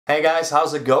Hey guys,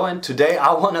 how's it going? Today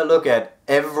I want to look at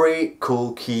every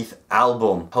Kool Keith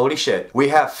album. Holy shit. We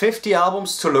have 50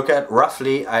 albums to look at,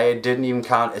 roughly. I didn't even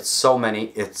count. It's so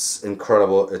many. It's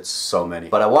incredible. It's so many.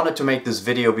 But I wanted to make this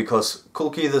video because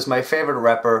Kool Keith is my favorite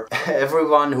rapper.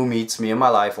 Everyone who meets me in my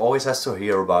life always has to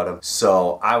hear about him.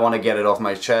 So I want to get it off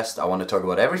my chest. I want to talk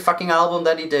about every fucking album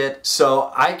that he did.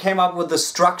 So I came up with the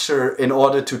structure in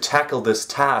order to tackle this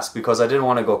task because I didn't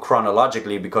want to go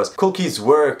chronologically, because Kool Keith's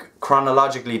work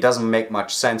chronologically doesn't make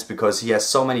much sense because he has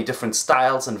so many different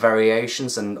styles and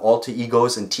variations and alter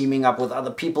egos and teaming up with other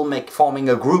people, forming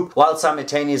a group while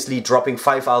simultaneously dropping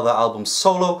 5 other albums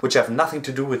solo, which have nothing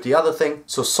to do with the other thing.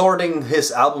 So sorting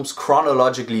his albums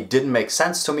chronologically didn't make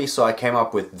sense to me, so I came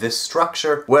up with this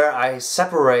structure where I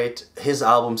separate his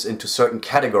albums into certain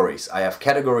categories. I have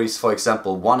categories, for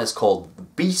example, one is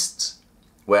called Beasts,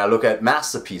 where I look at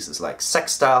masterpieces like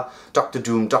Sex Style, Dr.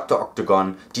 Dooom, Dr.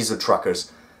 Octagon, Diesel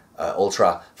Truckers,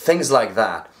 Ultra, things like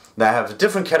that. Then I have a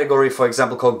different category, for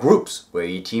example, called Groups, where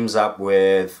he teams up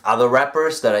with other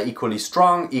rappers that are equally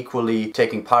strong, equally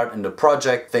taking part in the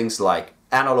project, things like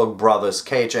Analog Brothers,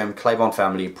 KHM, Claiborne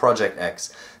Family, Project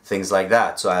X, things like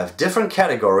that. So I have different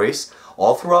categories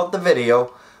all throughout the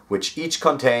video, which each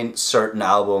contain certain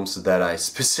albums that I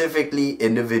specifically,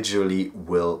 individually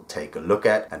will take a look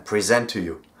at and present to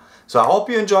you. So I hope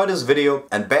you enjoyed this video,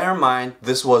 and bear in mind,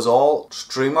 this was all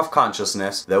stream of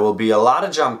consciousness. There will be a lot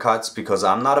of jump cuts because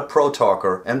I'm not a pro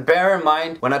talker. And bear in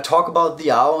mind, when I talk about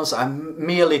the albums, I'm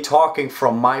merely talking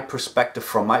from my perspective,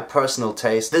 from my personal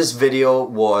taste. This video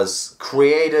was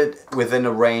created within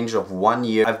a range of 1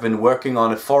 year. I've been working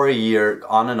on it for a year,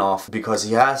 on and off, because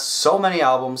he has so many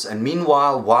albums. And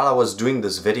meanwhile, while I was doing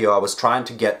this video, I was trying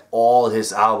to get all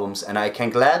his albums. And I can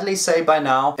gladly say by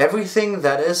now, everything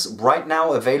that is right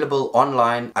now available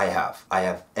online, I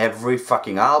have every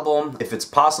fucking album. If it's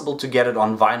possible to get it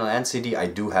on vinyl and CD, I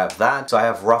do have that. So I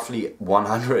have roughly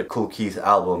 100 Kool Keith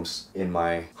albums in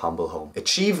my humble home.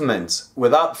 Achievements.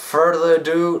 Without further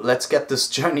ado, let's get this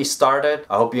journey started.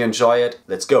 I hope you enjoy it.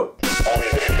 Let's go.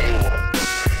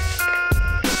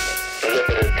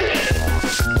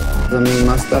 I mean,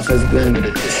 my stuff has been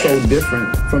so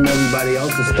different from everybody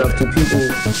else's stuff to people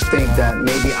think that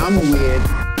maybe I'm weird.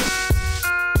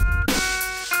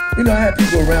 You know, I had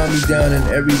people around me down in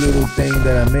every little thing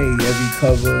that I made, every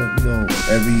cover, you know,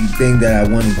 everything that I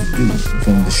wanted to do.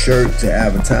 From the shirt to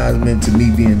advertisement to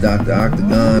me being Dr.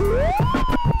 Octagon.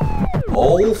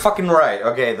 Oh, fucking right.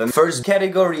 Okay, the first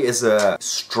category is a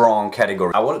strong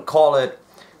category. I would call it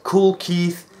Kool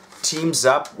Keith teams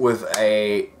up with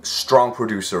a strong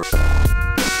producer.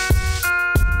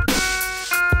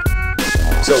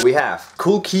 So we have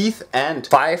Kool Keith and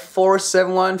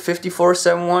 5471,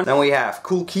 5471. Then we have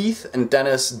Kool Keith and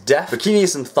Dennis Def,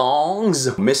 Bikinis and Thongs,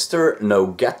 Mr. No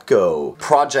Get Go,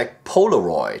 Project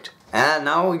Polaroid. And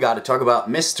now we gotta talk about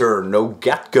Mr. No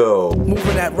Get Go.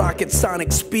 Moving at rocket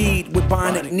sonic speed with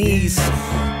bionic knees.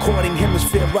 Courting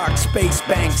hemisphere rock space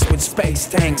banks with space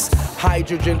tanks.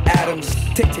 Hydrogen atoms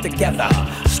tick together.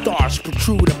 Stars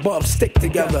protrude above, stick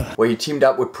together. Where he teamed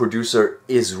up with producer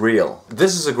Israel.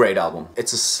 This is a great album.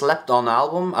 It's a slept on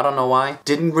album. I don't know why.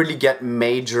 Didn't really get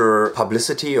major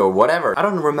publicity or whatever. I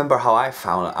don't remember how I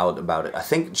found out about it. I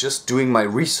think just doing my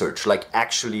research, like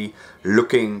actually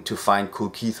looking to find Kool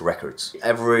Keith records.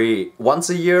 Every once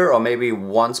a year or maybe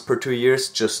once per 2 years,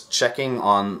 just checking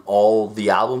on all the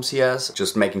albums he has,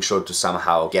 just making sure to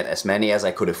somehow get as many as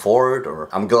I could afford. Or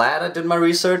I'm glad I did my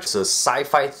research. It's a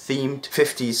sci-fi themed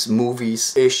 50s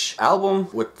movies-ish album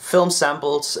with film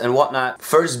samples and whatnot.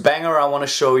 First banger I want to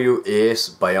show you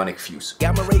is Bionic Fuse.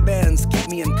 Gamma ray bands keep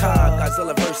me in cog.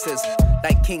 Godzilla versus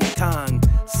like King Kong.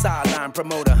 Sideline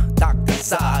promoter, Dr.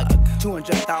 Zog.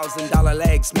 $200,000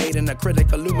 legs made in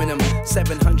acrylic aluminum,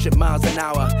 700 miles an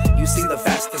hour. You see the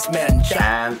fastest man.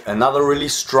 And another really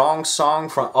strong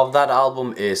song of that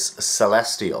album is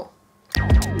Celestial.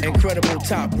 Incredible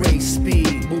top race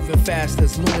speed, moving fast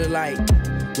as lunar light.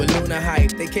 With lunar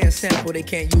hype, they can't sample, they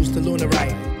can't use the lunar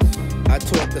right. I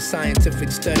taught the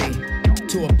scientific study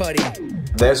to a buddy.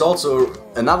 There's also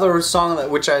another song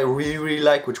which I really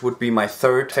like, which would be my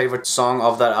third favorite song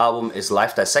of that album, is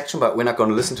Life Dissection, but we're not going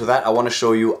to listen to that. I want to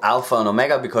show you Alpha and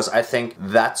Omega because I think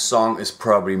that song is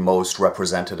probably most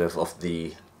representative of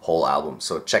the whole album.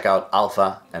 So check out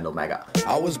Alpha and Omega.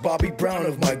 I was Bobby Brown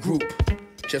of my group,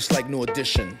 just like New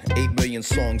Edition, 8 million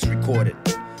songs recorded.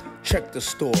 Check the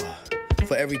store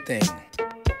for everything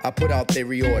I put out, they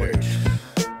reordered.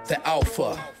 The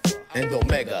Alpha and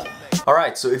Omega.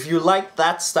 Alright, so if you like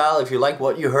that style, if you like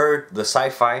what you heard, the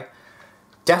sci-fi,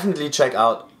 definitely check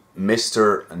out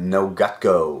Mr. No Get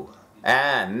Go.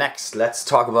 And next, let's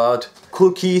talk about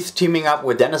Kool Keith teaming up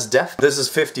with Dennis Deft. This is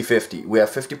 50-50. We have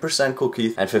 50% Kool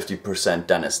Keith and 50%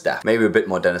 Dennis Deft. Maybe a bit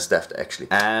more Dennis Deft actually.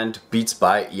 And beats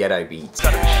by Yeti Beats.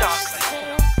 Got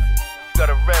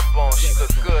a red bone, she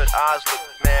look good, eyes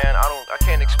look, man, I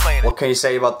can't explain it. What can you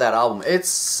say about that album?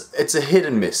 It's a hit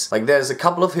and miss. Like there's a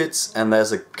couple of hits and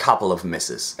there's a couple of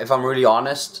misses. If I'm really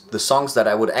honest, the songs that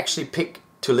I would actually pick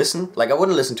to listen, like I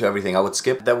wouldn't listen to everything, I would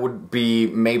skip. There would be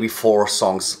maybe 4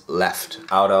 songs left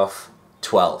out of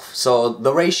 12. So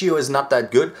the ratio is not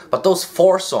that good, but those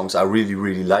 4 songs I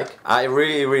really like. I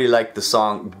really like the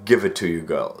song Give It To You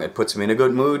Girl. It puts me in a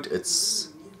good mood.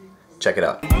 Check it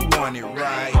out. You want it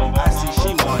right, I see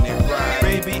she want it right.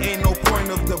 Baby, ain't no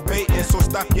point of debating, so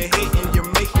stop your hating. You're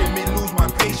making me lose my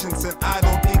patience and I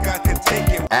don't think I can take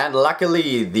it. And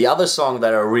luckily, the other song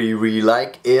that I really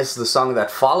like is the song that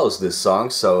follows this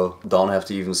song, so don't have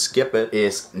to even skip it,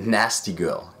 is Nasty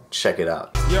Girl. Check it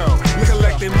out. Yo, we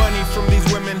collecting money from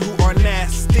these women who are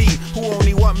nasty, who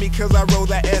only want me cause I roll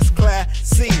that S-Class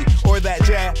C or that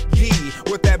Jack D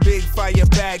with that big fire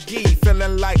baggie,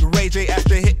 feeling like Ray J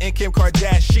after hitting Kim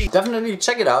Kardashian. Definitely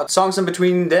check it out. Songs in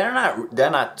between, they're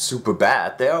not super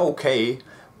bad. They're okay,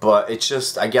 but it's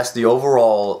just, I guess the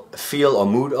overall feel or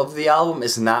mood of the album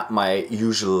is not my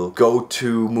usual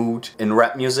go-to mood in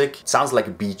rap music. It sounds like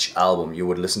a beach album you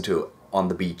would listen to on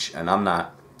the beach, and I'm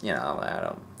not, you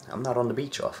know, I'm not on the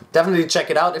beach often. Definitely check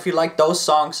it out if you like those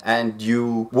songs and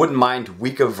you wouldn't mind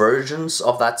weaker versions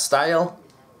of that style.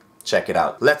 Check it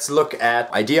out. Let's look at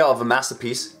Idea of a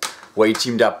Masterpiece, where he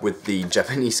teamed up with the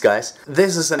Japanese guys.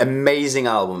 This is an amazing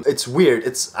album. It's weird.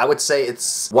 I would say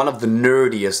it's one of the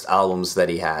nerdiest albums that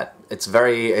he had. It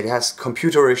has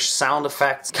computerish sound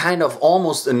effects, kind of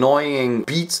almost annoying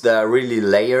beats that are really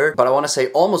layered. But I want to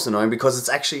say almost annoying because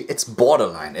it's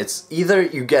borderline. It's either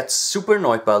you get super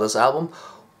annoyed by this album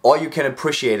or you can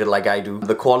appreciate it like I do.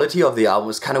 The quality of the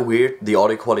album is kind of weird, the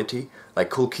audio quality.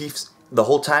 Like Kool Keith, the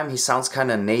whole time he sounds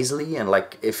kind of nasally, and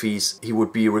like if he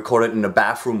would be recorded in a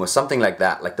bathroom or something like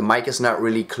that. Like the mic is not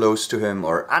really close to him,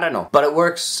 or I don't know. But it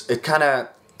works, it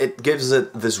gives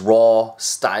it this raw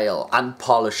style,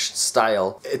 unpolished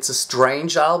style. It's a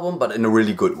strange album, but in a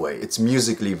really good way. It's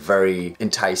musically very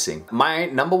enticing. My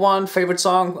 #1 favorite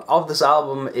song of this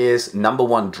album is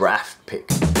 #1 Draft Pick.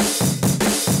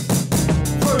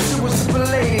 First it was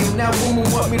lame, now women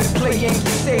want me to play Yankee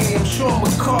Stadium, show them a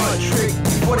card trick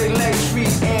before they leg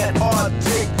street and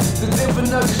Arctic. The liver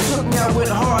nuggets took me out with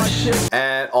hardship.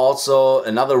 And also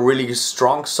another really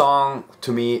strong song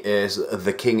to me is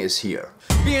The King Is Here.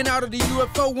 Being out of the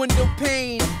UFO window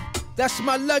pane, that's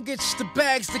my luggage, the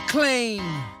bags to claim.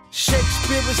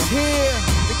 Shakespeare is here,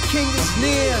 the king is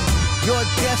near. Your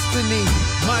destiny,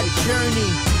 my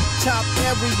journey, top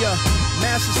area,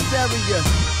 mass hysteria.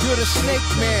 You're the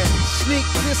snake man, sneak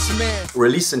this man.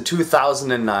 Released in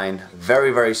 2009,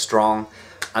 very strong.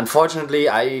 Unfortunately,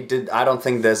 I don't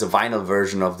think there's a vinyl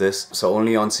version of this, so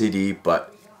only on CD,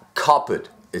 but cop it,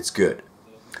 it's good.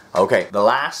 Okay, the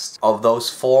last of those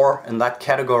 4 in that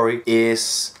category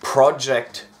is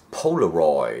Project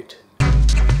Polaroid.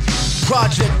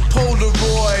 Project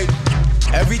Polaroid,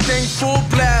 everything full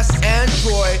blast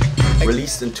Android.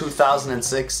 Released in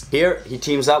 2006. Here he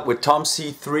teams up with Tom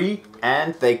C3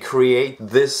 and they create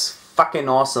this fucking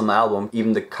awesome album.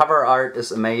 Even the cover art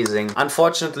is amazing.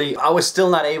 Unfortunately, I was still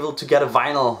not able to get a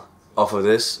vinyl off of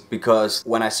this because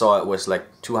when I saw it was like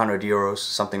 200 euros,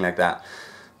 something like that.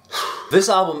 This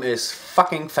album is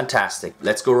fucking fantastic.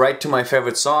 Let's go right to my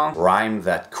favorite song, Rhyme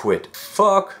That Quit.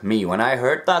 Fuck me, when I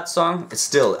heard that song,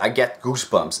 I get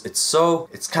goosebumps.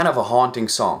 It's kind of a haunting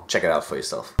song. Check it out for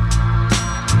yourself.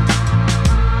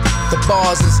 The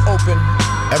bars is open.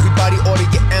 Everybody order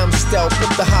your Amstel.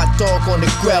 Put the hot dog on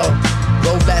the grill.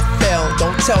 Roll that fell.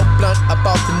 Don't tell Blunt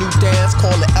about the new dance.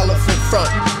 Call it Elephant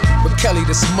Front. With Kelly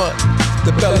this month.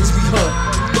 The bellies we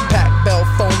hunt. The pack bell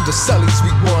phone. The sullies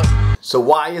we want. So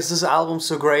why is this album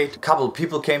so great? A couple of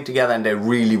people came together and they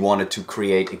really wanted to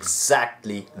create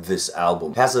exactly this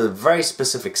album. It has a very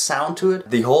specific sound to it.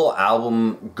 The whole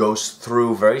album goes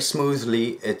through very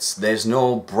smoothly. There's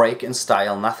no break in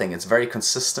style, nothing. It's very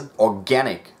consistent.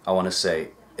 Organic, I want to say.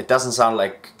 It doesn't sound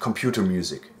like computer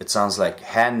music. It sounds like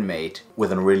handmade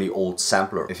with a really old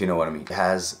sampler, if you know what I mean. It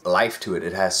has life to it.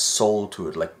 It has soul to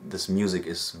it. Like this music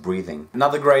is breathing.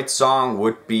 Another great song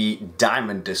would be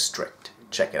Diamond District.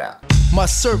 check it out. My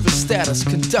service status,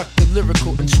 conductor,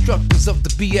 lyrical instructors of the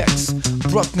BX.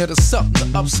 Bruckner to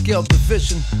something, the upscale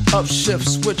division.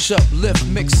 Upshift, switch up, lift,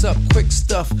 mix up, quick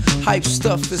stuff. Hype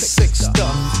stuff is sick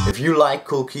stuff. If you like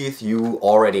Kool Keith, you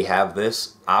already have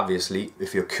this. Obviously,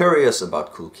 if you're curious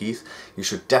about Kool Keith, you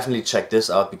should definitely check this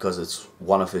out because it's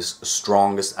one of his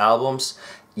strongest albums,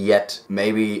 yet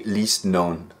maybe least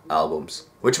known albums.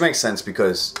 Which makes sense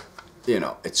because, you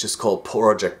know, it's just called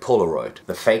Project Polaroid.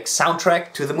 The fake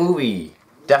soundtrack to the movie.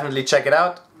 Definitely check it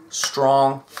out.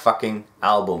 Strong fucking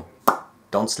album.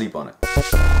 Don't sleep on it.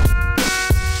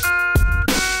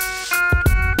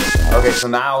 Okay, so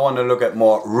now I want to look at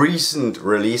more recent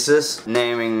releases,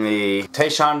 naming the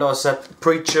Tayshaun Dorset,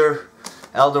 Preacher,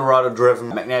 Eldorado Driven,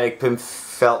 Magnetic Pimp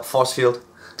Force Field,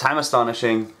 Time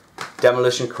Astonishing,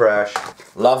 Demolition Crash,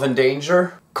 Love and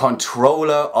Danger,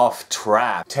 Controller of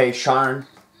Trap, Tayshaun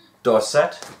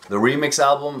Dorset, the remix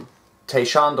album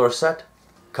Tayshaun Dorset,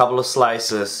 Couple of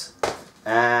Slices,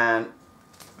 and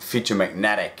feature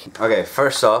Magnetic. Okay,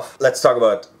 first off, let's talk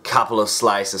about Couple of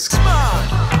Slices.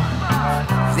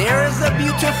 There is a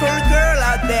beautiful girl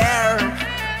out there.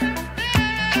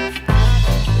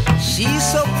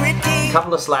 She's so pretty.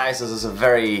 Couple of Slices is a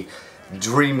very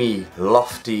dreamy,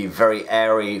 lofty, very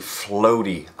airy,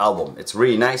 floaty album. It's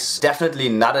really nice. Definitely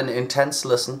not an intense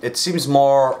listen. It seems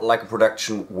more like a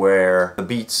production where the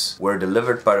beats were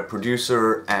delivered by the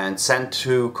producer and sent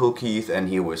to Kool Keith and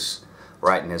he was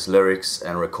writing his lyrics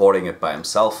and recording it by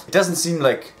himself. It doesn't seem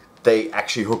like they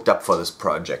actually hooked up for this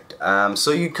project.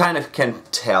 So you kind of can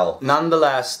tell.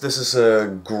 Nonetheless, this is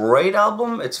a great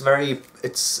album. It's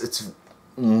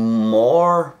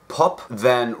more pop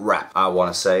than rap, I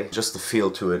want to say. Just the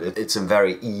feel to it. It's a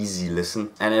very easy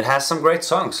listen. And it has some great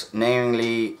songs,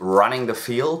 namely Running the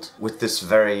Field, with this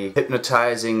very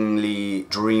hypnotizingly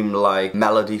dreamlike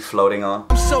melody floating on.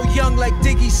 I'm so young like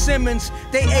Diggy Simmons,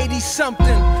 they 80 something.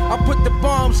 I put the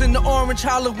bombs in the orange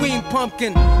Halloween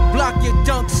pumpkin. Block your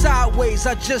dunk sideways,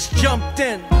 I just jumped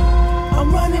in.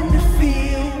 I'm running the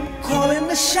field, calling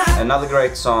the shot. Another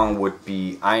great song would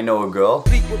be I Know a Girl.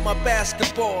 Sleep with my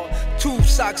basketball, tube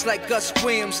socks like Gus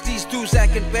Williams. These dudes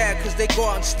acting bad cause they go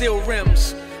out and steal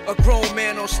rims. A grown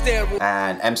man on steroids.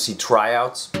 And MC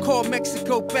Tryouts. Call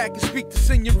Mexico back and speak to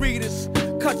senoritas.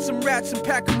 Cut some rats and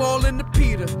pack them all in the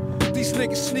Peter. These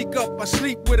niggas sneak up, I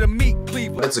sleep with a meat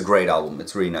cleaver. It's a great album,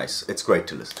 it's really nice. It's great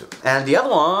to listen to. And the other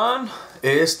one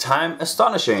is Time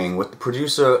Astonishing with the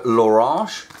producer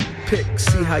L'Orange. Pick,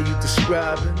 see how you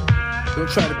describing. Don't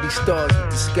try to be stars with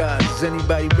disguises.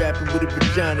 Anybody rapping with a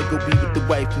vagina, go be with the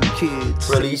wife and kids.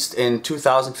 Released in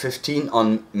 2015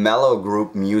 on Mellow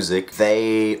Group Music.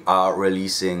 They are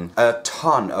releasing a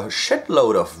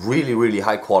shitload of really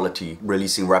high quality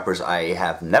releasing rappers I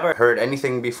have never heard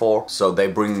anything before. So they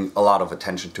bring a lot of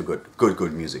attention to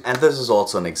good music. And this is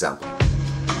also an example.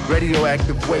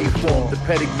 Radioactive waveform, the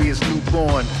pedigree is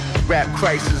newborn. Rap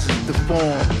crisis is the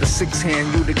form, the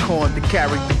six-hand unicorn, the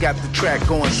character got the track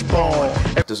going spawn.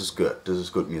 This is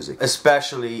good music.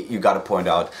 Especially, you gotta point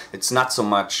out, it's not so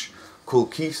much Kool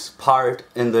Keith's part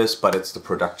in this, but it's the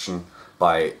production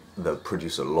by the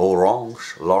producer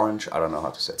L'Orange, I don't know how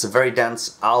to say it. It's a very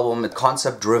dense album, a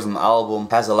concept-driven album,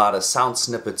 has a lot of sound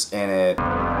snippets in it.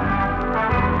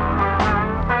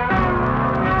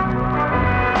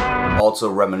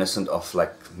 Also reminiscent of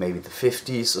like maybe the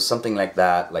 50s or something like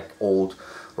that, like old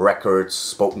records,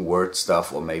 spoken word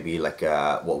stuff, or maybe like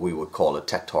what we would call a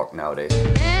TED Talk nowadays.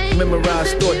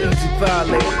 Memorized, thought easy,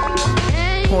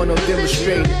 violated, porno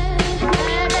demonstrated,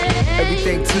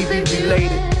 everything TV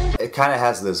related. It kind of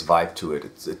has this vibe to it.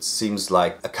 It seems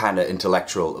like a kind of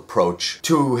intellectual approach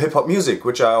to hip-hop music,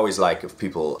 which I always like if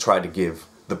people try to give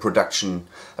the production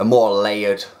a more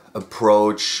layered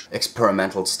approach,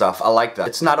 experimental stuff. I like that.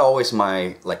 It's not always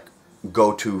my like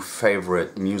go-to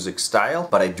favorite music style,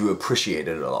 but I do appreciate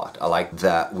it a lot. I like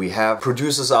that we have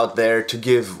producers out there to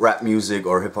give rap music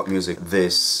or hip-hop music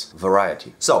this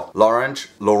variety. So L'Orange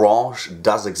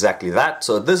does exactly that.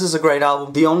 So this is a great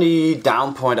album. The only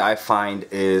down point I find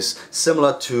is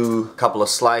similar to a Couple of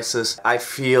Slices. I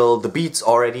feel the beats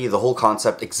already, the whole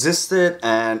concept existed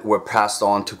and were passed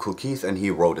on to Kool Keith and he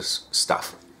wrote his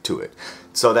stuff to it.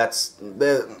 So that's,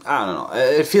 I don't know,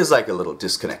 it feels like a little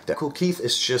disconnect there. Kool Keith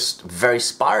is just very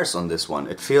sparse on this one.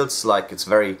 It feels like it's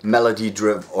very melody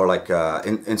driven or like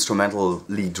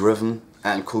instrumentally driven.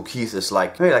 And Kool Keith is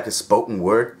like, maybe like a spoken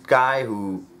word guy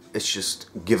who is just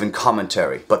giving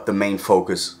commentary. But the main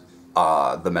focus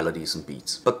are the melodies and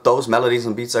beats. But those melodies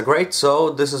and beats are great, so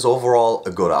this is overall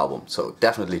a good album. So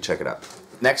definitely check it out.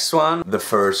 Next one,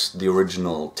 the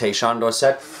original Tayshaun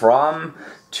Dorset from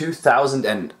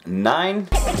 2009.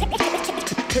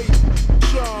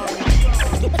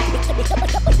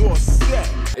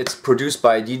 It's produced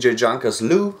by DJ Junkers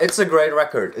Lou. It's a great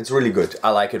record. It's really good.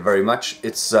 I like it very much.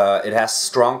 It has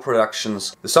strong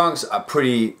productions. The songs are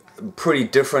pretty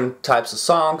different types of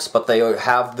songs, but they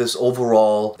have this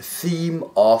overall theme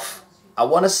of, I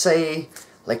want to say,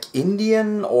 like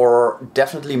Indian or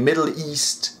definitely Middle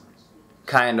East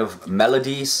kind of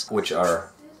melodies, which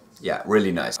are, yeah,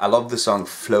 really nice. I love the song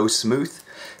Flow Smooth.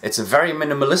 It's a very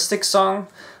minimalistic song.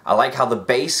 I like how the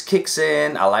bass kicks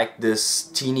in. I like this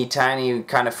teeny tiny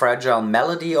kind of fragile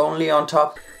melody only on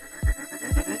top.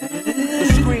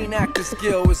 The Screen Actors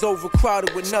Guild is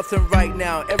overcrowded with nothing right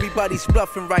now. Everybody's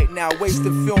bluffing right now,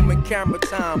 wasting film and camera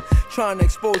time, trying to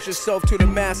expose yourself to the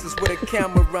masses with a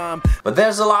camera rhyme. But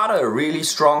there's a lot of really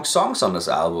strong songs on this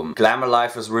album. Glamour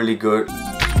Life is really good.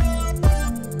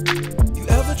 You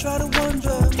ever try to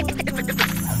wonder?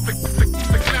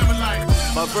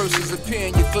 My verses appear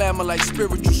in your glamour like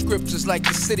spiritual scriptures, like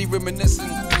the city reminiscing.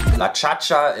 La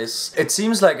Cha-Cha is, it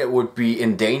seems like it would be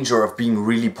in danger of being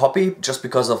really poppy just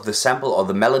because of the sample or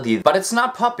the melody, but it's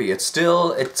not poppy. It's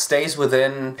still, it stays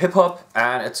within hip-hop,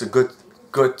 and it's a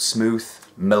good smooth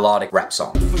melodic rap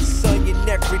song. For son, your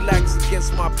neck relax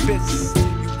against my fist.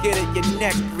 You get it, your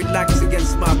neck relax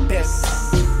against my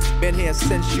best. Been here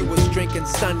since you was drinking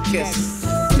sun kiss.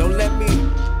 Don't let me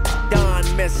Don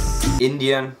miss.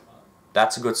 Indian.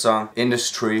 That's a good song.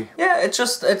 Industry. Yeah,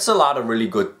 it's a lot of really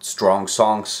good, strong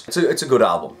songs. It's a good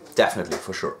album, definitely,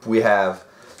 for sure. We have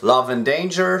Love and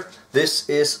Danger. This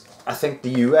is, I think,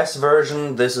 the US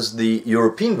version. This is the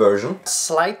European version.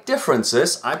 Slight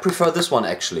differences. I prefer this one,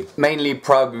 actually. Mainly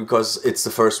probably because it's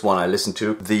the first one I listened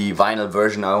to. The vinyl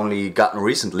version I only gotten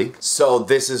recently. So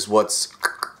this is what's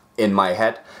in my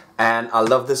head. And I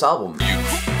love this album.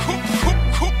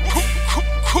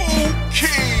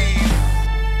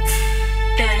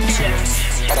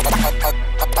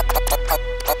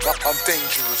 I'm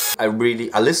dangerous.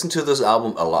 I listen to this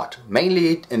album a lot,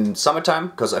 mainly in summertime,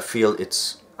 because I feel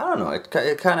it's, I don't know,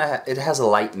 it has a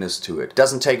lightness to it. It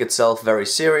doesn't take itself very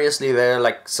seriously. There are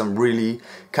like some really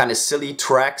kind of silly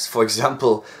tracks, for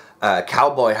example,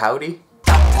 Cowboy Howdy.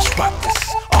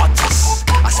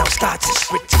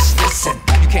 Status, riches, listen.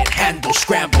 You can't handle,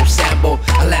 scramble, sample.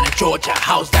 Atlanta, Georgia,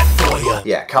 how's that for you?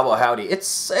 Yeah, Cowboy Howdy.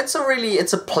 It's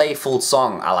a playful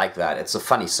song. I like that. It's a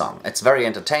funny song. It's very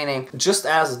entertaining, just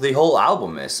as the whole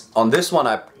album is. On this one,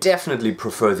 I definitely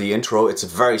prefer the intro. It's a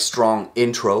very strong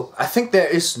intro. I think there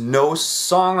is no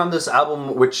song on this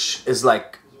album which is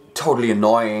like totally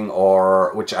annoying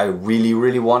or which I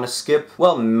really want to skip.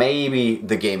 Well, maybe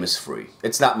The Game Is Free.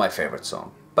 It's not my favorite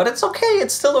song. But it's okay,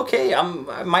 it's still okay.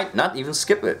 I might not even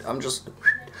skip it. I'm just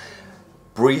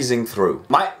breezing through.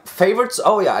 My favorites,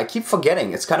 oh yeah, I keep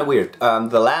forgetting. It's kind of weird.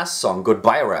 The last song,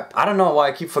 Goodbye Rap. I don't know why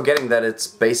I keep forgetting that it's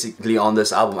basically on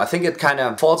this album. I think it kind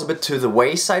of falls a bit to the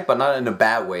wayside, but not in a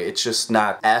bad way. It's just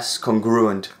not as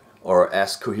congruent or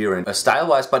as coherent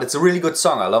style-wise, but it's a really good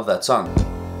song. I love that song.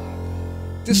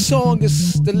 This song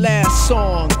is the last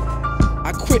song.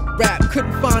 I quit rap,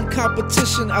 couldn't find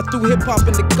competition. I threw hip-hop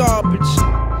in the garbage.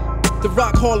 The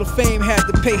Rock Hall of Fame had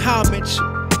to pay homage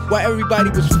while everybody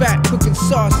was fat cooking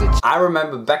sausage. I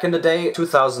remember back in the day,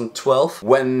 2012,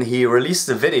 when he released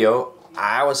the video,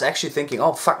 I was actually thinking,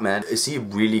 oh fuck man, is he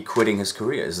really quitting his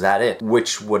career? Is that it?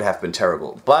 Which would have been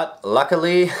terrible. But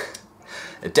luckily,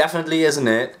 it definitely isn't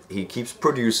it. He keeps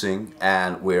producing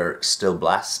and we're still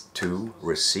blessed to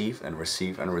receive and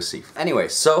receive and receive. Anyway,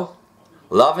 so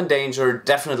Love and Danger,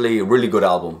 definitely a really good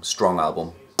album, strong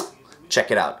album.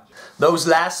 Check it out. Those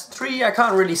last three, I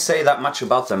can't really say that much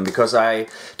about them because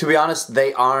to be honest,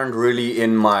 they aren't really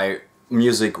in my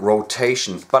music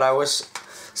rotation. But I was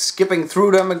skipping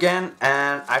through them again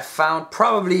and I found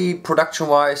probably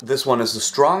production-wise, this one is the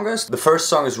strongest. The first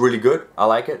song is really good, I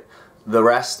like it. The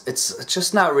rest, it's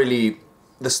just not really,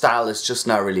 the style is just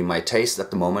not really my taste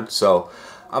at the moment. So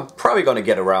I'm probably gonna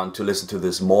get around to listen to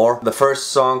this more. The first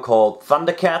song called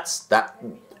Thundercats,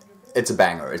 it's a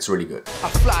banger, it's really good. I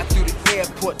fly through the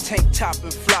airport, tank top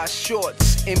and fly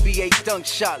shorts. NBA dunk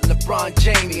shot, LeBron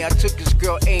Jamie. I took his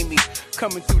girl Amy,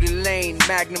 coming through the lane,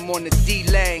 Magnum on the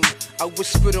D-Lane. I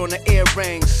whispered on the ear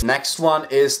rings. Next one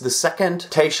is the second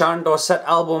Tayshaun Dorset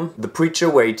album, The Preacher,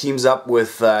 where he teams up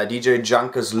with DJ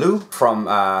Junkers Lou from,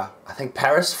 I think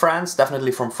Paris, France,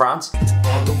 definitely from France.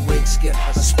 All the wigs get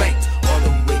her spanked, all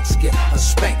the wigs get her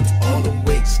spanked, all the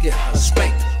wigs get her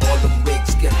spanked, all the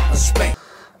wigs get her spanked.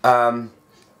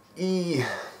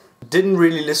 Didn't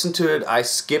really listen to it. I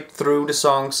skipped through the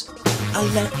songs. I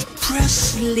let the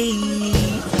press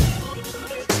lead.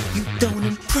 You don't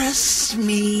impress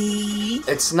me.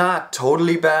 It's not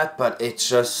totally bad, but it's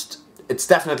it's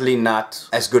definitely not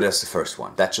as good as the first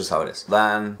one. That's just how it is.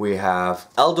 Then we have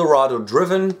Eldorado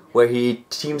Driven, where he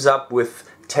teams up with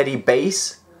Teddy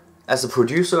Bass as a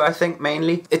producer, I think,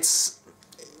 mainly. It's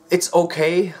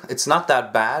okay, it's not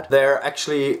that bad. There are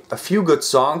actually a few good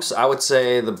songs. I would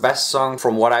say the best song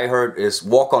from what I heard is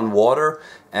Walk on Water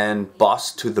and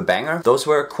Boss to the Banger. Those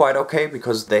were quite okay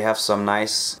because they have some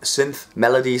nice synth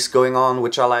melodies going on,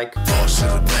 which I like. Boss to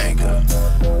the Banger.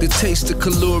 The taste of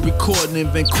color recording in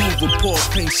Vancouver, Paul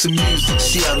paints some music,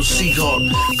 Seattle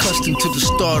Seahawk, custom to the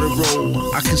starter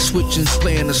role. I can switch and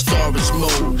play in the Starless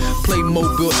mode. Play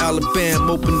Mobile,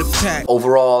 Alabama, open the pack.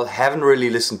 Overall, haven't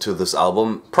really listened to this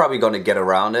album. Probably gonna get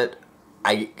around it.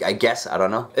 I guess, I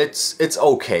don't know. It's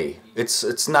okay.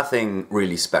 It's nothing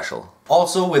really special.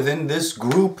 Also within this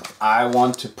group, I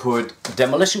want to put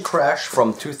Demolition Crash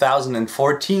from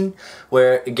 2014,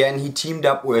 where again he teamed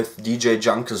up with DJ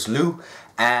Junkers Lou,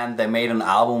 and they made an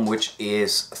album which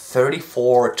is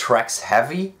 34 tracks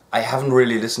heavy. I haven't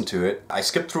really listened to it. I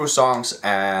skipped through songs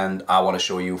and I want to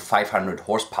show you 500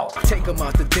 horsepower. Take them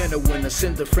out to dinner winner,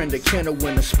 send a friend a Kenner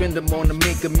winner, spend them on the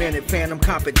make a minute, Phantom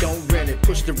cop it, don't rent it,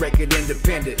 push the record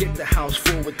independent, get the house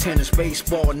full with tennis,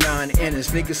 baseball, 9 innings,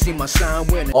 niggas see my sign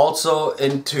winning. Also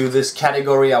into this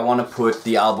category I want to put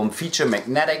the album Feature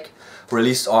Magnetic,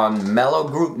 released on Mellow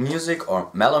Group Music or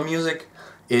Mellow Music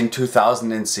in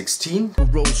 2016.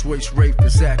 Rolls Royce rape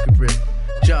is accurate.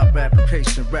 Job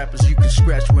application, rappers you can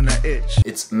scratch when I itch.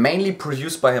 It's mainly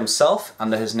produced by himself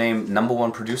under his name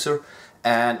 #1 Producer,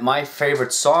 and my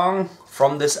favorite song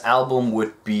from this album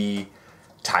would be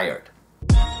Tired.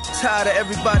 Tired of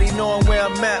everybody knowing where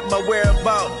I'm at, my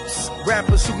whereabouts.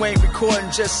 Rappers who ain't recording,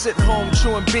 just sitting home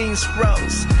chewing bean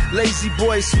sprouts. Lazy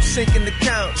boys who sink in the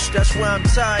couch, that's where I'm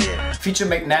tired. Feature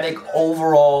Magnetic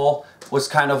overall was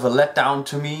kind of a letdown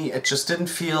to me. It just didn't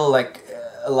feel like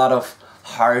a lot of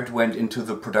heart went into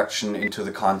the production, into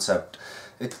the concept.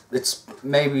 It's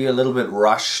maybe a little bit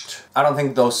rushed. I don't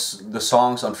think the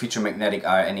songs on Feature Magnetic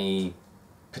are any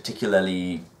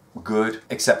particularly good,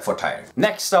 except for Tired.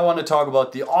 Next I want to talk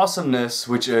about the awesomeness,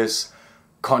 which is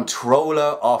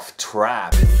Controller of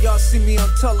Trap. Y'all see me on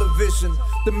television,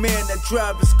 the man that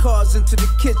drives his cars into the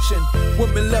kitchen.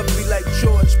 Women love me like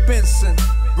George Benson.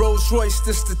 Rolls Royce,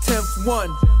 this the 10th one.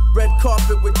 Red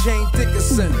carpet with Jane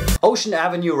Dickinson. Ocean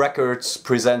Avenue Records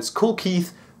presents Kool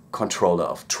Keith, Controller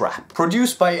of Trap.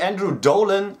 Produced by Andrew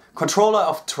Dolan, Controller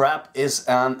of Trap is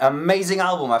an amazing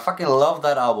album. I fucking love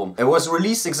that album. It was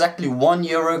released exactly 1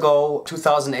 year ago,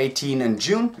 2018 in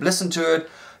June. Listen to it.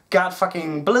 Got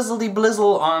fucking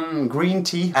blizzle on green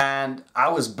tea and I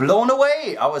was blown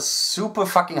away. I was super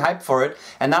fucking hyped for it,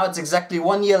 and now it's exactly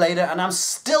 1 year later and I'm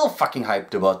still fucking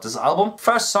hyped about this album.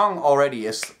 First song already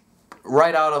is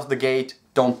right out of the gate,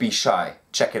 Don't Be Shy.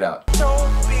 Check it out.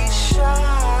 Don't be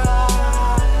shy.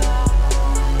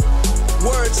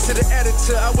 Words to the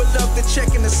editor, I would love to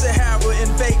check in the Sahara in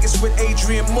Vegas with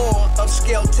Adrian Moore.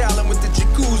 Upscale talent with the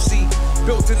jacuzzi,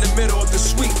 built in the middle of the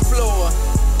suite floor.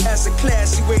 As a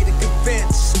classy way to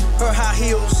convince her high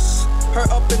heels, her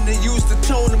up and to use the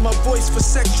tone of my voice for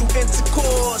sexual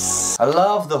intercourse. I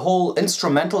love the whole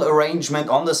instrumental arrangement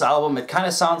on this album. It kind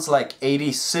of sounds like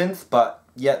 80s synth, but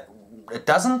yet it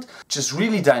doesn't. Just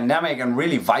really dynamic and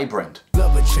really vibrant.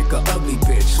 Love a chick, a ugly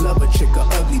bitch. Love a chick, a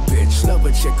ugly bitch. Love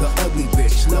a chick, a ugly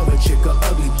bitch. Love a chick, a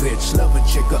ugly bitch. Love a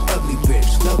chick, a ugly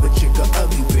bitch. Love a chick, a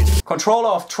ugly bitch. Controller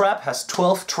of Trap has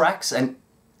 12 tracks and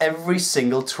every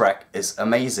single track is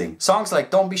amazing. Songs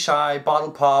like Don't Be Shy, Bottle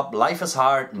Pop, Life is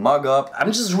Hard, Mug Up.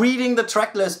 I'm just reading the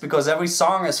track list because every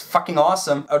song is fucking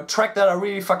awesome. A track that I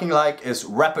really fucking like is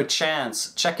Rapper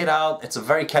Chance. Check it out, it's a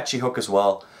very catchy hook as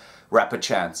well. Rapper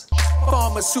Chance.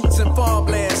 Farmer suits and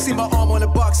farmland. See my arm on a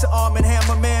box of Arm &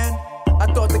 Hammer, man.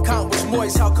 I thought the count was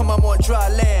moist, how come I'm on dry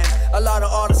land? A lot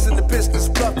of artists in the business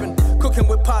bluffing, cooking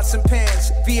with pots and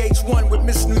pans. VH1 with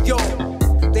Miss New York.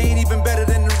 They ain't even better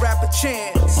than the Rapper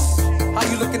Chance. How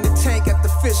you look in the tank at the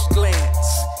fish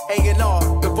glance?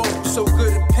 A&R, the vote so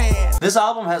good in pan. This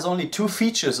album has only 2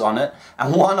 features on it,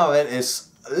 and one of it is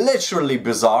literally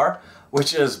Bizarre,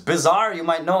 which is Bizarre. You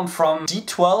might know him from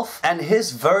D12, and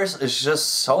his verse is just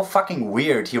so fucking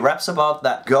weird. He raps about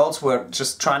that girls were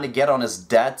just trying to get on his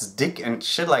dad's dick and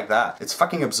shit like that. It's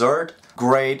fucking absurd.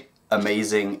 Great,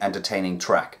 amazing, entertaining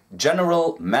track.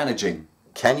 General Managing.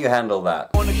 Can you handle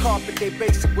that? On the carpet they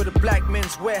basic with a black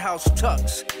men's warehouse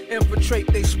tux. Infiltrate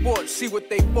they sports, see what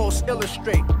they false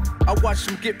illustrate. I watch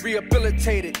them get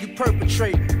rehabilitated, you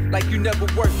perpetrate like you never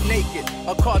worked naked.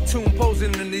 A cartoon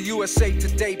posing in the USA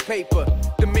Today paper.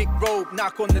 The mink robe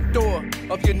knock on the door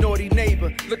of your naughty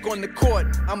neighbor. Look on the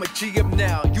court, I'm a GM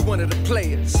now, you one of the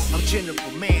players. I'm general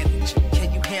manager,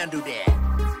 can you handle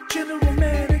that? General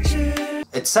manager.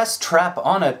 It says trap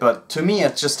on it, but to me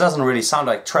it just doesn't really sound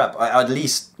like trap. At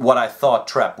least what I thought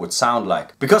trap would sound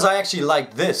like. Because I actually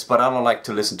like this, but I don't like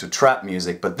to listen to trap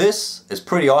music. But this is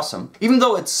pretty awesome. Even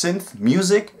though it's synth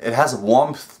music, it has a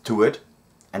warmth to it.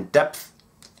 And depth.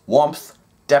 Warmth.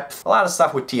 Depth. A lot of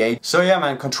stuff with TH. So yeah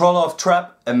man, Controller of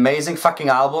Trap, amazing fucking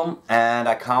album. And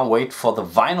I can't wait for the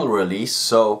vinyl release.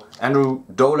 So Andrew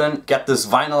Dolan, get this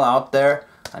vinyl out there.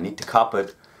 I need to cop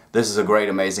it. This is a great,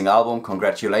 amazing album.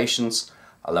 Congratulations.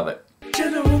 I love it.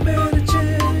 General Manager,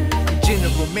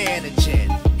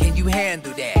 can you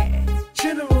handle that?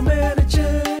 General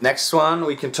Manager. Next one,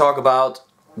 we can talk about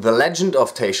The Legend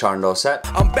of Tayshaun Dorsett.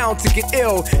 I'm bound to get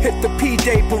ill, hit the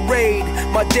PJ parade.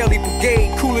 My daily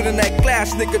brigade, cooler than that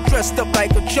glass nigga dressed up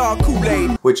like a jar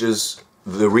Kool-Aid. Which is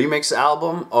the remix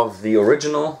album of the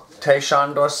original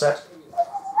Tayshaun Dorsett.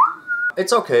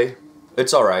 It's okay.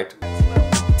 It's alright.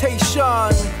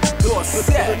 Tayshaun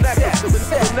Dorsett,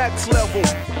 the next level.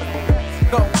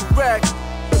 Correct.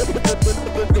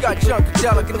 We got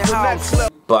Junkadelic in the house.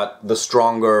 But the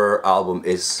stronger album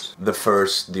is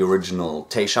the original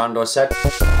Tayshaun Dorsett.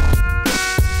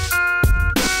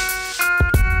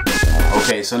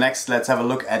 Okay, so next let's have a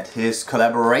look at his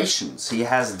collaborations. He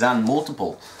has done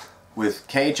multiple with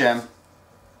KHM,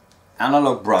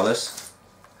 Analog Brothers,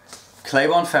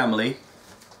 Claiborne Family,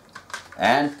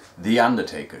 and The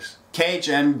Undertakers.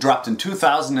 KHM dropped in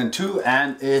 2002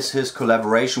 and is his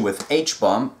collaboration with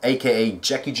H-Bomb, aka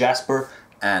Jackie Jasper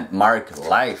and Mark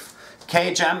Life.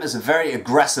 KHM is a very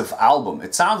aggressive album.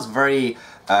 It sounds very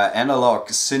analog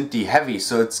synthy heavy,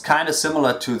 so it's kind of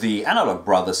similar to the Analog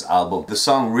Brothers album. The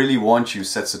song Really Want You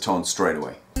sets the tone straight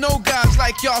away. No guys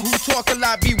like y'all who talk a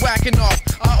lot be whacking off.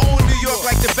 I own New York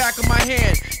like the back of my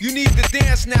hand. You need to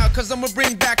dance now, cause I'ma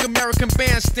bring back American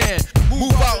Bandstand.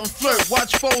 Move out and flirt,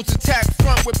 watch foes attack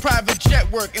front with private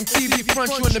jet work. MTV front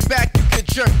you in the back, you get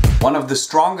jerked. One of the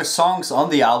strongest songs on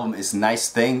the album is Nice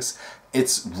Things.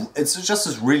 It's just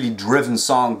this really driven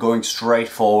song going straight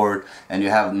forward, and you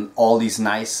have all these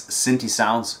nice synthy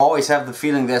sounds. Always have the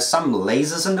feeling there's some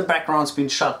lasers in the background being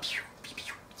shot.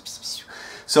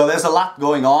 So there's a lot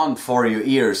going on for your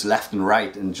ears left and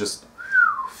right and just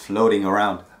floating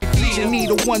around. Need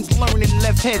the ones learning,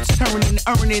 left heads turning,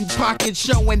 earning, pockets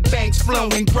showing, banks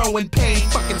flowing, growing pain,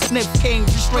 fucking sniff cane,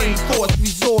 restrained force,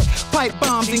 resort, pipe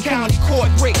bombs in county court,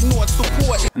 great north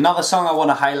support. Another song I want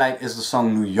to highlight is the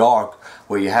song New York,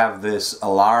 where you have this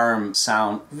alarm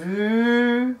sound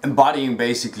embodying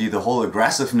basically the whole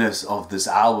aggressiveness of this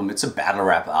album. It's a battle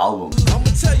rap album. I'ma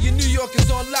tell you, New York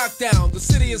is on lockdown. The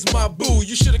city is my boo.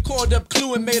 You should have called up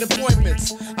Clue and made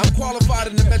appointments. I'm qualified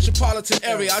in the metropolitan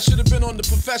area. I should have been on the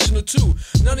professional too.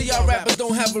 None of y'all rappers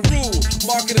don't have a rule.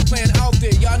 Marketing plan out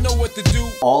there, y'all know what to do.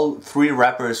 All three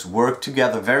rappers work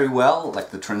together very well,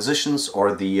 like the transitions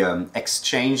or the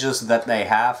exchanges that they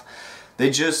have. They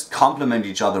just complement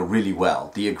each other really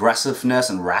well. The aggressiveness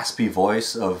and raspy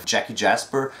voice of Jackie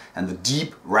Jasper and the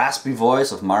deep raspy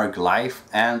voice of Mark Life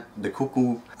and the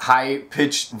cuckoo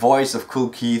high-pitched voice of Kool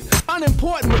Keith.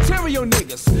 Unimportant material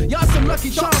niggas. Y'all some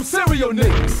Lucky Charm cereal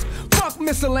niggas. Fuck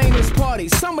miscellaneous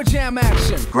parties, summer jam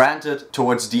action. Granted,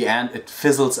 towards the end it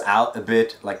fizzles out a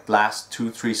bit, like the last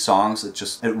 2-3 songs,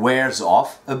 it wears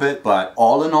off a bit, but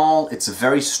all in all it's a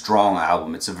very strong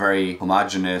album. It's a very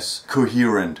homogeneous,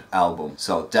 coherent album,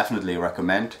 so definitely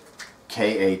recommend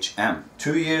KHM.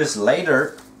 2 years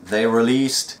later they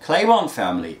released Claiborne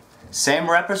Family. Same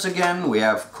rappers again, we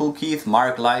have Kool Keith,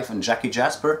 Mark Life and Jackie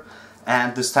Jasper,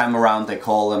 and this time around they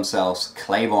call themselves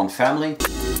Claiborne Family.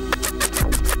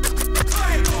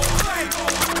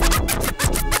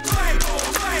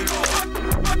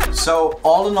 So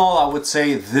all in all I would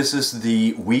say this is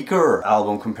the weaker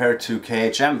album compared to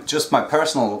KHM. Just my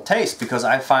personal taste, because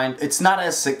I find it's not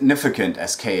as significant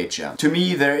as KHM. To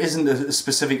me there isn't a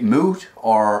specific mood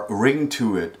or ring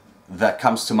to it that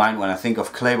comes to mind when I think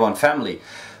of Claiborne Family.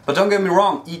 But don't get me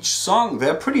wrong, each song,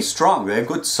 they're pretty strong, they're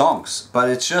good songs. But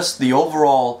it's just the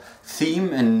overall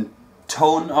theme and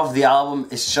tone of the album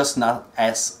is just not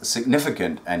as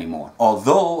significant anymore.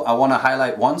 Although I want to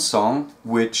highlight one song,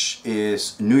 which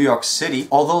is New York City.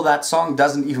 Although that song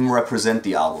doesn't even represent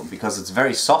the album, because it's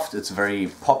very soft, it's very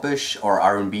popish or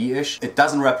R&B-ish. It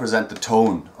doesn't represent the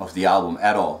tone of the album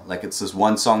at all. Like, it's this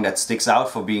one song that sticks out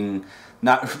for being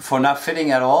not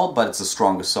fitting at all, but it's the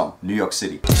strongest song, New York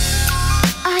City.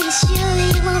 Are you sure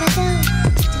you wanna go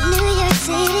to New York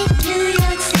City? New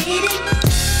York City.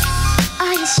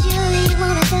 Are you sure you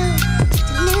wanna go to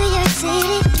New York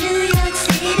City? New York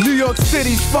City. New York City.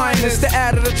 city's finest, the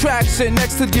added attraction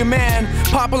next to your man.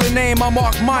 Popular name, I'm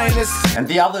Mark Minus. And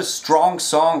the other strong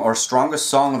song or strongest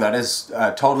song that is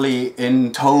totally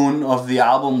in tone of the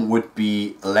album would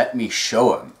be Let Me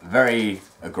Show 'Em. Very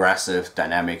aggressive,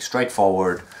 dynamic,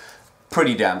 straightforward,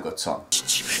 pretty damn good song.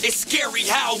 It's scary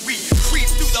how we creep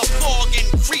through the fog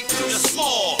and creep through the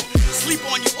small. Sleep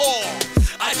on you all.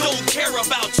 I don't care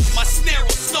about you. My snare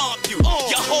will stomp you.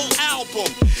 Your whole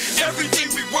album. Everything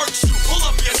we work through. Pull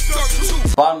up your skirt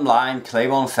too. Bottom line,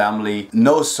 Claiborne Family,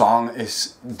 no song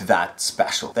is that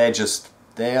special.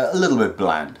 They're a little bit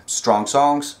bland. Strong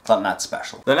songs, but not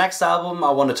special. The next album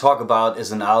I want to talk about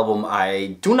is an album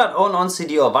I do not own on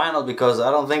CD or vinyl because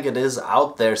I don't think it is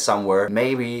out there somewhere.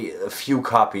 Maybe a few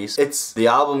copies. It's the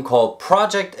album called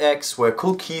Project X, where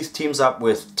Kool Keith teams up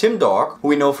with Tim Dog, who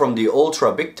we know from the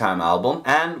Ultra Big Time album,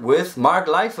 and with Mark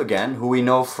Life again, who we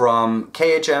know from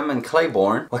KHM and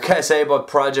Claiborne. What can I say about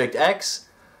Project X?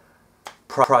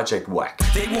 Project Whack.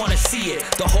 They wanna see it,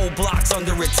 the whole block's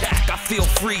under attack. I feel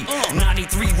free,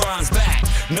 93 rhymes back.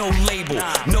 No label,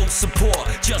 no support,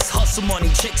 just hustle money.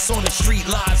 Chicks on the street,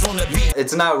 lives on the beat.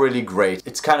 It's not really great.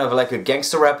 It's kind of like a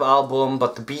gangster rap album,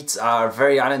 but the beats are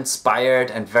very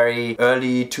uninspired and very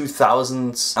early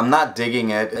 2000s. I'm not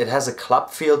digging it. It has a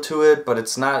club feel to it, but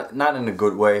it's not in a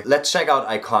good way. Let's check out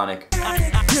Iconic.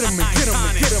 Get 'em, get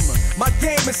 'em, get 'em. My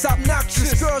game is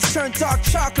obnoxious. Girls turn dark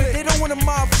chocolate. They don't want to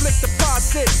mob flick the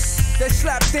posit. They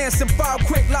slap dancing, bob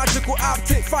quick, logical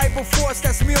optic. Fiber force,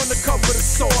 that's me on the cover of the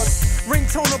source.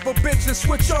 Ringtone of a bitch and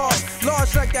switch off.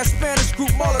 Large like that Spanish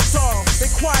group Molotov. They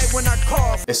quiet when I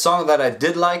cough. A song that I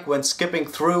did like when skipping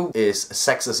through is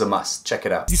Sex Is a Must. Check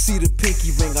it out. You see the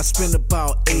pinky ring, I spend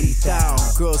about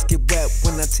 80,000. Girls get wet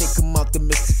when I take them out to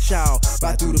Mr. Child.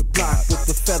 Ride through the block with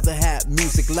the feather hat,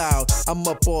 music loud. I'm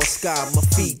up all sky, my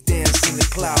feet dance in the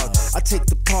cloud. I take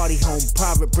the party home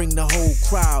private, bring the whole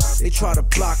crowd. They try to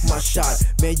block my shot,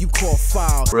 man, you call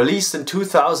foul. Released in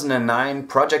 2009,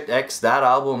 Project X, that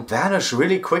album vanished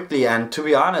really quickly, and to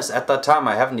be honest, at that time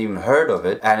I haven't even heard of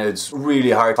it, and it's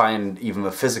really hard to find even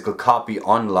a physical copy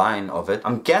online of it.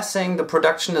 I'm guessing the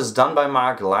production is done by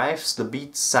Mark Lives. The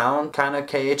beats sound kinda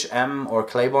KHM or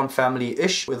Claiborne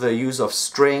Family-ish, with the use of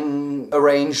string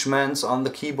arrangements on the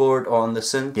keyboard or on the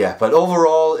synth. Yeah, but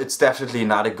overall it's definitely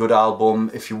not a good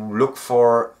album. If you look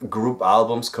for group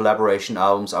albums, collaboration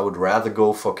albums, I would rather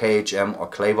go for KHM or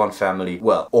Claiborne Family,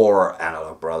 well, or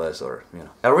Analog Brothers, or, you know.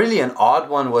 A really an odd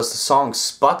one was the song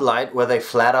Spotlight, where they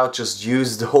flat out just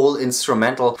used the whole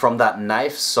instrumental from that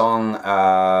Knife song.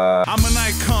 I'm an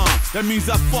icon, that means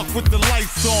I fuck with the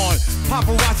lights on.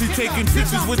 Paparazzi taking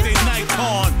pictures with their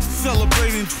Nikon.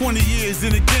 Celebrating 20 years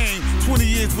in the game, 20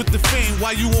 years with the fame,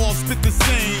 while you all spit the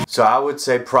same. So I would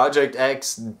say Project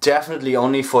X definitely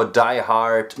only for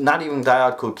die-hard, not even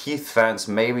die-hard Kool Keith fans,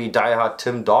 maybe die-hard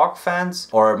Tim Dog fans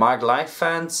or Mark Life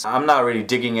fans. I'm not really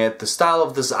digging it. The style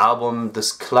of this album,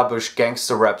 this clubbish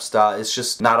gangster rap style, is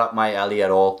just not up my alley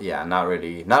at all. Yeah, not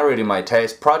really my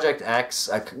taste. Project X,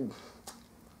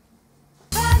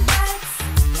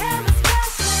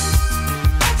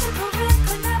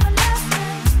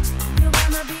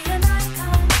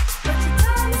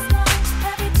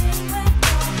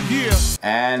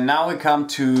 And now we come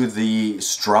to the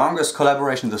strongest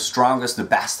collaboration, the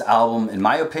best album, in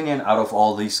my opinion, out of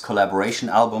all these collaboration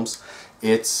albums.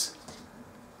 It's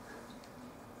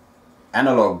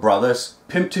Analog Brothers,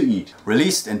 Pimp to Eat,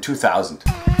 released in 2000.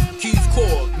 Keith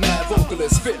Core, mad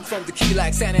vocalist, spitting from the key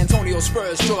like San Antonio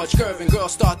Spurs, George Gervin.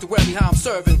 Girls start to worry how I'm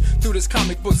serving. Through this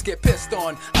comic books get pissed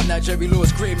on. I'm not Jerry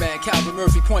Lewis, Green Man, Calvin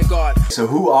Murphy, point guard. So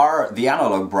who are the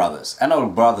Analog Brothers?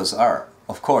 Analog Brothers are,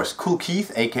 of course, Kool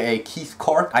Keith, aka Keith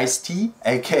Court, Ice-T,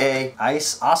 aka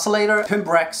Ice Oscillator, Pimp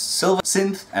Rex, Silver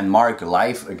Synth, and Mark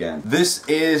Life again. This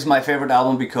is my favorite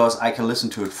album because I can listen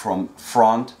to it from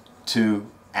front to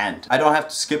end. I don't have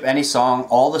to skip any song.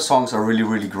 All the songs are really,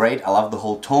 really great. I love the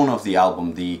whole tone of the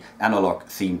album, the analog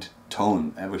themed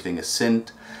tone. Everything is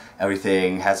synth.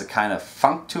 Everything has a kind of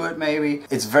funk to it, maybe.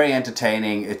 It's very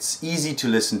entertaining. It's easy to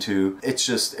listen to.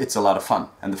 It's a lot of fun.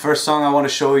 And the first song I want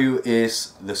to show you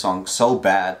is the song So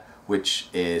Bad, which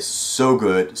is so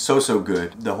good, so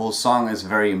good. The whole song is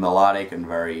very melodic and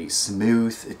very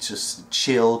smooth. It's just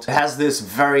chilled. It has this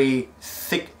very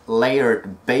thick,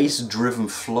 layered, bass-driven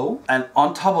flow. And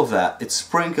on top of that, it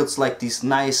sprinkles like these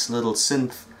nice little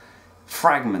synth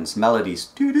fragments, melodies.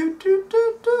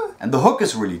 And the hook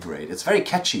is really great. It's very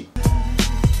catchy.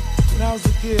 When I was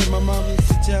a kid, my mom used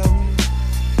to tell me,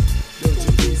 don't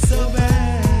you be so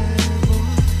bad,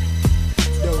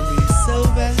 boy. Don't be so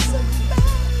bad.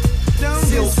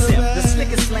 Still Sim, the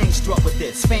slickest lane struck with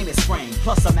this famous frame,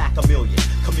 plus a Mac chameleon.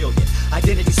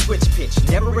 Identity switch pitch.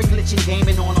 Never a glitch in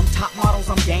gaming on them. Top models,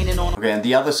 I'm gaining on them. Okay, and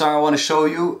the other song I want to show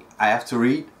you, I have to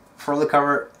read from the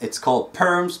cover. It's called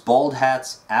Perms, Bald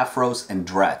Hats, Afros and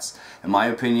Dreads. In my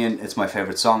opinion, it's my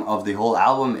favorite song of the whole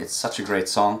album. It's such a great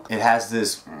song. It has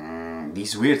this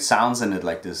these weird sounds in it,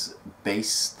 like this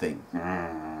bass thing.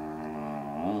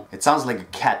 It sounds like a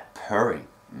cat purring.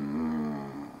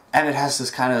 And it has this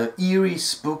kind of eerie,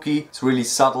 spooky, it's really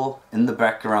subtle in the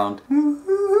background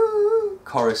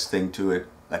chorus thing to it.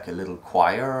 Like a little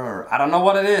choir, or I don't know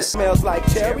what it is. Smells like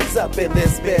cherries up in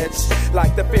this bitch.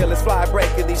 Like the fearless fly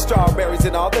breaking these strawberries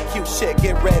and all the cute shit.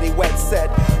 Get ready, wet set,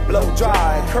 blow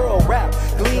dry, curl wrap,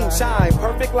 gleam, shine.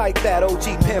 Perfect like that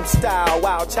OG pimp style.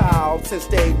 Wow child since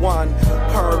day one.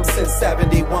 Perm since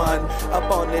 71. Up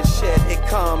on this shit it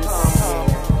comes.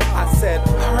 I said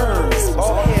perms,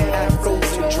 all hair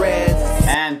afros and dreads.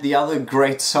 And the other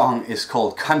great song is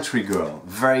called Country Girl.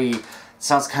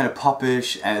 Sounds kind of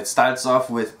popish, and it starts off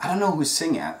with, I don't know who's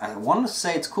singing. I want to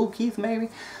say it's Kool Keith maybe,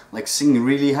 like singing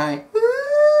really high.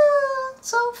 Ooh,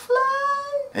 so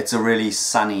fly. It's a really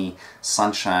sunny,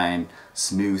 sunshine,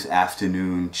 smooth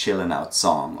afternoon, chilling out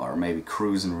song, or maybe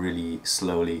cruising really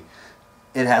slowly.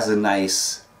 It has a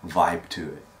nice vibe to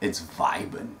it. It's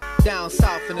vibin'. Down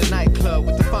south in a nightclub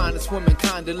with the finest women,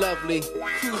 kinda lovely.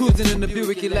 Cruising in the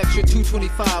Buick Electra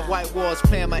 225, white walls,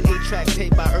 playing my 8-track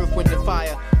tape by Earth, Wind and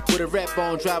Fire. With a red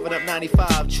bone driving up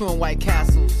 95, chewing White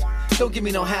Castles. Don't give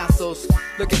me no hassles.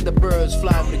 Look at the birds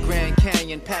fly over the Grand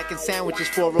Canyon, packing sandwiches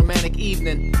for a romantic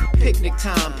evening. Picnic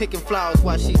time, picking flowers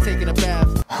while she's taking a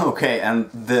bath. Okay, and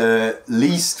the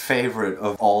least favorite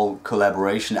of all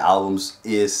collaboration albums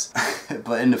is,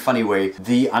 but in a funny way,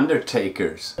 The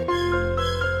Undertakers.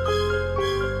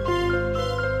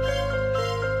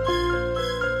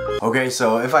 Okay,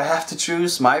 so if I have to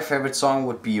choose, my favorite song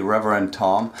would be Reverend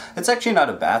Tom. It's actually not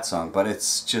a bad song, but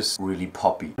it's just really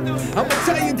poppy. I'ma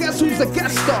tell you, guess who's a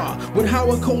guest star with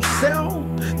Howard Cosell?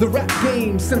 The rap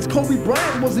game since Kobe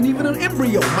Bryant wasn't even an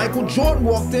embryo. Michael Jordan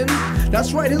walked in.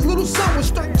 That's right, his little son was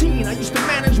 13. I used to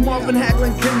manage Marvin Hagler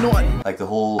and Ken Norton. Like the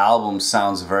whole album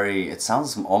sounds it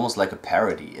sounds almost like a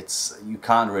parody. You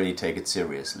can't really take it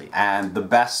seriously. And the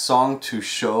best song to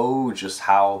show just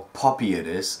how poppy it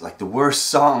is, like the worst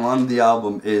song on the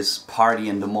album is Party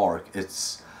in the Morgue.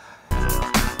 It's Party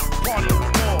in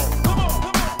the morgue. Come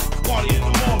on. Party in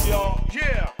the morgue, y'all.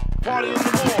 Yeah. Party in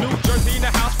the morgue. New Jersey in the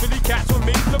house, Philly cats with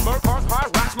me. Lamert, Park,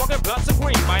 hard rock, smoking blunts and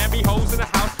green. Miami hoes in the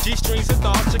house, G-strings and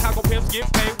dogs. Chicago pimps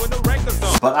get paid with the regular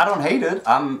stuff. But I don't hate it.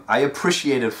 I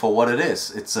appreciate it for what it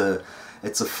is. It's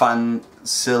a fun,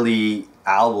 silly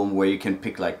album where you can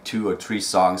pick like 2 or 3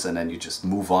 songs and then you just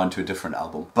move on to a different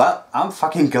album. But I'm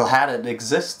fucking glad it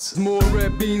exists. More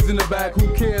red beans in the back,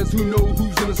 who cares, who knows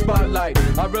who's in the spotlight.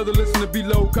 I'd rather listen to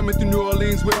Below coming through New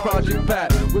Orleans with Project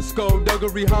Pat. With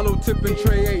Skullduggery, Hollow Tip and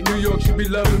Trey 8, New York should be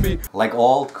loving me. Like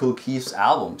all Kool Keith's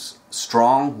albums,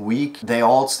 strong, weak, they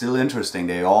all still interesting.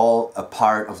 They all a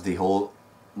part of the whole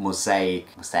mosaic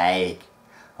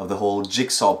of the whole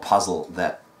jigsaw puzzle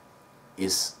that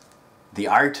is the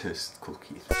artist, Kool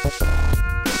Keith.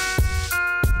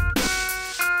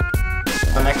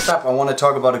 So next up I want to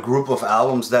talk about a group of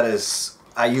albums that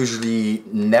I usually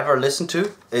never listen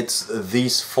to. It's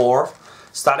these 4.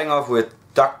 Starting off with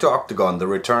Dr. Octagon, The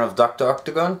Return of Dr.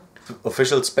 Octagon,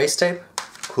 Official Space Tape,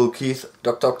 Kool Keith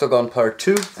Dr. Octagon Part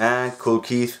 2, and Kool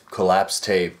Keith Collapse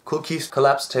Tape. Kool Keith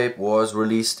Collapse Tape was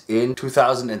released in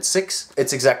 2006.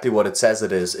 It's exactly what it says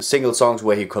it is. Single songs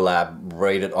where he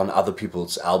collaborated on other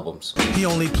people's albums. He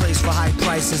only plays for high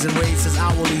prices and rates his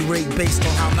hourly rate based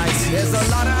on how nice he is. There's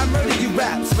a lot of I murder you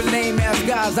raps for lame ass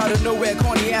guys out of nowhere,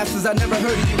 corny asses. I never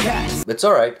heard of you cats. It's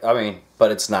alright, I mean,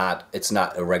 but it's not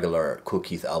a regular Kool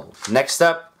Keith album. Next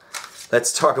up,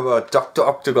 let's talk about Dr.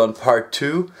 Octagon Part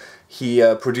 2. He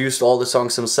produced all the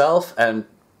songs himself and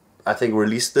I think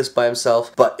released this by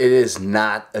himself, but it is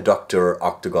not a Dr.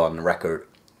 Octagon record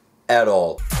at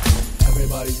all.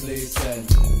 Everybody's leasing,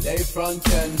 they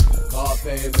frontin', car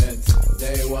payments,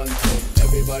 they wanting,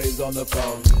 everybody's on the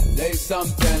phone, they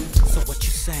something. So what you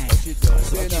saying?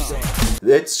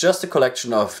 It's just a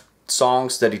collection of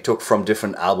songs that he took from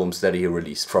different albums that he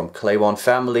released, from Claiborne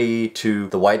Family to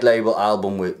the White Label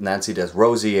album with Nancy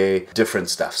Desrosiers, different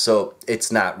stuff. So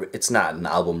it's not an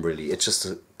album really, it's just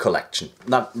a collection.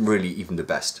 Not really even the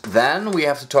best. Then we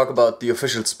have to talk about the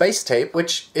Official Space Tape,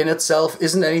 which in itself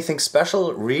isn't anything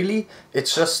special really.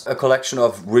 It's just a collection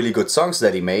of really good songs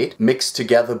that he made, mixed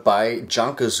together by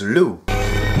Junkers Lou.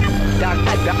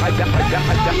 Dr.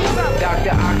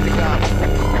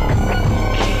 Octagon.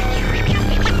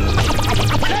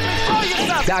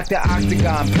 Dr.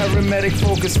 Octagon, paramedic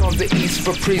focus on the east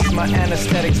for priests. My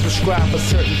anesthetics prescribe a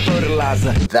certain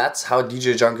fertilizer. That's how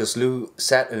DJ Junkers Lou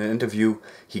said in an interview.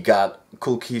 He got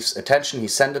Kool Keith's attention, he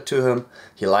sent it to him,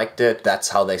 he liked it. That's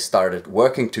how they started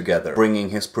working together, bringing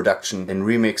his production in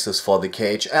remixes for the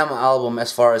KHM album,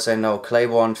 as far as I know,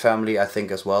 Claiborne family I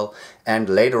think as well, and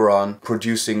later on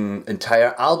producing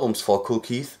entire albums for Kool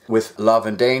Keith with Love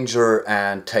and Danger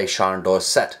and Tayshawn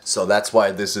Dorsett. So that's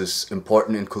why this is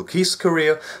important in Kool Keith's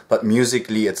career, but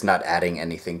musically it's not adding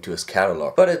anything to his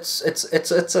catalog. But it's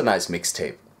a nice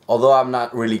mixtape. Although I'm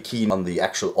not really keen on the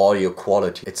actual audio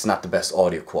quality, it's not the best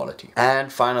audio quality.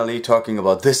 And finally, talking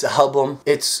about this album,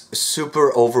 it's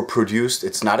super overproduced.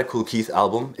 It's not a Kool Keith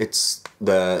album, it's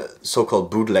the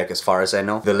so-called bootleg as far as I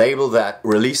know. The label that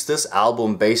released this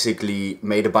album basically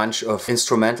made a bunch of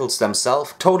instrumentals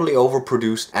themselves, totally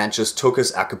overproduced, and just took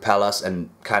his acapellas and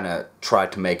kinda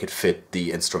tried to make it fit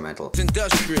the instrumental.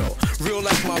 Industrial, real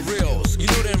like my reels. You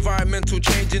know the environmental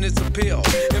change in its appeal.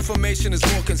 Information is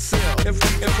more concealed.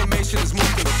 Information is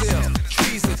more concealed.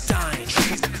 Trees are dying.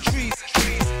 Trees are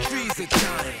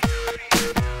dying.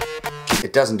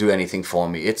 It doesn't do anything for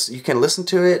me. You can listen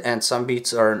to it and some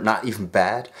beats are not even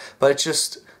bad, but it's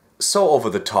just so over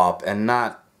the top and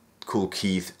not Kool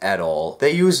Keith at all.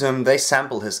 They use him, they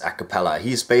sample his acapella.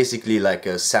 He's basically like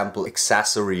a sample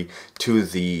accessory to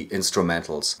the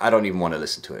instrumentals. I don't even want to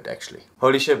listen to it actually.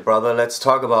 Holy shit, brother, let's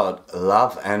talk about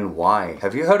Love and Why.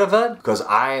 Have you heard of it? Because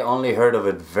I only heard of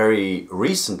it very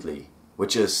recently.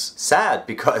 Which is sad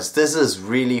because this is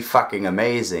really fucking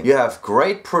amazing. You have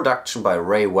great production by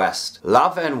Ray West.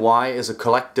 Love and Why is a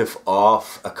collective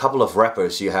of a couple of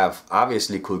rappers. You have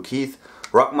obviously Kool Keith,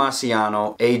 Rock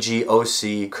Marciano, AG,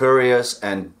 OC, Curious,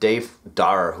 and Dave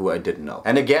Dar, who I didn't know.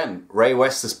 And again, Ray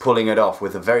West is pulling it off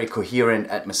with a very coherent,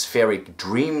 atmospheric,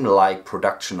 dreamlike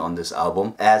production on this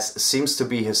album, as seems to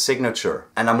be his signature.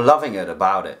 And I'm loving it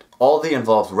about it. All the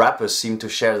involved rappers seem to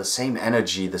share the same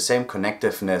energy, the same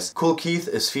connectiveness. Kool Keith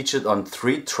is featured on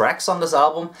 3 tracks on this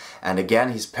album, and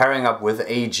again he's pairing up with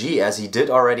AG as he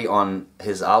did already on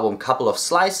his album Couple of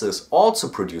Slices, also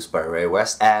produced by Ray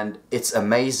West, and it's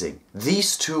amazing.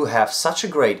 These two have such a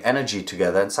great energy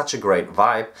together and such a great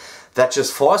vibe that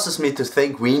just forces me to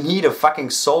think we need a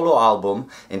fucking solo album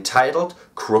entitled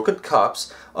Crooked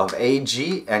Cops of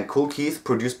AG and Kool Keith,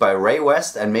 produced by Ray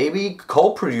West and maybe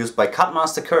co-produced by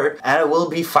Cutmaster Kurt, and it will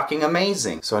be fucking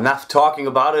amazing. So enough talking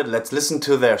about it, let's listen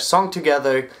to their song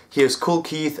together. Here's Kool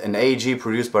Keith and AG,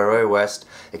 produced by Ray West,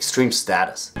 Extreme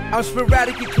Status. I'm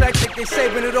sporadic, eclectic, they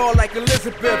saving it all like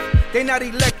Elizabeth. They not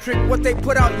electric, what they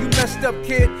put out you messed up,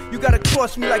 kid. You gotta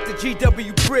cross me like the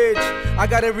GW Bridge. I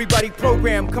got everybody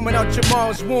programmed, coming out your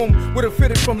mom's womb with a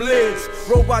fitted from lids.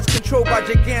 Robots controlled by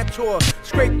Gigantor,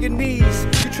 scrape your knees.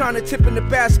 You trying to tip in the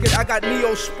basket, I got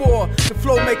Neospore. The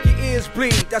flow make your ears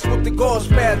bleed, that's what the gauze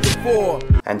pads are for.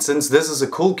 And since this is a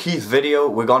Kool Keith video,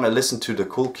 we're gonna listen to the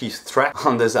Kool Keith track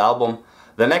on this album.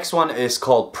 The next one is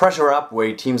called Pressure Up, where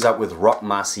he teams up with Rock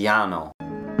Marciano.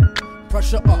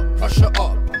 Pressure up, pressure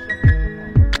up.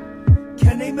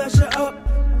 Can they measure up?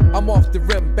 I'm off the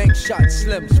rim, bank shot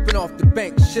slim, spin off the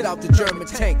bank, shit out the German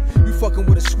tank. You fucking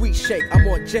with a sweet shake, I'm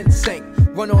on ginseng.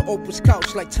 Run on Oprah's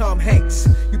couch like Tom Hanks.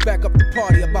 You back up the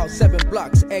party about 7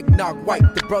 blocks, eggnog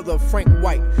white, the brother of Frank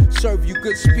White. Serve you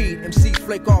good speed, MCs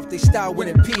flake off, they style when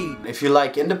impede. If you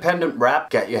like independent rap,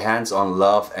 get your hands on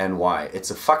Love and Why.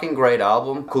 It's a fucking great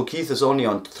album. Kool Keith is only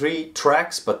on 3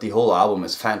 tracks, but the whole album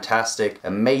is fantastic.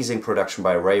 Amazing production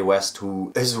by Ray West,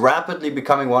 who is rapidly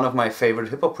becoming one of my favorite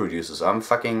hip-hop producers. I'm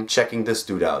fucking checking this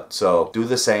dude out. So do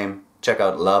the same. Check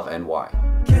out Love and Why.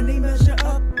 Can they measure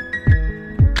up?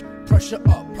 Pressure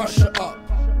up, pressure up.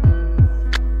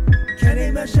 Can they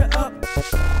measure up?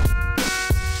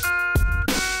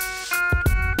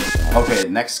 Okay,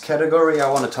 next category I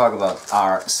want to talk about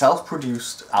are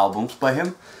self-produced albums by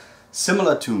him.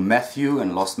 Similar to Matthew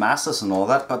and Lost Masters and all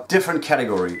that, but different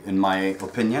category in my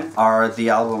opinion are the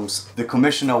albums The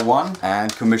Commissioner 1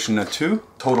 and Commissioner 2,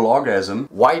 Total Orgasm,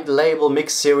 White Label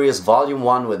Mix Series Volume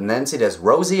 1 with Nancy Des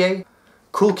Rosier,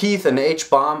 Kool Keith and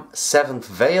H-Bomb, Seventh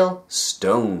Veil,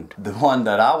 Stoned. The one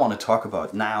that I want to talk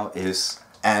about now is,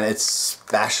 and it's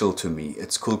special to me,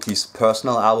 it's Kool Keith's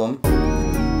personal album.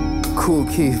 Kool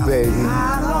Keith, baby.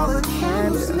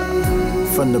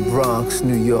 From the Bronx,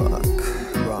 New York.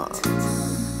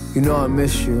 You know I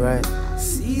miss you, right? I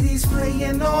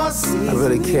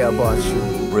really care about you.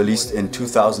 Released in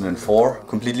 2004,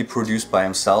 completely produced by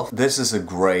himself. This is a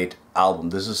great album.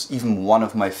 This is even one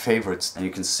of my favorites. And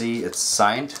you can see it's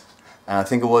signed. And I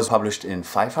think it was published in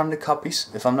 500 copies,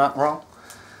 if I'm not wrong.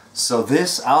 So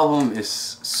this album is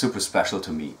super special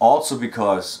to me. Also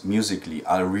because musically,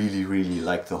 I really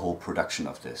like the whole production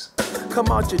of this. Come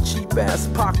out your cheap ass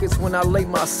pockets when I lay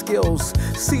my skills.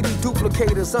 CD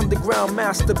duplicators, underground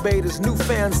masturbators, new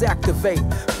fans activate,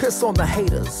 piss on the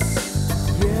haters.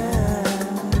 Yeah,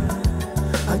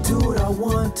 I do what I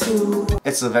want to.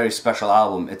 It's a very special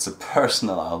album, it's a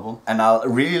personal album. And I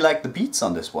really like the beats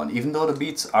on this one, even though the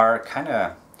beats are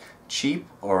kinda cheap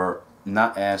or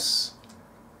not as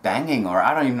banging, or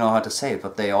I don't even know how to say it,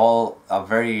 but they all are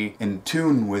very in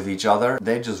tune with each other.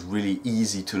 They're just really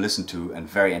easy to listen to and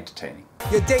very entertaining.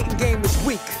 Your dating game is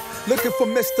weak. Looking for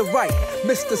Mr. Right,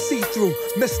 Mr. See-Through,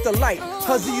 Mr. Light.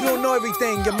 Huzzy, you don't know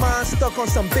everything. Your mind's stuck on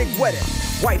some big wedding.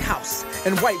 White House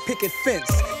and white picket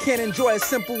fence. Can't enjoy a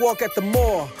simple walk at the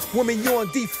mall. Woman, you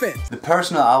on defense. The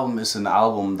personal album is an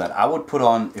album that I would put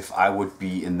on if I would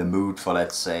be in the mood for,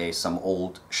 let's say, some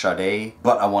old Sade,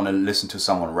 but I want to listen to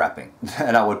someone rapping.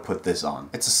 And I would put this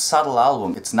on. It's a subtle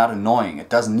album. It's not annoying. It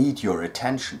doesn't need your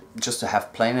attention. Just to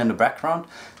have playing in the background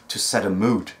to set a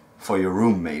mood for your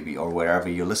room maybe, or wherever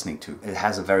you're listening to. It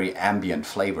has a very ambient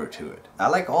flavor to it. I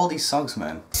like all these songs,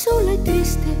 man.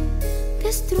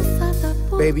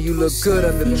 Baby, you look good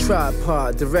under the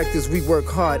tripod. Directors, we work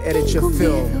hard, edit your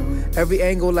film. Every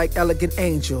angle like Elegant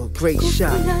Angel, great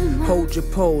shot. Hold your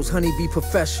pose, honey, be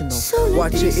professional.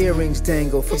 Watch your earrings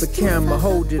dangle for the camera,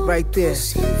 hold it right there.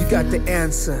 You got the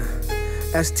answer.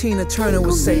 As Tina Turner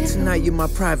would say, tonight you're my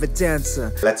private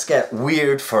dancer. Let's get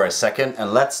weird for a second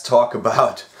and let's talk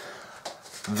about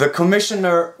the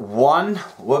Commissioner 1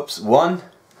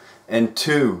 and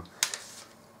 2.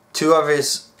 Two of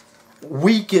his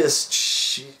weakest,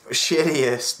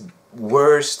 shittiest,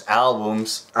 worst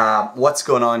albums. What's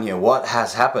going on here? What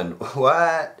has happened?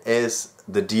 What is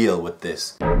the deal with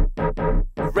this?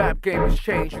 Rap game has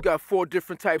changed. You got 4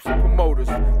 different types of promoters.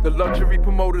 The luxury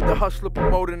promoter, the hustler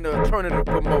promoter, and the alternative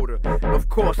promoter. Of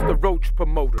course, the roach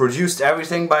promoter. Produced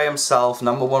everything by himself,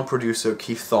 #1 producer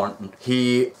Keith Thornton.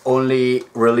 He only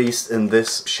released in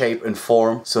this shape and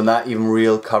form, so not even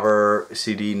real cover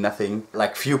CD, nothing.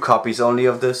 Like few copies only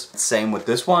of this. Same with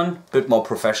this one, bit more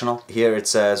professional. Here it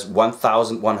says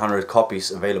 1,100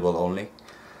 copies available only.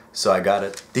 So I got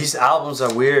it. These albums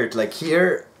are weird. Like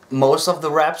here, most of the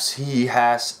raps he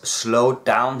has slowed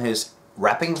down his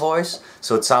rapping voice,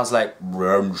 so it sounds like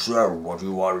what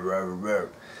you want.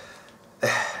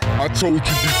 I told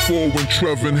you before when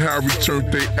Trevor and Harry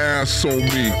turned their ass on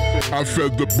me. I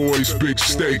fed the boys big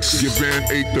steaks. Your van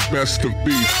ate the best of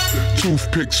beef.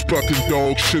 Toothpicks plucking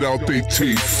dog shit out their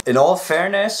teeth. In all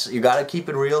fairness, you gotta keep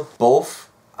it real. Both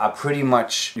are pretty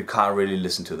much, you can't really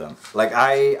listen to them. Like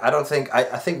I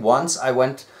think once I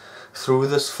went through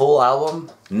this full album,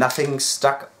 nothing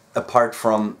stuck apart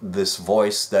from this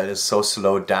voice that is so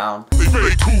slowed down. Hey,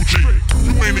 very cool G,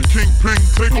 you ain't a kingpin,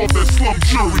 take off that slum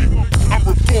jury. I'm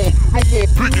reformed, no more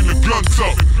picking the guns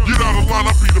up. Get out of line,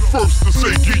 I'll be the first to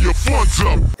say get your funds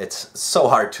up. It's so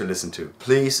hard to listen to.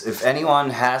 Please, if anyone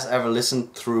has ever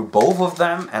listened through both of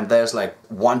them and there's like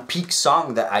one peak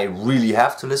song that I really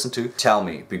have to listen to, tell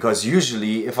me. Because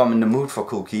usually if I'm in the mood for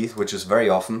Kool Keith, which is very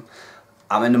often,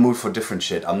 I'm in the mood for different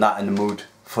shit. I'm not in the mood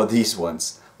for these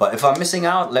ones. But if I'm missing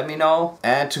out, let me know.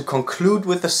 And to conclude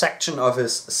with the section of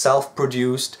his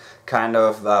self-produced kind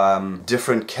of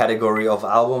different category of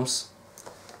albums,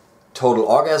 Total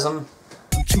Orgasm.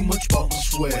 I'm too much about my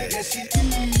sweat.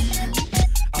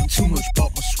 I'm too much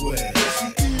about my sweat.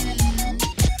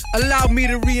 Allow me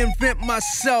to reinvent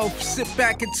myself. Sit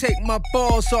back and take my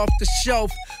balls off the shelf.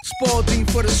 Spalding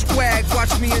for the swag,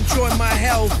 watch me enjoy my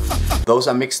health. Those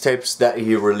are mixtapes that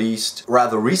he released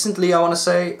rather recently, I want to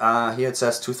say. Here it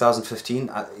says 2015.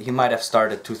 He might have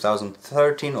started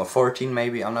 2013 or 14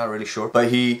 maybe, I'm not really sure. But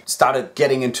he started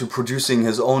getting into producing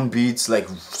his own beats like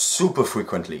super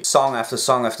frequently. Song after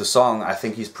song after song. I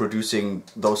think he's producing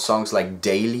those songs like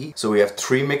daily. So we have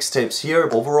 3 mixtapes here.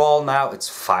 Overall now it's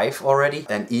 5 already.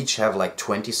 And each have like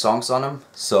 20 songs on them.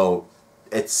 So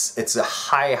it's a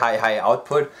high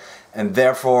output and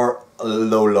therefore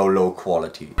low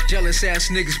quality. Jealous ass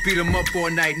niggas beat him up all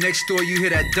night. Next door you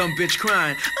hear that dumb bitch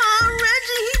crying. Oh,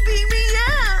 Reggie, he beat me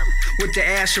up. With the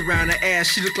ash around her ass,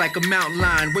 she looked like a mountain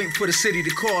lion, waiting for the city to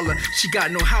call her. She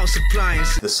got no house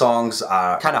appliances. The songs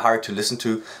are kind of hard to listen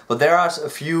to, but there are a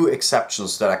few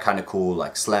exceptions that are kind of cool,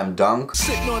 like Slam Dunk.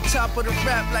 Sitting on top of the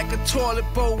rap like a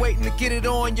toilet bowl, waiting to get it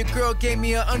on. Your girl gave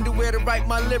me her underwear to write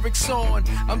my lyrics on.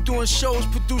 I'm doing shows,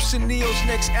 producing Neil's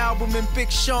next album and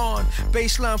Big Sean.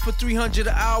 Baseline for 300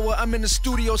 an hour. I'm in the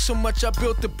studio so much I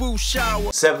built the booth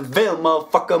shower. 7ville,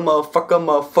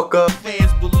 motherfucker.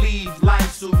 Fans believe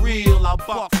life's surreal. I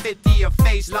bought 50 a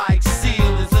face like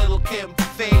Seal. His little Kim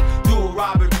fake. Do a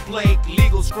Robert Blake.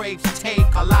 Legal scrapes take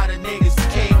a lot of niggas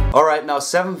cake. Alright, now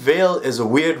 7th Veil is a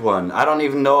weird one. I don't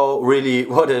even know really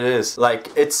what it is. Like,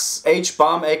 it's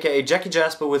H-Bomb aka Jackie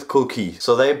Jasper with Kool Keith.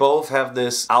 So they both have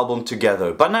this album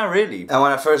together, but not really. And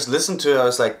when I first listened to it, I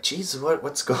was like, Jesus,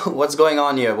 what's going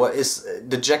on here?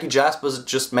 Did Jackie Jasper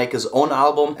just make his own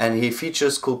album and he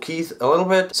features Kool Keith a little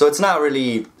bit? So it's not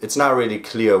really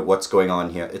clear what's going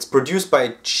on here. It's produced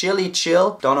by Chili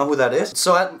Chill, don't know who that is.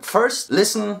 So at first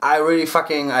listen,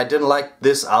 I didn't like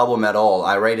this album at all.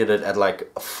 I rated it at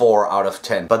like 4 out of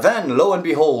 10. But then, lo and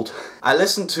behold, I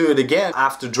listened to it again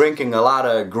after drinking a lot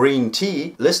of green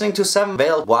tea. Listening to 7th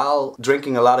Veil while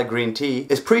drinking a lot of green tea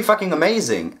is pretty fucking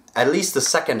amazing. At least the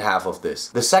second half of this.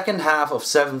 The second half of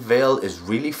 7th Veil is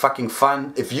really fucking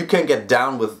fun if you can get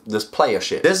down with this player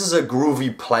shit. This is a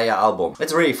groovy player album.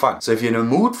 It's really fun. So if you're in a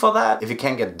mood for that, if you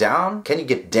can't get down, can you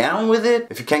get down with it?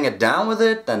 If you can't get down with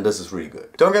it, then this is really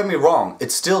good. Don't get me wrong,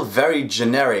 it's still very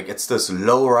generic. It's this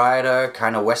lowrider,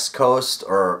 kind of West Coast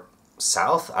or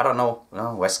South, I don't know,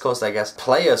 no, West Coast I guess,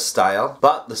 player style,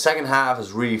 but the second half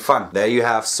is really fun. There you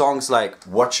have songs like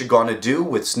What You Gonna Do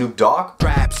with Snoop Dogg.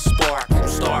 Rap, spark,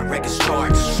 start records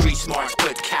charts, street smarts,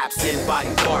 put caps in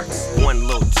body parts. 1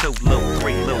 little, 2 little,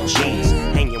 3 little G's,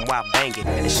 hanging while banging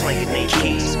and slinging their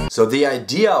keys. So the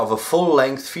idea of a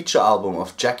full-length feature album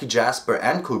of Jackie Jasper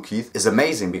and Kool Keith is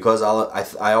amazing because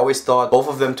I always thought both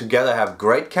of them together have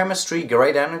great chemistry,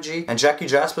 great energy, and Jackie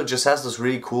Jasper just has this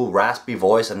really cool raspy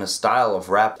voice and a style of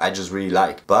rap I just really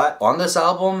like. But on this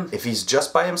album, if he's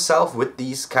just by himself with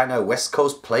these kind of West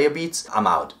Coast player beats, I'm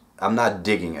out. I'm not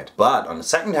digging it. But on the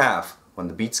second half, when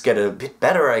the beats get a bit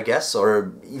better, I guess,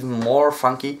 or even more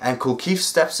funky, and Kool Keith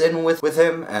steps in with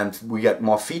him and we get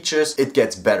more features, it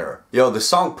gets better. Yo, the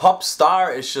song Pop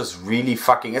Star is just really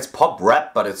fucking, it's pop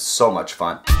rap, but it's so much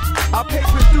fun. I pay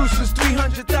producers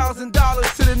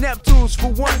 $300,000 to the Neptunes for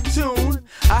one tune.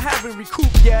 I haven't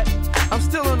recouped yet. I'm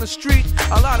still on the street.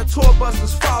 A lot of tour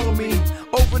buses follow me.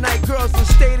 Overnight girls in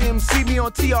stadiums see me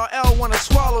on TRL, wanna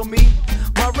swallow me.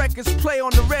 My records play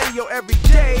on the radio every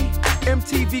day.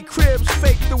 MTV Cribs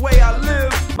fake the way I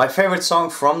live. My favorite song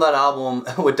from that album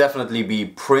would definitely be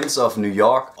Prince of New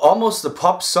York. Almost a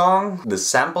pop song. The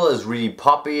sample is really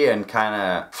poppy and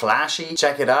kinda flashy.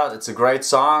 Check it out, it's a great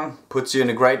song. Puts you in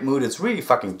a great mood, it's really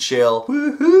fucking chill.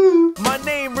 Woohoo! My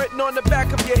name written on the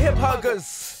back of your hip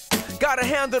huggers. Gotta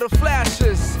handle the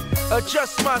flashes.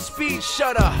 Adjust my speed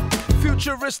shutter.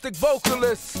 Futuristic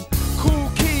vocalist.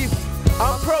 Kool Keith,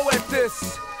 I'm pro at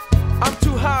this. I'm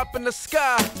too high up in the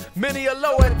sky, many are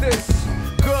low at this.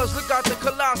 Girls look out the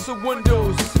colossal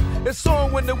windows. It's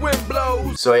on when the wind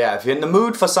blows. So yeah, if you're in the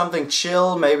mood for something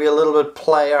chill, maybe a little bit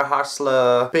player,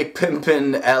 hustler, big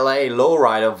pimpin' LA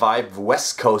lowrider vibe,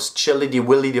 West Coast, chilly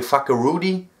willy the fucker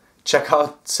Rudy, check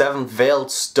out 7th Veil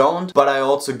Stoned, but I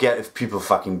also get if people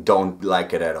fucking don't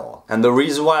like it at all. And the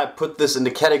reason why I put this in the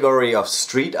category of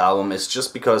street album is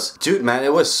just because, dude man,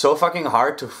 it was so fucking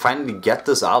hard to finally get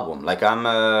this album. Like, I'm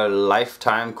a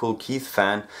lifetime Kool Keith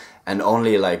fan and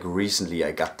only like recently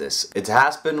I got this. It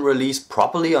has been released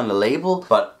properly on the label,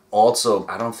 but also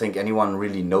I don't think anyone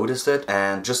really noticed it,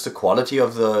 and just the quality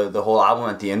of the whole album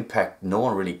and the impact, no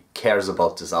one really cares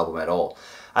about this album at all.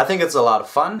 I think it's a lot of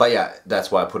fun, but yeah, that's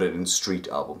why I put it in street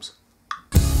albums.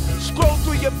 Scroll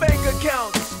through your bank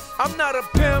accounts. I'm not a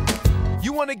pimp.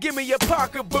 You wanna give me your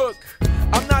pocketbook.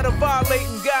 I'm not a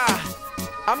violating guy.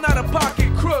 I'm not a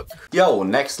pocket crook. Yo,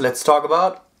 next let's talk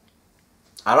about,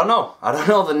 I don't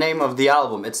know the name of the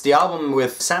album. It's the album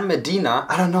with Sam Medina.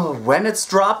 I don't know when it's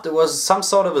dropped. It was some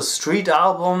sort of a street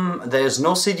album. There's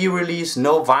no CD release,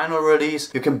 no vinyl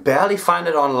release. You can barely find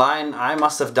it online. I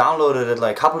must have downloaded it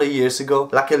like a couple of years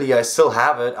ago. Luckily I still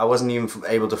have it. I wasn't even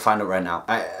able to find it right now.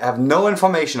 I have no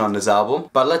information on this album,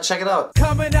 but let's check it out.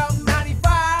 Coming out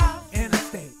 95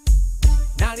 interstate.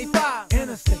 95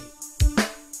 interstate.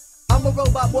 I'm a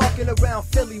robot walking around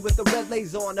Philly with the red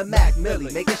laser on the Mac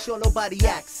Millie, making sure nobody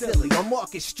acts silly on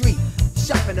Market Street.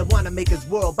 Shopping at Wanna Maker's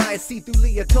World, buying see-through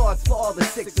leotards for all the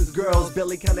Sixers girls.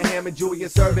 Billy Cunningham and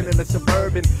Julius Erving in the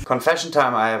Suburban. Confession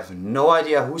time, I have no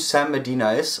idea who Sam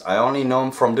Medina is. I only know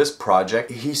him from this project.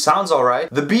 He sounds alright.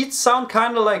 The beats sound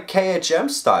kinda like KHM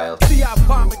style. See, I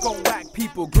vomit on whack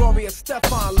people. Gloria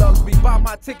Stefan loves me. Buy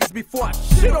my tickets before I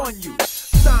shit on you.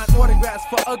 Sign autographs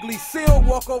for Ugly Seal.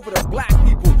 Walk over to black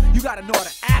people. You gotta know how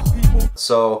to act, people.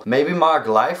 So maybe Mark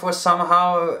Life was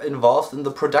somehow involved in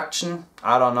the production.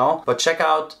 I don't know. But check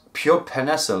out Pure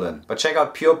Penicillin.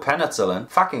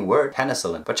 Fucking word,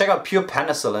 penicillin. But check out Pure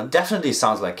Penicillin. Definitely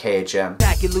sounds like KHM.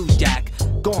 Jack, you lose, Jack.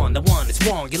 Gone, the one that's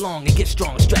wrong. You're long and get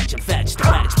strong, stretch and fetch. The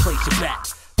baddest place your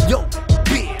bet. Yo,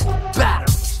 beer,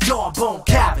 batteries, jawbone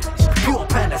cavities, pure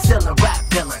penicillin rap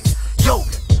villains. Yoga,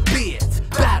 beards,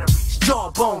 batteries.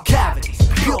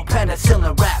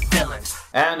 killing rap villains.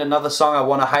 And another song I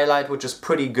want to highlight, which is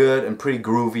pretty good and pretty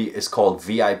groovy, is called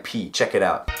VIP. Check it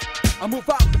out. I move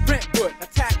out the Brentwood,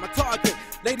 attack my target.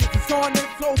 Ladies is on it,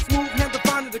 flow smooth, hand the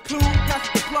finding the clue. Pass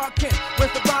it to Clark Kent,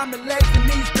 where's the rhyme and legs and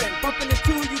knees bent. Bumping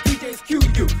into you, DJs cue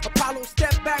you. Apollo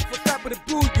step back for step with a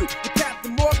boo you. The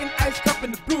Captain Morgan, ice cup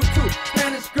in the Bluetooth.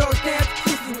 Spanish girls dance,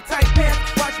 sisters with tight pants.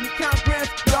 Watch me count grams,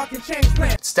 y'all can change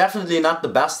plans. It's definitely not the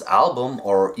best album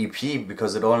or EP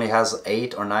because it only has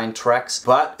 8 or 9 tracks,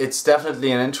 but it's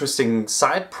definitely an interesting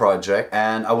side project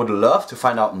and I would love to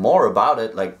find out more about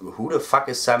it. Like, who the fuck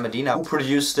is Sam Medina? Who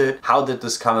produced it? How did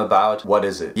this come about? What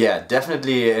is it? Yeah,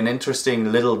 definitely an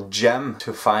interesting little gem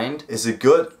to find. Is it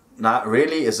good? Not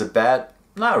really. Is it bad?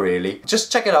 Not really. Just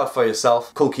check it out for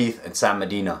yourself. Kool Keith and Sam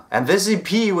Medina. And this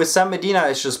EP with Sam Medina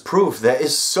is just proof there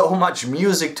is so much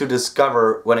music to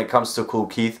discover when it comes to Kool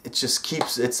Keith. It just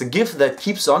keeps, it's the gift that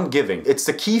keeps on giving. It's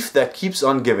the Keith that keeps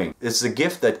on giving. It's the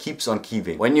gift that keeps on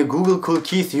keeping. When you Google Kool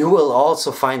Keith, you will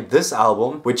also find this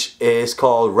album, which is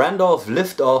called Randolph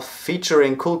Liftoff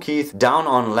featuring Kool Keith Down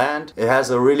on Land. It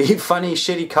has a really funny,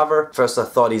 shitty cover. First I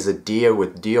thought he's a deer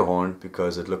with deer horn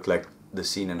because it looked like the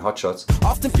scene in Hot Shots.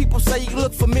 Often people say you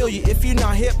look familiar. If you're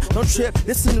not hip, don't trip.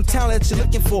 This is a new talent that you're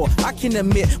looking for. I can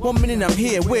admit, 1 minute I'm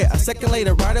here, where a second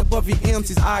later, right above your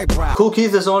MC's eyebrow. Kool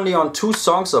Keith is only on 2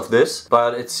 songs of this,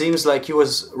 but it seems like he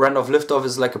was, Randolph Liftoff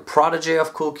is like a protege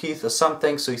of Kool Keith or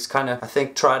something, so he's kind of, I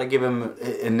think, try to give him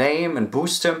a name and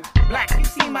boost him. Black, you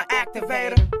see my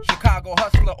activator? Chicago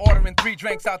hustler ordering 3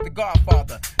 drinks out the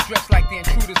Godfather. Dressed like the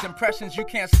intruder's impressions, you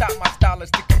can't stop my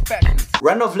stylistic confessions.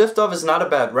 Randolph Liftoff is not a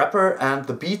bad rapper, and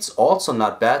the beats also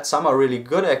not bad. Some are really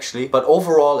good actually, but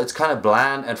overall it's kind of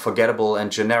bland and forgettable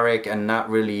and generic and not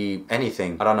really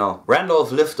anything. I don't know.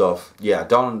 Randolph Liftoff, yeah,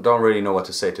 don't really know what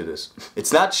to say to this.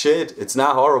 It's not shit, it's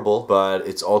not horrible, but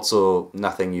it's also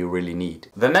nothing you really need.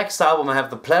 The next album I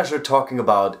have the pleasure talking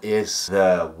about is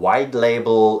the White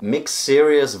Label Mix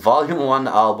Series Volume 1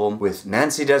 album with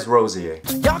Nancy Desrosiers.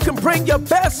 Y'all can bring your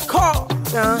best car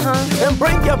and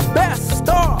bring your best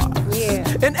star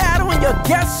and add on your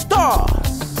guest stars.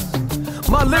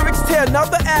 My lyrics tear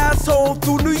another asshole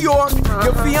through New York.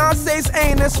 Your fiance's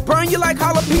anus burn you like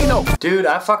jalapeno. Dude,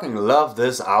 I fucking love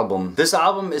this album. This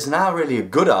album is not really a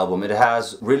good album. It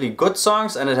has really good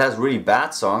songs and it has really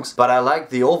bad songs, but I like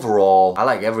the overall. I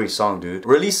like every song, dude.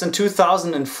 Released in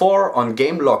 2004 on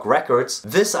Gamelock Records,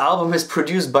 this album is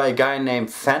produced by a guy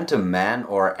named Phantom Man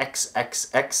or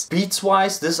XXX. Beats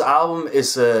wise, this album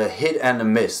is a hit and a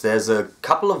miss. There's a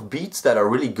couple of beats that are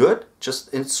really good,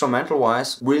 just instrumental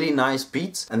wise, really nice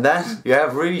beats, and then you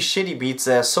have really shitty beats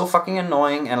that are so fucking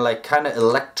annoying and like kind of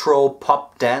electro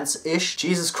pop dance-ish.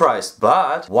 Jesus Christ.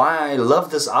 But why I love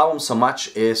this album so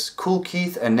much is Kool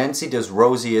Keith and Nancy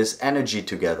Desrosiers' energy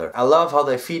together. I love how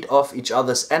they feed off each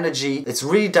other's energy. It's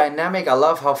really dynamic. I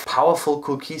love how powerful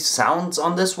Kool Keith sounds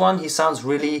on this one. He sounds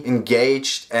really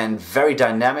engaged and very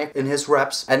dynamic in his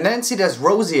raps. And Nancy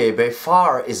Desrosiers by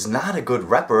far is not a good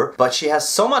rapper, but she has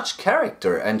so much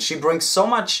character and she brings so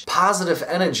much positive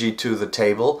energy to the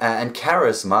table and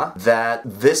charisma that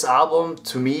this album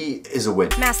to me is a win.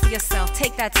 Master yourself,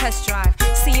 take that test drive,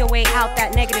 see your way out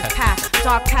that negative path,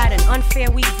 dark pattern, unfair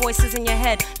weak voices in your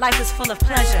head. Life is full of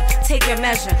pleasure, take your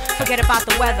measure, forget about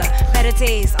the weather, better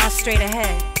days are straight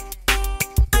ahead.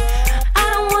 I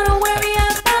don't wanna worry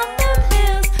about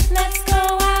them bills, let's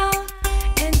go out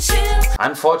and chill.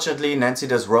 Unfortunately, Nancy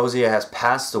Desrosiers has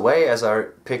passed away, as I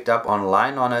picked up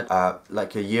online on it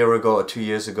like a year ago or 2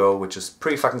 years ago, which is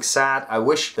pretty fucking sad. I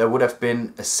wish there would have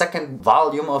been a second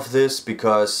volume of this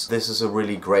because this is a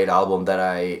really great album that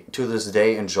I to this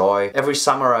day enjoy. Every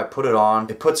summer I put it on.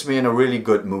 It puts me in a really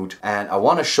good mood and I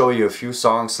want to show you a few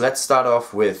songs. Let's start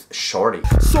off with Shorty.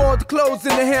 Saw the clothes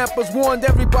in the hampers, warned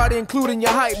everybody including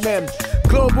your hype men.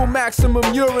 Global maximum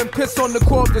urine piss on the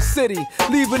core of the city.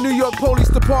 Leave a New York Police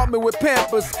Department with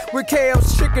Pampers, with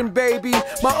KL's chicken baby.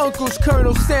 My uncle's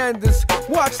Colonel Sanders.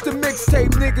 Watch the mixtape,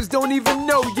 niggas don't even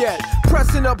know yet.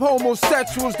 Pressing up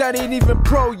homosexuals that ain't even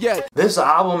pro yet. This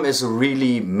album is a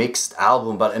really mixed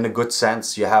album, but in a good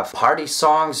sense. You have party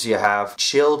songs, you have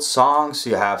chilled songs,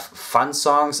 you have fun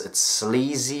songs. It's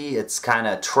sleazy, it's kind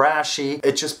of trashy.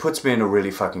 It just puts me in a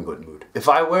really fucking good mood. If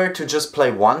I were to just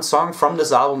play one song from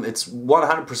this album, it's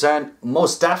 100%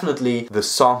 most definitely the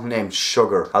song named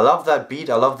Sugar. I love that beat,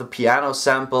 I love the piano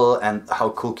sample and how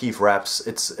Kool Keith raps.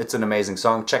 It's an amazing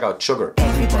song. Check out Sugar.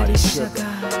 Everybody's sugar.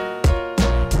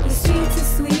 You're sweet to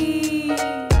sweet.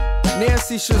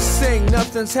 Nancy should sing,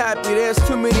 nothing's happy. There's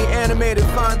too many animated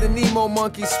Finding Nemo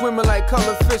monkeys swimming like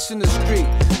color fish in the street.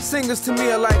 Singers to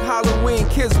me are like Halloween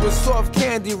kids with soft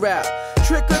candy rap.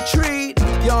 Trick or treat,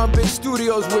 Y'all in big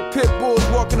studios with pit bulls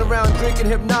walking around drinking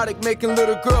hypnotic, making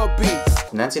little girl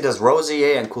beats. Nancy Does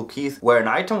Rosier and Kool Keith were an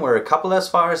item, were a couple as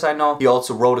far as I know. He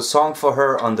also wrote a song for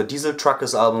her on the Diesel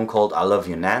Truckers album called I Love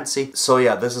You Nancy. So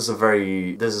yeah, this is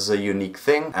a unique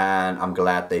thing, and I'm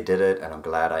glad they did it, and I'm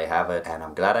glad I have it, and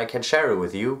I'm glad I can share it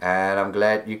with you, and I'm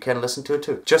glad you can listen to it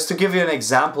too. Just to give you an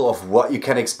example of what you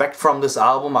can expect from this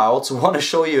album, I also want to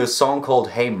show you a song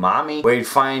called Hey Mommy, where you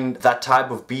find that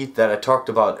type of beat that I talked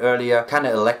about earlier, kind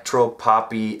of electro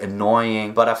poppy,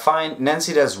 annoying, but I find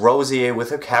Nancy Does Rosier with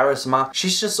her charisma,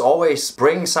 she's just always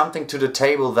bringing something to the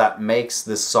table that makes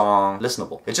this song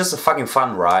listenable. It's just a fucking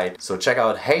fun ride. So check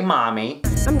out Hey Mommy.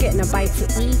 I'm getting a bite to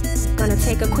eat, gonna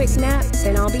take a quick nap,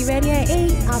 then I'll be ready at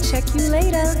 8. I'll check you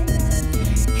later.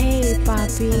 Hey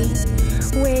Papi,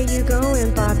 where you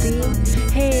going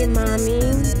Papi? Hey Mommy,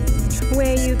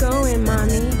 where you going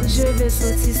Mommy? Je veux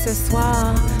sortir ce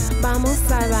soir,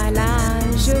 vamos a bailar.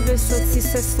 Je veux sortir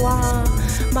ce soir,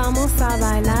 vamos a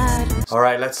bailar.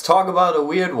 Alright, let's talk about a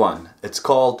weird one. It's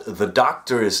called The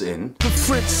Doctor Is In. The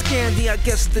French Scandi, I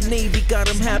guess the Navy got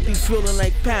them happy, feeling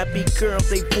like Pappy. Girl,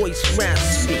 they voice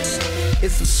raspy.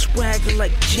 It's a swagger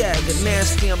like Jagger,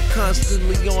 nasty. I'm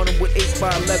constantly on them with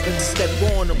 8x11s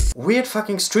that warn them. Weird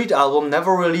fucking street album,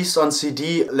 never released on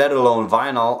CD, let alone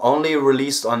vinyl, only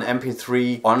released on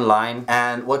MP3 online.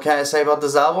 And what can I say about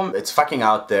this album? It's fucking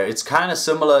out there. It's kind of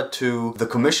similar to the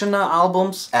Commissioner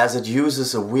albums, as it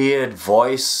uses a weird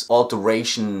voice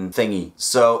alteration thingy.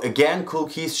 So again, Kool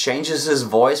Keith changes his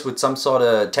voice with some sort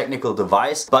of technical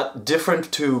device, but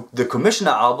different to the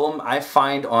Commissioner album, I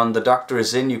find on The Doctor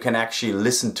Is In you can actually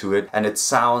listen to it and it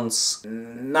sounds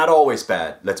not always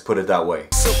bad, let's put it that way.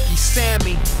 Silky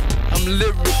Sammy, I'm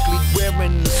lyrically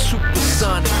wearing the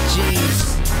supersonic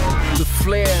jeans, the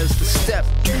flares, the step.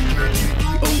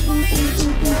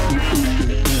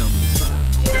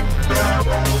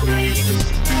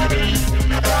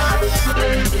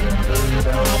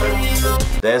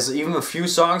 There's even a few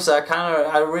songs that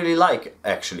I really like,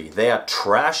 actually. They are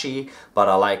trashy, but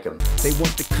I like them. They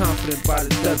want the confident by the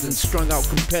dozens, strung out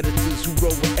competitors who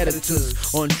roll with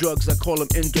editors. On drugs, I call them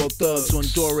indoor thugs, on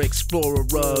Dora Explorer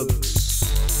rugs.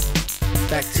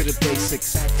 Back to the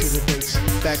basics, back to the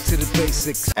basics, back to the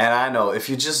basics. And I know, if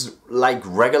you just like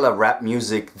regular rap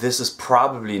music, this is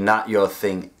probably not your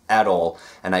thing at all,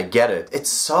 and I get it. It's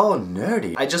so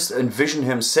nerdy. I just envision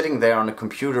him sitting there on a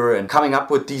computer and coming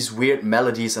up with these weird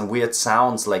melodies and weird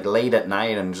sounds like late at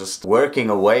night and just working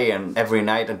away, and every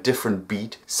night a different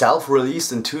beat.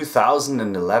 Self-released in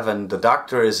 2011, The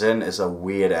Doctor Is In is a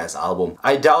weird ass album.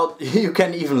 I doubt you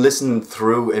can even listen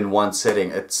through in one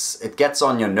sitting. It gets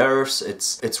on your nerves,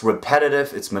 it's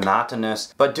repetitive, it's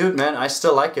monotonous, but dude man, I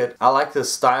still like it. I like the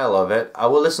style of it. I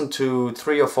will listen to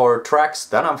 3 or 4 tracks,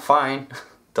 then I'm fine.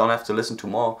 Don't have to listen to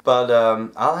more, but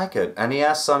I like it, and he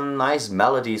has some nice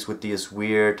melodies with these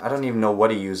weird, I don't even know what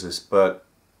he uses, but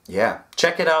yeah,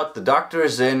 check it out. The Doctor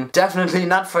Is In. Definitely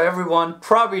not for everyone,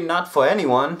 probably not for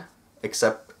anyone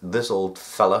except this old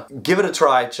fella. Give it a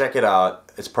try, check it out.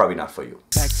 It's probably not for you.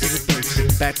 Back to the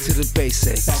basics, back to the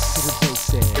basics, back to the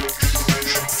basics.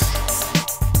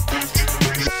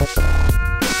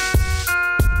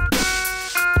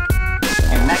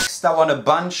 And next I want a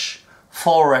bunch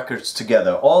 4 records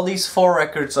together. All these 4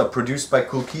 records are produced by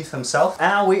Kool Keith himself,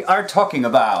 and we are talking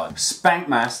about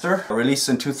Spankmaster, released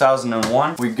in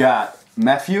 2001. We got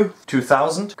Matthew,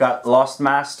 2000. Got Lost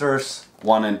Masters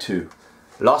 1 and 2.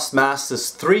 Lost Masters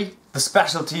 3. The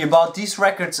specialty about these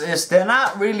records is they're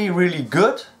not really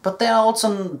good, but they're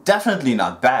also definitely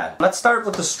not bad. Let's start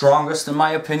with the strongest, in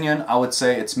my opinion. I would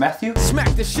say it's Matthew.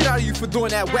 Smack the shit out of you for doing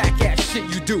that whack ass shit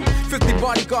you do. 50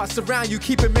 bodyguards surround you,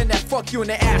 keep him in that fuck you and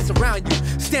the ass around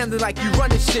you. Standing like you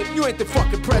running shit, you ain't the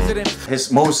fucking president.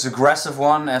 His most aggressive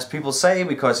one, as people say,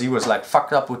 because he was like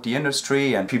fucked up with the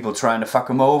industry and people trying to fuck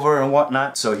him over and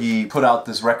whatnot. So he put out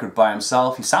this record by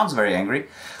himself. He sounds very angry,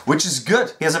 which is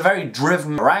good. He has a very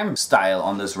driven rhyme style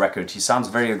on this record. He sounds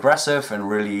very aggressive and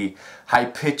really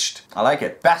high-pitched. I like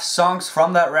it. Best songs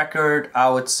from that record, I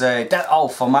would say,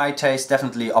 for my taste,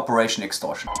 definitely Operation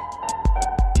Extortion.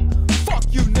 Fuck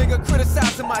you nigga,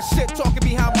 criticizing my shit, talking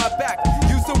behind my back.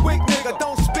 You's a weak nigga,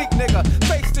 don't speak nigga.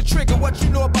 Face the trigger, what you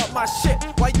know about my shit?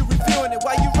 Why you reviewing it,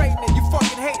 why you rating it, you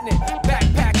fucking hating it.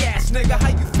 Backpack ass nigga, how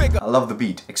you figure? I love the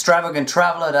beat. Extravagant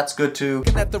Traveler, that's good too.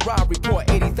 Looking at the raw report,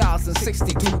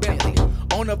 80,062 Bentley.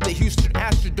 Own up the Houston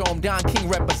Astrodome, Don King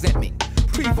represent me.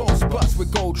 Prevost bus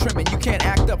with gold trimming, you can't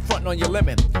act up frontin' on your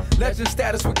lemon. Legend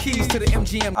status with keys to the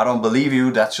MGM. I don't believe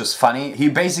you, that's just funny. He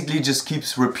basically just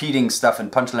keeps repeating stuff in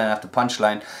punchline after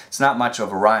punchline. It's not much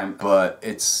of a rhyme, but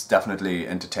it's definitely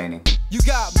entertaining. You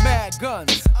got mad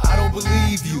guns, I don't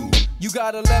believe you. You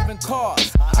got 11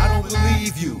 cars, I don't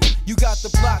believe you. You got the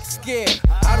block scared,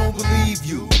 I don't believe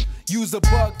you. Use a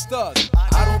bug thug,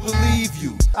 I don't believe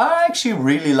you. I actually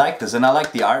really like this, and I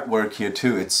like the artwork here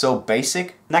too. It's so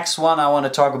basic. Next one I want to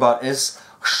talk about is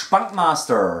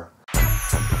Spunkmaster.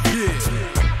 Yeah.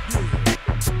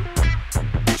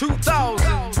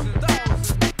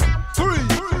 2003.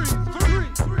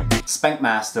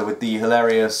 Spunkmaster with the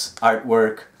hilarious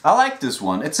artwork. I like this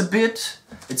one. It's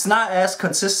not as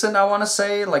consistent, I want to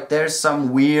say. Like there's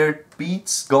some weird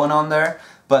beats going on there,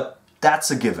 but that's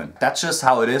a given. That's just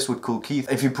how it is with Kool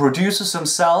Keith. If he produces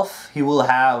himself, he will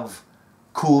have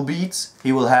cool beats.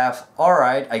 He will have,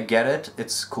 alright, I get it,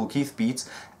 it's Kool Keith beats.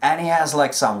 And he has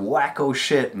like some wacko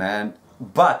shit, man.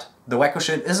 But the wacko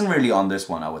shit isn't really on this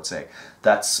one, I would say.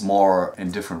 That's more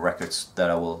in different records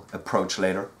that I will approach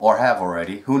later. Or have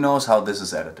already. Who knows how this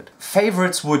is edited.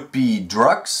 Favorites would be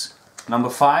Drugs, number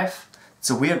 5. It's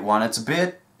a weird one. It's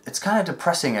kind of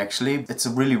depressing actually. It's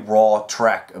a really raw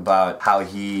track about how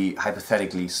he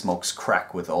hypothetically smokes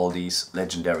crack with all these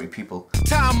legendary people.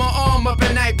 Tie my arm up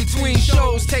at night between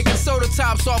shows, taking soda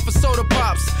tops off of soda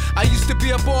pops. I used to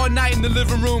be up all night in the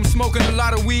living room, smoking a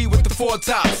lot of weed with the 4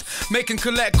 tops, making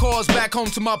collect calls back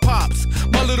home to my pops.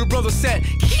 My little brother said,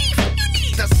 Keith, you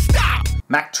need to stop.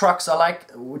 Mack Trucks I like,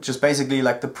 which is basically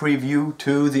like the preview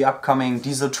to the upcoming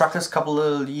Diesel Truckers a couple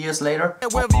of years later.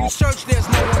 Wherever you search, there's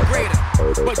no one greater.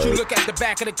 But you look at the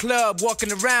back of the club,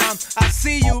 walking around, I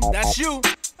see you, that's you,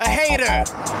 a hater.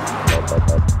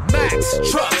 Max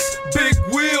Trucks, big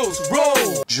wheels,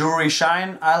 roll. Jewelry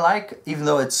Shine I like, even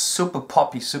though it's super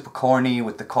poppy, super corny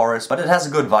with the chorus, but it has a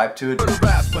good vibe to it. For the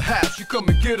raps, perhaps you come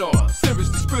and get on.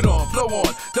 Seriously spit on, flow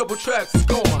on, double tracks is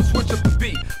gone. Switch up the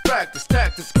beat, practice,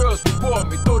 tactics, girls reward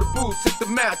me. Throw the boots, hit the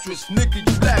mattress, nigga you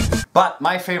lack. But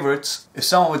my favorites, if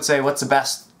someone would say what's the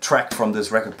best track from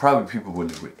this record, probably people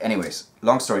would agree. Anyways,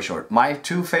 long story short, my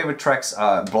 2 favorite tracks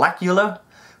are Blackula,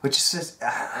 which is just,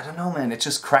 I don't know man, it's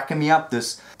just cracking me up.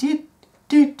 This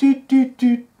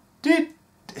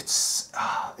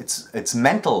it's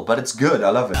mental, but it's good. I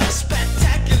love it.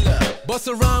 Spectacular. Bust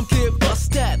a rhyme, kid,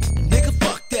 bust that. Nigga,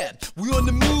 fuck that. We on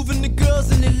the move and the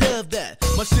girls and they love that.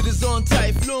 My shit is on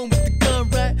tight, flowing with the gun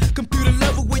right. Computer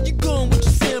level, where you going? What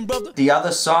you saying, brother? The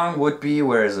other song would be,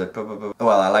 where is it?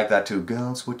 Well, I like that too.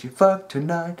 Girls, would you fuck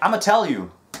tonight? I'ma tell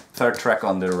you. 3rd track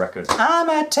on the record.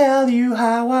 I'ma tell you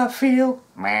how I feel.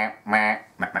 Meh, meh,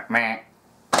 meh, meh, meh.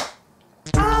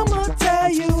 I'ma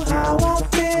tell you how I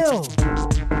feel.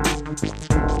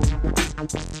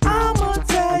 I'ma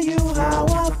tell you how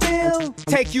I feel.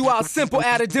 Take you out simple,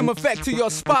 add a dim effect to your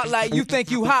spotlight. You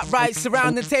think you hot, right?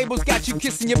 Surrounding tables got you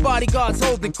kissing your bodyguards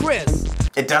holding Chris.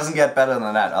 It doesn't get better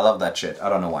than that. I love that shit. I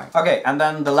don't know why. Okay, and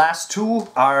then the last 2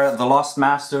 are The Lost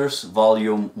Masters,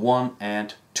 Volume 1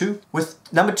 and 2. With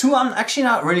number 2, I'm actually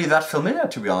not really that familiar,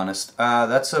 to be honest.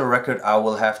 That's a record I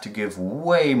will have to give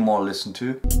way more listen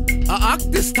to.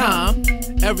 This time,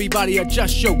 everybody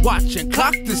adjust your watch and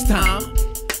clock this time.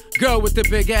 Girl with the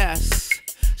big ass,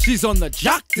 she's on the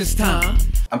jock this time.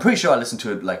 I'm pretty sure I listened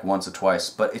to it like once or twice,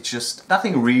 but it's just,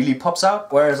 nothing really pops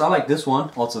out. Whereas I like this one,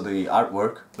 also the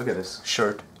artwork. Look at this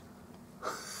shirt.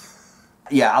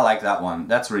 Yeah, I like that one.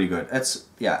 That's really good. It's,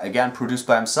 yeah, again, produced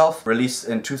by himself, released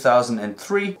in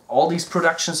 2003. All these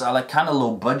productions are like kind of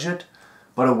low budget,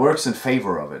 but it works in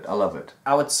favor of it. I love it.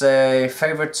 I would say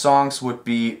favorite songs would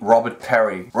be Robert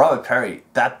Perry. Robert Perry,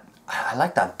 I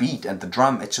like that beat and the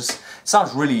drum. It just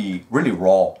sounds really, really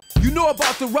raw. You know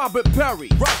about the Robert Perry,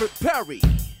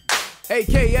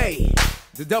 aka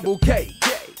the Double K.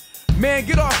 Man,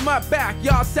 get off my back.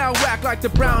 Y'all sound whack like the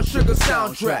Brown Sugar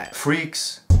soundtrack.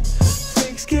 Freaks.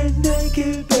 Freaks get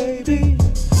naked, baby.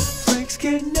 Freaks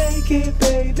get naked,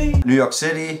 baby. New York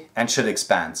City, and shit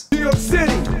expands. New York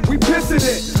City, we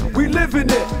pissin' it, we livin'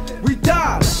 it, we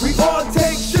die, we all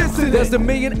take shits in it. There's a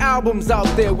million albums out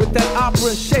there with that opera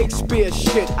and Shakespeare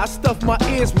shit. I stuff my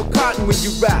ears with cotton when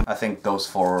you rap. I think those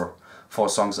four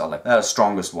songs are like the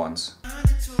strongest ones.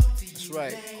 That's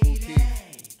right, Kool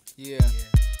Keith. Yeah.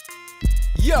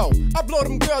 Yo, I blow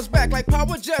them girls back like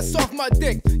power jets off my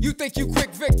dick. You think you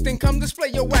quick Vic, then come display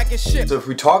your wackest shit. So if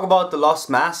we talk about The Lost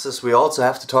Masters, we also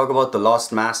have to talk about The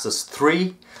Lost Masters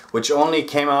 3, which only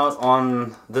came out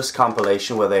on this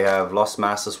compilation where they have Lost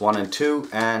Masters 1 and 2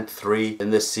 and 3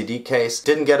 in this CD case.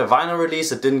 Didn't get a vinyl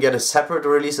release, it didn't get a separate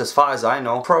release as far as I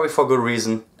know. Probably for good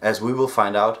reason, as we will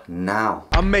find out now.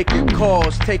 I'm making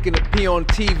calls, taking a pee on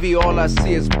TV. All I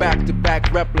see is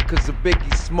back-to-back replicas of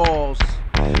Biggie Smalls.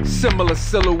 Similar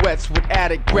silhouettes with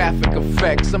added graphic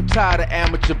effects. I'm tired of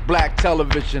amateur black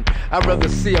television. I'd rather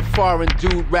see a foreign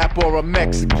dude rap or a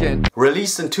Mexican.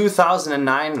 Released in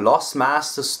 2009, Lost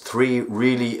Masters 3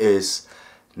 really is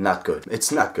not good.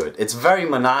 It's not good. It's very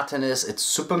monotonous, it's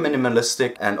super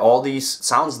minimalistic, and all these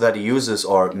sounds that he uses,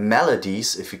 or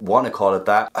melodies, if you want to call it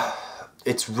that,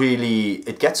 it's really,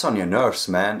 it gets on your nerves,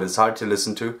 man. It's hard to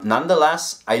listen to.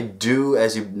 Nonetheless, I do,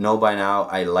 as you know by now,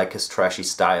 I like his trashy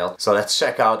style. So let's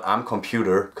check out I'm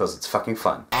Computer, because it's fucking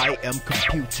fun. I am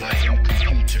computer. I am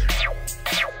computer.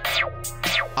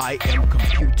 I am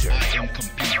computer. I am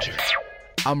computer.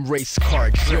 I'm race car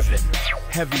driven,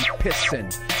 heavy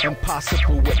pissing,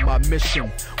 impossible with my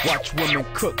mission. Watch women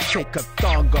cook, take a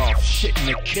thong off, shit in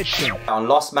the kitchen. On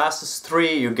Lost Masters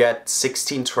 3 you get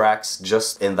 16 tracks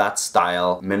just in that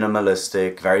style,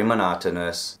 minimalistic, very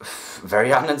monotonous,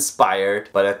 very uninspired,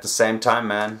 but at the same time,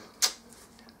 man,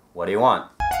 what do you want?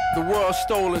 The world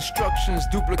stole instructions,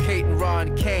 duplicating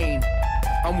Ron Kane.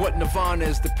 I'm what Nirvana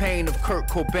is, the pain of Kurt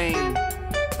Cobain.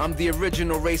 I'm the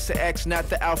original Racer X, not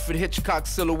the Alfred Hitchcock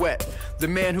silhouette. The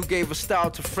man who gave a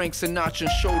style to Frank Sinatra and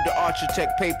showed the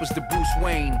architect papers to Bruce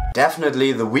Wayne.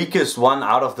 Definitely the weakest one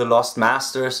out of the Lost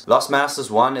Masters. Lost Masters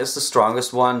 1 is the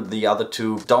strongest one. The other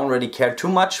two don't really care too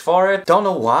much for it. Don't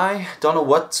know why. Don't know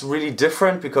what's really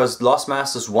different, because Lost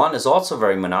Masters 1 is also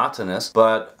very monotonous.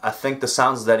 But I think the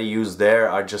sounds that he used there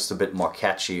are just a bit more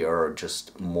catchy, or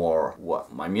just more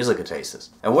what my musical taste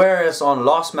is. And whereas on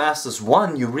Lost Masters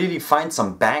 1 you really find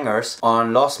some bangers,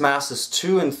 on Lost Masters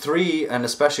 2 and 3, and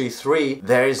especially 3,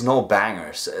 there is no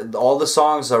bangers. All the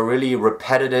songs are really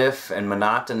repetitive and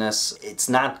monotonous. It's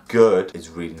not good. It's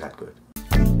really not good.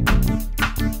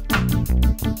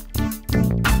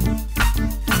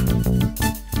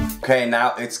 Okay,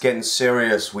 now it's getting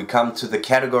serious. We come to the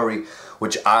category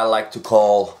which I like to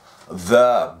call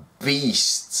the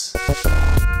beasts.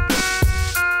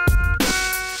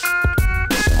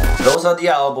 Those are the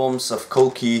albums of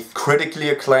Kool Keith, critically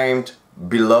acclaimed,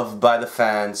 beloved by the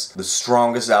fans, the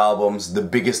strongest albums, the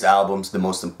biggest albums, the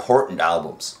most important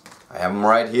albums. I have them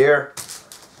right here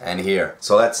and here.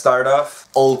 So let's start off.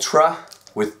 Ultra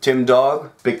with Tim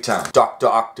Dog, Big Time. Dr.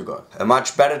 Octagon, A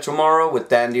Much Better Tomorrow with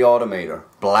Dan the Automator.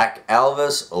 Black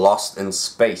Elvis, Lost in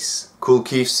Space. Kool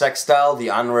Keith Sextile, The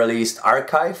Unreleased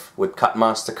Archive with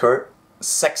Cutmaster Kurt.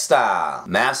 Sextile,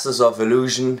 Masters of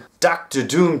Illusion, Dr.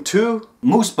 Dooom 2,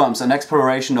 Moose Bumps, an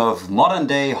exploration of modern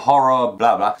day horror,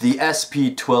 blah blah, the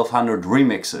SP1200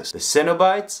 remixes, the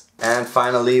Cenobites, and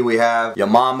finally we have Your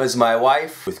Mom Is My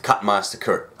Wife with Cutmaster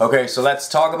Kurt. Okay, so let's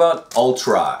talk about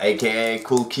Ultra, aka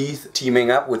Kool Keith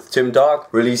teaming up with Tim Dog,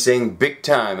 releasing Big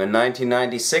Time in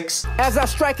 1996. As I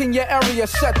strike in your area,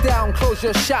 shut down, close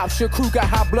your shops. Your crew got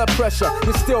high blood pressure,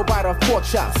 you still bite off pork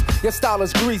chops. Your style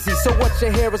is greasy, so what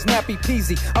your hair is nappy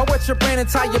peasy. I wet your brain and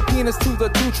tie your penis to the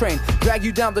 2 train. Drag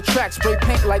you down the track, spray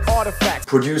paint like artifacts.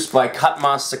 Produced by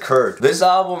Cutmaster Kurt. This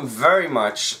album very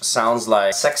much sounds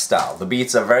like Sextile. The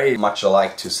beats are very much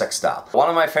alike to Sextile. One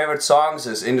of my favorite songs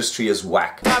is Industry Is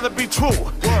Whack. Gotta be true.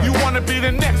 You wanna be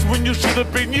the next when you should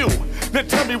have been you. Then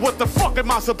tell me what the fuck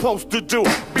am I supposed to do?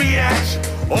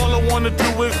 Bitch, all I wanna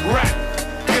do is rap.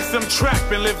 Get some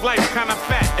trap and live life kinda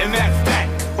fat, and that's that.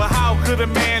 But how could a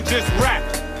man just rap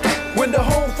when the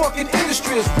whole fucking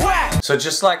industry is whack? So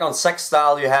just like on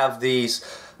Sextile, you have these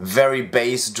very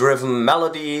bass-driven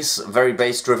melodies, very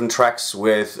bass-driven tracks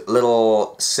with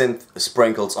little synth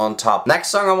sprinkles on top. Next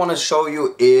song I want to show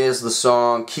you is the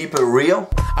song Keep It Real.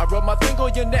 I rub my thing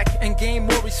on your neck and gain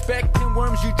more respect. Pin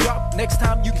worms you drop, next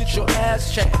time you get your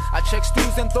ass checked. I check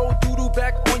stews and throw doodoo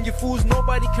back on your fools.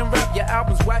 Nobody can rap, your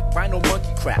album's whack, vinyl monkey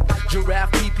crap.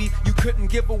 Giraffe pee-pee, you couldn't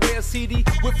give away a CD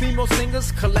with female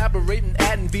singers collaborating,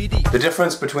 adding BD. The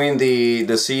difference between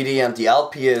the CD and the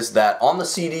LP is that on the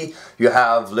CD you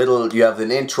have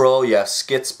an intro, you have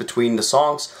skits between the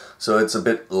songs, so it's a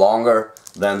bit longer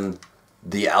than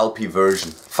the LP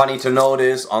version. Funny to note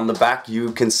is on the back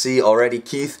you can see already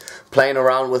Keith playing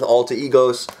around with alter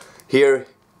egos. Here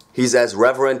he's as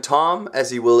Reverend Tom,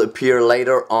 as he will appear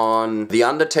later on The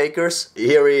Undertakers.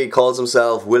 Here he calls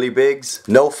himself Willie Biggs.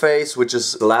 No Face, which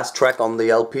is the last track on the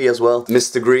LP as well.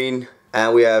 Mr. Green.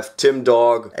 And we have Tim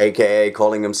Dog, aka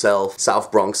calling himself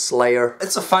South Bronx Slayer.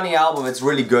 It's a funny album, it's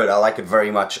really good, I like it very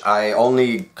much. I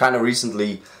only kind of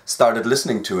recently started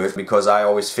listening to it because I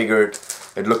always figured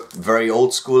it looked very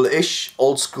old school-ish.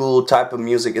 Old school type of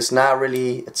music is not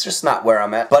really, it's just not where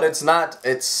I'm at. But it's not,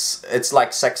 it's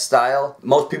like Sextile.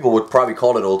 Most people would probably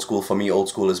call it old school. For me, old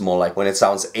school is more like when it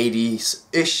sounds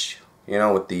 80s-ish, you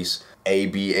know, with these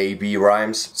A-B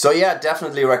rhymes. So yeah,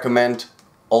 definitely recommend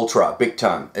Ultra, Big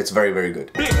Time. It's very, very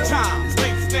good. Big time,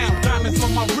 lace down, diamonds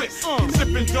on my wrist.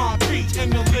 Sipping Don Beach in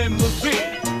the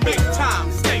limousine. Big time,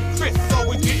 stay crisp,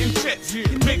 always getting chips.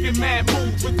 Making mad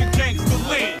moves with the gangster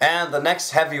lean. And the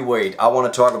next heavyweight I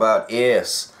want to talk about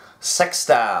is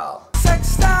Sextile.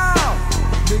 Sextile,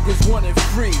 Niggas want it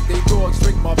free, they dogs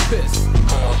drink my piss.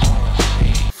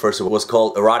 First it was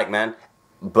called Erotic Man,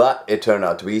 but it turned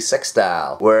out to be Sex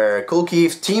Style, where Kool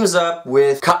Keith teams up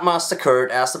with Cutmaster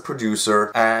Kurt as the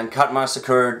producer, and Cutmaster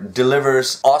Kurt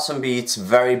delivers awesome beats,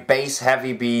 very bass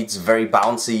heavy beats, very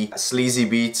bouncy, sleazy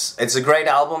beats. It's a great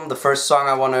album. The first song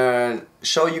I want to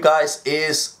show you guys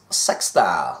is Sex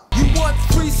Style. You want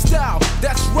freestyle?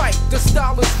 That's right, the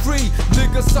style is free.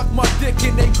 Niggas suck my dick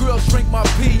and they girls drink my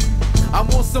pee. I'm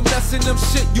on some messing them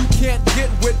shit you can't get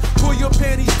with. Pull your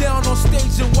panties down on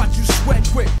stage and watch you sweat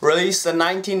quick. Released in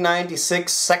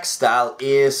 1996, Sex Style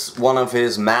is one of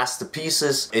his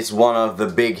masterpieces. It's one of the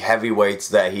big heavyweights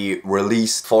that he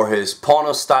released for his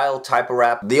porno style type of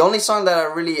rap. The only song that I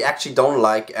really actually don't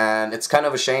like, and it's kind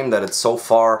of a shame that it's so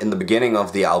far in the beginning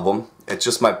of the album. It's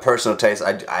just my personal taste.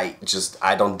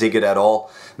 I don't dig it at all.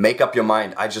 Make up your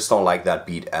mind. I just don't like that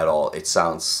beat at all.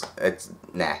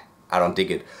 Nah, I don't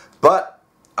dig it. But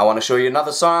I want to show you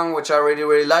another song which I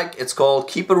really like. It's called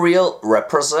Keep It Real,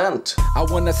 Represent. I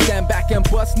wanna stand back and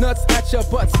bust nuts at your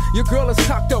butts. Your girl is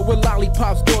cocked up with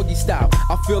lollipops doggy style.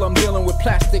 I feel I'm dealing with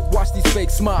plastic, watch these fake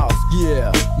smiles.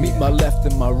 Yeah, meet my left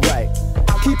and my right.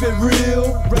 Keep it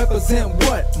real, represent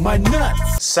what? My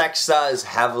nuts. Sex Style is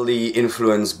heavily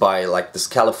influenced by like this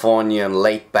Californian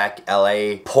laid back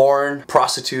LA porn,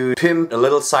 prostitute, pimp. A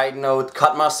little side note,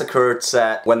 Cutmaster Kurt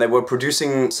said when they were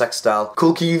producing Sex Style,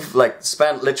 Kool Keith like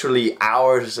spent literally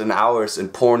hours and hours in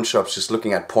porn shops just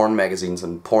looking at porn magazines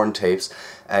and porn tapes.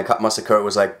 And Cutmaster Kurt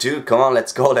was like, dude, come on,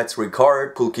 let's go, let's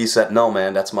record. Kool Keith said, no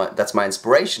man, that's my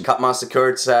inspiration. Cutmaster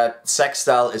Kurt said Sex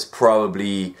Style is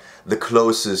probably the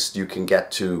closest you can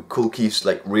get to Kool Keith's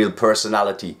like real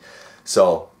personality.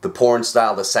 So the porn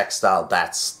style, the sex style,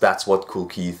 that's what Kool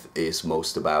Keith is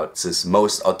most about. It's his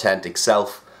most authentic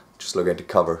self. Just look at the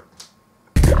cover.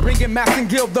 Bringing mass and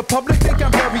guild, the public think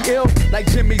I'm very ill. Like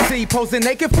Jimmy Z, posing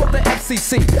naked for the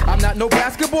FCC. I'm not no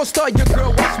basketball star, your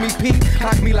girl watch me pee.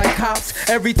 Cock me like cops,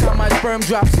 every time my sperm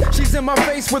drops. She's in my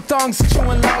face with thongs,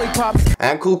 chewing lollipops.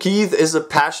 And Kool Keith is a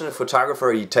passionate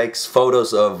photographer. He takes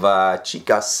photos of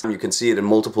chicas. You can see it in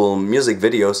multiple music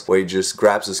videos where he just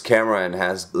grabs his camera and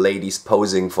has ladies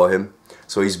posing for him.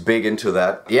 So he's big into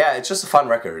that. Yeah, it's just a fun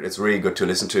record. It's really good to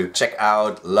listen to. Check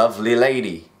out Lovely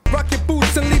Lady. Rock your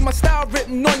boots and leave my style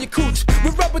written on your cooch.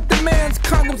 We rub with demands,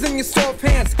 condoms in your soft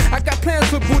hands. I got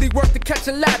plans with booty work to catch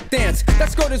a lap dance.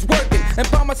 That skirt is working, and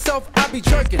by myself I'll be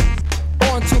jerking.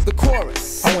 On to the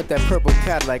chorus. I want that purple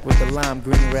Cadillac with the lime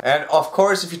green red. And of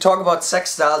course, if you talk about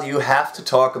Sex Style, you have to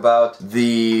talk about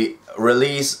the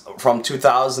release from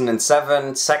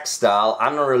 2007, Sex Style,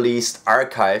 unreleased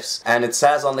archives. And it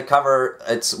says on the cover,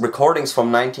 it's recordings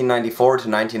from 1994 to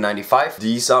 1995.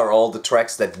 These are all the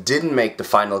tracks that didn't make the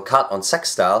final cut on Sex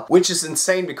Style, which is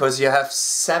insane because you have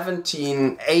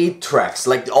 8 tracks.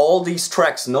 Like all these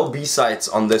tracks, no B-sides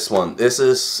on this one. This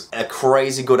is a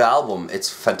crazy good album. It's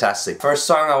fantastic. First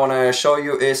song I want to show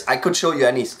you is, I could show you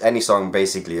any song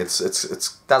basically. It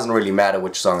doesn't really matter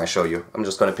which song I show you. I'm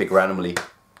just gonna pick randomly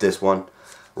this one.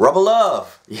 Rubber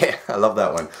Love. Yeah, I love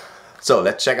that one. So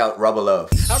let's check out Rubber Love.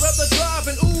 I'd rather drive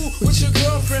and ooh with your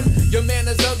girlfriend. Your man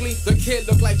is ugly, the kid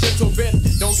look like Gentle Ben.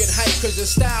 Don't get hyped cause your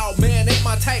style, man, ain't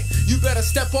my type. You better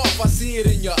step off, I see it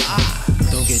in your eye.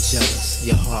 Don't get jealous,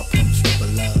 your heart pumps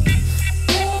rubber love.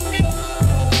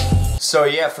 So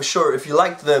yeah, for sure, if you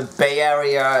like the Bay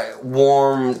Area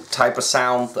warm type of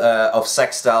sound of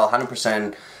Sex Style,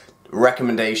 100%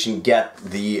 recommendation, get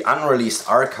the unreleased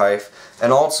archive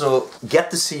and also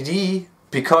get the CD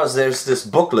because there's this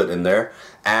booklet in there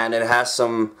and it has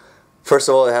some, first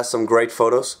of all it has some great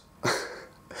photos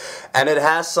and it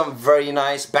has some very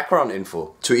nice background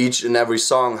info to each and every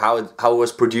song, how it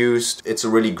was produced. It's a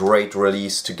really great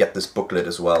release to get this booklet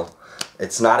as well.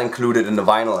 It's not included in the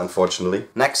vinyl, unfortunately.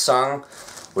 Next song,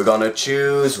 we're gonna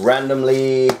choose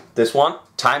randomly this one,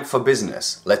 Time for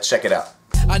Business. Let's check it out.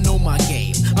 I know my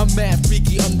game, I'm mad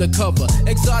freaky undercover,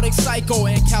 exotic psycho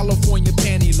and California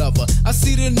panty lover. I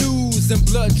see the news and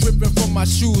blood dripping from my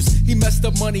shoes. He messed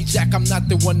up money, Jack, I'm not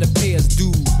the one to pay his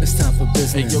dues. It's time for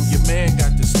business. Hey yo, your man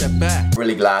got to step back.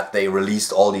 Really glad they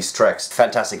released all these tracks.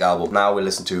 Fantastic album. Now we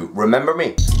listen to Remember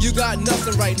Me. You got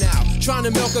nothing right now, trying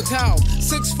to milk a cow.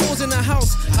 6 fools in the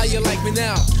house, how you like me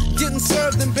now? Getting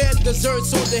served in bed,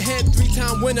 desserts on the head.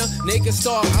 3-time winner, naked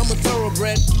star, I'm a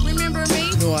thoroughbred. Remember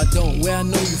me? No I don't, where I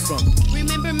know you from?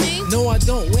 Remember me? No I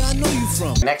don't, where I know you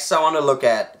from? Next I want to look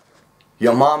at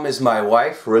Your Mom Is My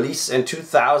Wife, released in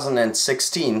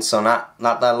 2016, so not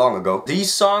that long ago.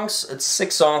 These songs, it's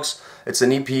 6 songs, it's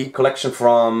an EP collection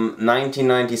from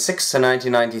 1996 to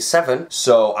 1997.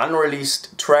 So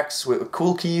unreleased tracks with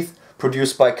Kool Keith,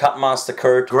 produced by Cutmaster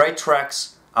Kurt. Great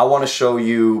tracks, I want to show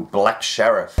you Black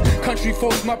Sheriff. Country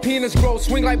folks, my penis grows,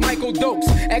 swing like Michael Dokes.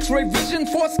 X-ray vision,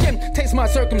 foreskin, taste my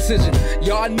circumcision.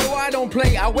 Y'all know I don't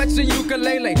play, I wet the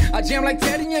ukulele. I jam like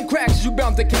Teddy and cracks, you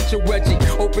bound to catch a wedgie.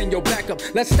 Open your back up,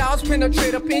 let styles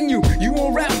penetrate up in you. You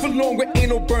won't rap for long with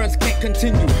anal burns, can't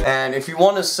continue. And if you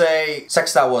want to say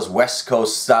Sex Style was West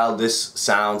Coast style, this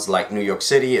sounds like New York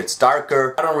City. It's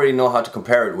darker. I don't really know how to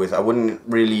compare it with. I wouldn't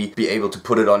really be able to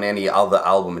put it on any other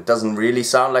album. It doesn't really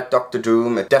sound like Dr.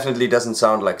 Dooom. It definitely doesn't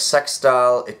sound like Sex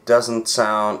Style. It doesn't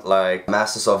sound like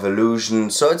Masters of Illusion.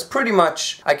 So it's pretty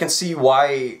much, I can see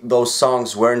why those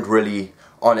songs weren't really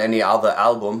on any other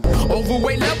album.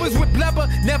 Overweight lovers with blubber,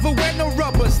 never wear no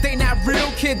rubbers. They not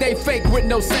real, kid, they fake with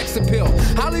no sex appeal.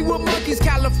 Hollywood monkeys,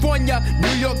 California,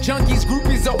 New York junkies,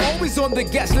 groupies are always on the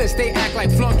guest list, they act like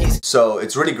flunkies. So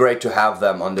it's really great to have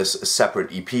them on this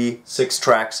separate EP, 6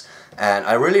 tracks. And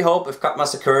I really hope if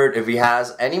Cutmaster Kurt, if he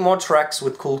has any more tracks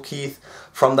with Kool Keith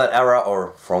from that era,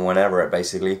 or from whenever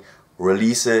basically,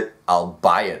 release it, I'll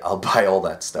buy it. I'll buy all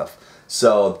that stuff.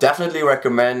 So definitely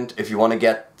recommend, if you want to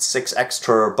get 6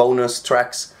 extra bonus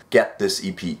tracks, get this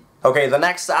EP. Okay, the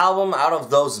next album out of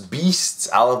those beasts,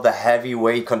 out of the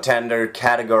heavyweight contender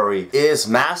category, is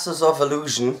Masters of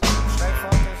Illusion.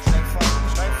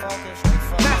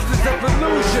 Masters of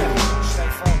Illusion.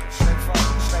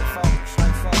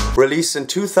 Released in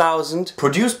 2000,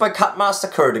 produced by Cutmaster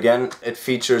Kurt again. It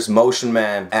features Motion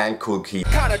Man and Kool Keith.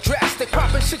 Kinda drastic,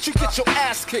 poppin' shit, you get your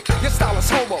ass kicked. Your style is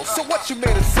homo, so what you made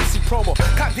a sissy promo?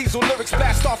 Cock diesel lyrics,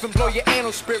 blast off and blow your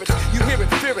anal spirits. You hear it,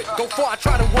 fear it, go far,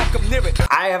 try to walk up near it.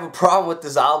 I have a problem with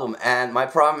this album, and my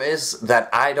problem is that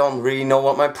I don't really know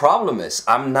what my problem is.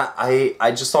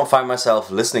 I just don't find myself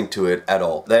listening to it at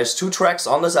all. There's 2 tracks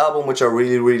on this album which I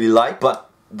really like, but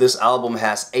this album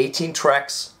has 18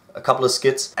 tracks, a couple of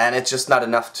skits, and it's just not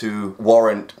enough to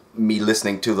warrant me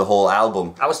listening to the whole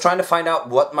album. I was trying to find out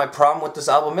what my problem with this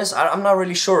album is. I'm not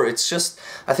really sure. It's just,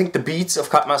 I think the beats of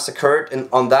Cutmaster Kurt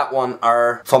on that one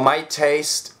are, for my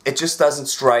taste, it just doesn't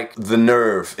strike the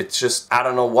nerve. It's just, I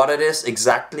don't know what it is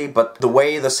exactly, but the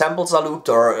way the samples are looped,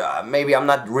 or maybe I'm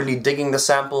not really digging the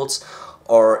samples,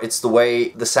 or it's the way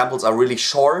the samples are really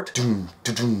short.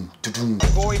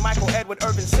 Boy, Michael Edward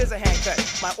Urban scissor hand cut.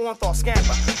 My Ornthal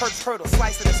scamper, Hertz hurdle,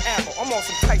 slicing this apple. I'm on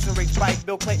some Tyson Rich bike,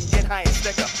 Bill Clinton get high and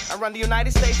sticker. I run the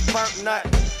United States, burnt nut.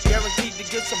 Guaranteed to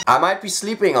get some. I might be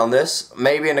sleeping on this.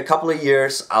 Maybe in a couple of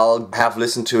years I'll have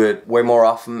listened to it way more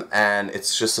often, and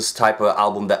it's just this type of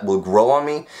album that will grow on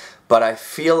me. But I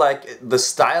feel like the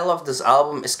style of this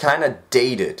album is kind of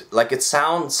dated. Like, it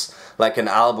sounds like an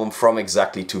album from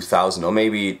exactly 2000, or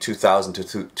maybe 2000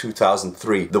 to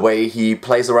 2003. The way he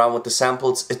plays around with the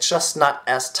samples, it's just not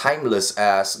as timeless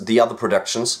as the other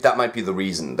productions. That might be the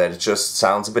reason, that it just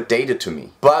sounds a bit dated to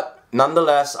me. But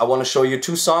nonetheless, I want to show you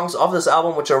 2 songs of this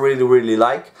album which I really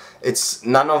like. It's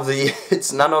none of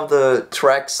the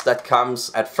tracks that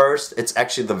comes at first. It's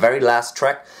actually the very last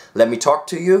track, Let Me Talk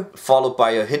to You, followed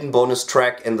by a hidden bonus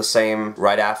track in the same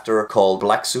right after called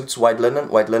Black Suits, White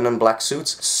Linen, Black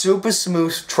Suits. Super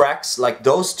smooth tracks like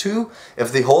those 2.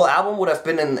 If the whole album would have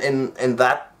been in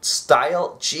that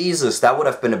style, Jesus, that would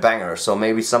have been a banger. So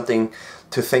maybe something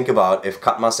to think about if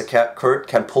Cutmaster Kurt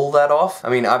can pull that off. I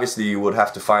mean, obviously you would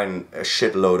have to find a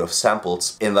shitload of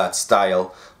samples in that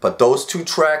style, but those 2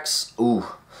 tracks, ooh,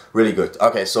 really good.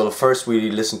 Okay, so first we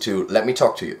listen to Let Me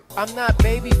Talk to You. I'm not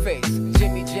Babyface,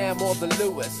 Jimmy Jam or the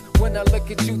Lewis. When I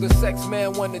look at you, the sex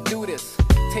man wanna do this.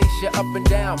 Taste you up and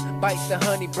down, bite the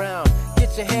honey brown.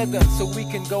 Get your hair done so we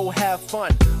can go have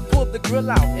fun. Pull the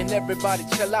grill out and everybody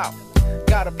chill out.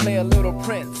 Gotta play a little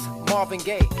Prince, Marvin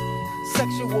Gaye.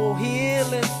 Sexual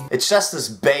healing. It's just this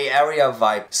Bay Area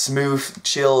vibe, smooth,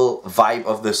 chill vibe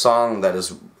of the song that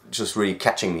is just really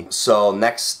catching me. So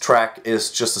next track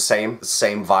is just the same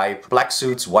vibe. Black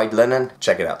Suits, White Linen,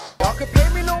 check it out. Y'all can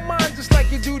pay me no mind just like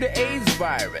you do the AIDS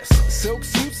virus. Silk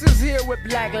Suits is here with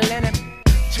black linen.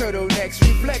 Turtlenecks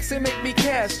reflex and make me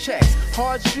cash checks.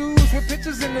 Hard shoes with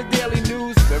pictures in the Daily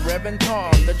News. The Reverend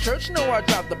Tom, the church know I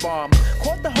dropped the bomb.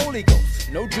 Caught the Holy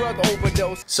Ghost, no drug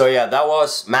overdose. So yeah, that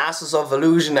was Masters of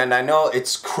Illusion, and I know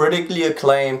it's critically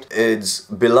acclaimed. It's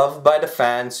beloved by the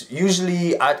fans.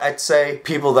 Usually, I'd say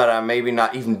people that are maybe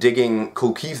not even digging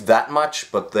Kool Keith that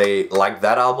much, but they like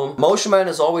that album. Motion Man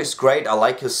is always great. I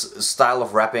like his style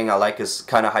of rapping. I like his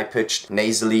kind of high-pitched,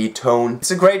 nasally tone.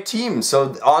 It's a great team.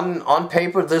 So on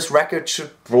paper, this record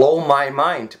should blow my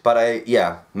mind, but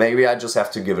yeah, maybe I just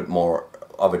have to give it more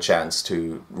of a chance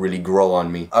to really grow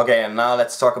on me. Okay, and now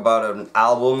let's talk about an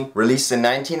album released in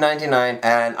 1999,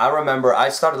 and I remember I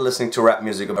started listening to rap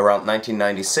music around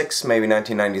 1996, maybe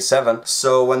 1997.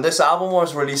 So when this album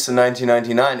was released in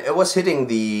 1999, it was hitting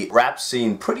the rap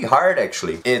scene pretty hard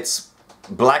actually. It's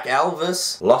Black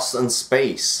Elvis, Lost in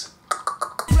Space.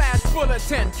 Flash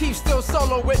bulletin, keep still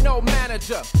solo with no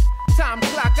manager. Time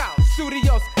clock out,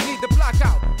 studios need to block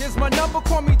out. Here's my number,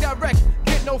 call me direct.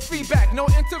 Get no feedback, no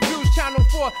interviews, Channel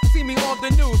 4, see me on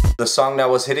the news. The song that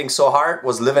was hitting so hard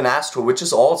was Live in Astro, which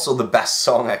is also the best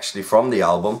song actually from the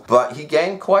album. But he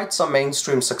gained quite some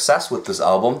mainstream success with this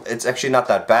album. It's actually not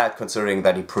that bad considering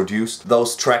that he produced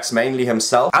those tracks mainly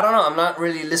himself. I don't know, I'm not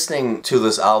really listening to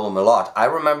this album a lot. I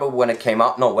remember when it came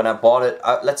out, no, when I bought it,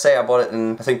 let's say I bought it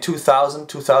in, I think 2000,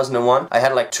 2001. I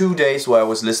had like 2 days where I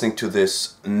was listening to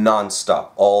this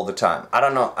non-stop all the time. I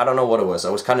don't know what it was. I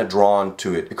was kind of drawn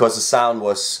to it because the sound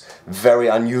was very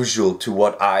unusual to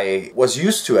what I was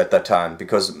used to at that time,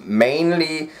 because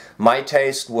mainly my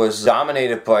taste was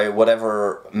dominated by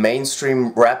whatever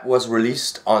mainstream rap was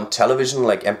released on television,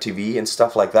 like MTV and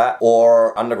stuff like that,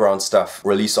 or underground stuff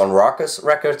released on Ruckus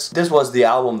Records. This was the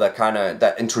album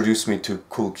that introduced me to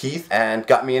Kool Keith and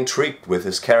got me intrigued with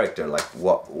his character, like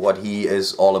what he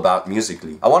is all about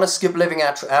musically. I want to skip Living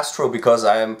Astro because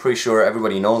I am pretty sure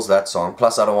everybody knows that song.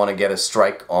 Plus I don't want to get a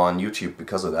strike on YouTube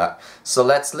because of that. So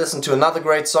let's listen to another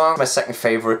great song, my second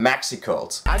favorite, Maxi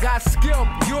Codes. I got skill,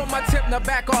 you on my tip, now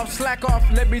back off, slack off,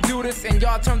 let me do this, and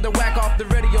y'all turn the whack off the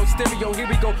radio, stereo, here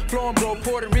we go, flowing bro,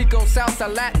 Puerto Rico,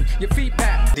 Salsa, Latin, your feet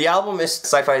pat. The album is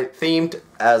sci-fi themed,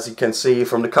 as you can see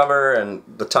from the cover and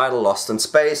the title, Lost in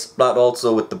Space, but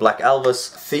also with the Black Elvis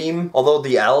theme, although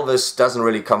the Elvis doesn't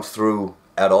really come through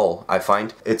at all, I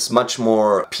find. It's much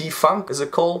more P-Funk, is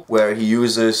it called? Where he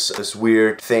uses this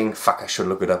weird thing, fuck, I should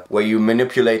look it up, where you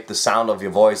manipulate the sound of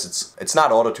your voice. It's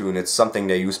not autotune, it's something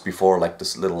they used before, like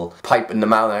this little pipe in the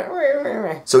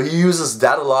mouth. So he uses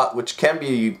that a lot, which can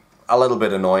be a little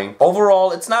bit annoying.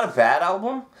 Overall, it's not a bad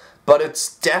album, but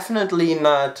it's definitely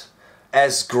not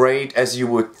as great as you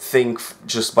would think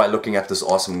just by looking at this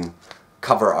awesome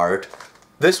cover art.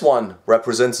 This one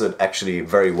represents it actually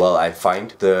very well, I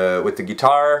find. With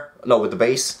the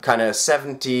bass, kind of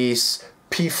 70s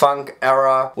P-Funk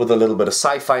era with a little bit of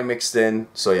sci-fi mixed in.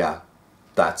 So yeah,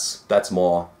 that's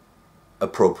more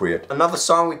appropriate. Another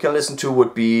song we can listen to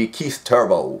would be Keith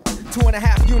Turbo.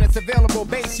 2.5 units available,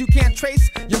 bass you can't trace.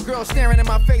 Your girl staring in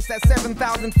my face at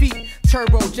 7,000 feet.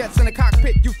 Turbo jets in the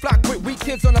cockpit, you flock with weak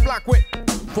kids on the block with.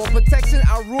 For protection,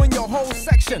 I'll ruin your whole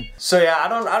section. So yeah, I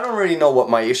don't really know what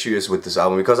my issue is with this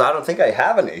album, because I don't think I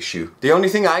have an issue. The only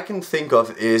thing I can think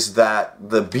of is that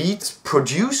the beats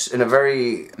produce in a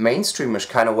very mainstreamish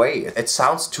kind of way. It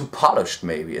sounds too polished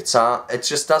maybe. It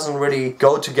just doesn't really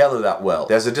go together that well.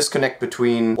 There's a disconnect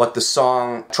between what the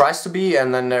song tries to be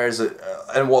and then there's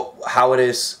how it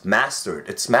is mastered.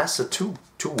 It's mastered too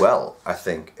well, I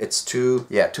think. It's too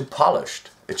polished.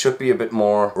 It should be a bit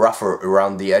more rougher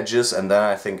around the edges, and then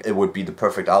I think it would be the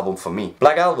perfect album for me.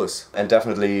 Black Elvis, and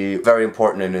definitely very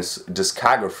important in his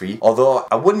discography. Although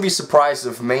I wouldn't be surprised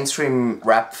if mainstream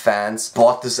rap fans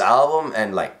bought this album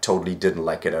and like totally didn't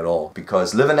like it at all.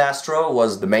 Because Live in Astro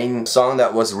was the main song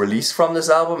that was released from this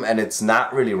album, and it's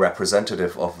not really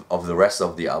representative of the rest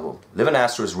of the album. Live in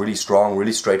Astro is really strong,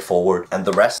 really straightforward, and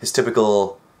the rest is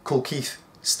typical Kool Keith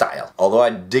style. Although I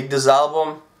dig this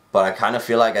album, but I kind of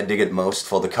feel like I dig it most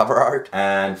for the cover art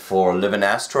and for Live in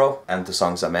Astro and the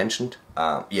songs I mentioned.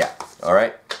 Yeah,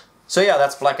 alright. So yeah,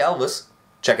 that's Black Elvis.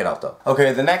 Check it out though.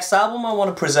 Okay, the next album I want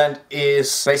to present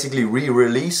is basically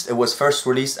re-released. It was first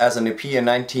released as an EP in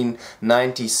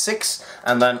 1996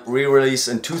 and then re-released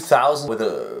in 2000 with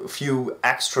a few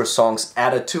extra songs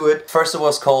added to it. First it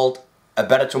was called A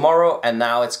Better Tomorrow, and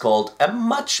now it's called A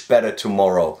Much Better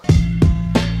Tomorrow.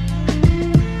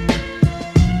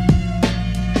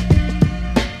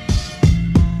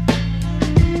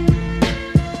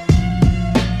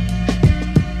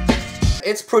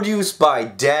 It's produced by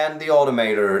Dan the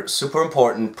Automator, super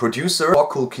important producer for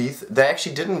Kool Keith. They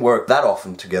actually didn't work that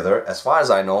often together, as far as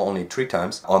I know, only 3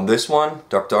 times. On this one,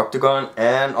 Dr. Octagon,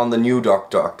 and on the new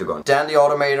Dr. Octagon. Dan the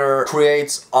Automator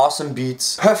creates awesome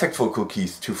beats, perfect for Kool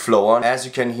Keith to flow on, as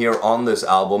you can hear on this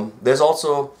album. There's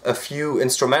also a few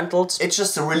instrumentals. It's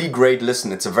just a really great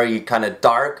listen. It's a very kind of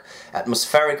dark,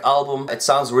 atmospheric album. It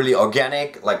sounds really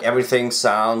organic, like everything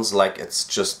sounds like it's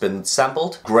just been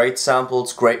sampled. Great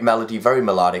samples, great melody, very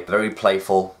melodic, very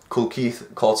playful. Kool Keith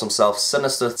calls himself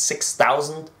Sinister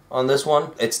 6000 on this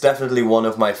one. It's definitely one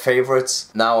of my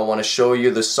favorites. Now I want to show you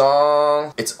the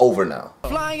song. It's Over Now.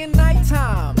 Flying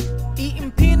nighttime, eating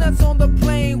Eating peanuts on the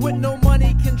plane with no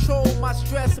money control. My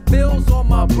stress bills on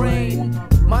my brain.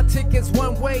 My ticket's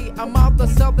one way, I'm out the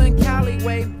Southern Cali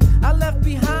way. I left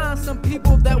behind some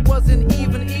people that wasn't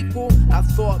even equal. I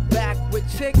thought back with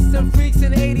chicks and freaks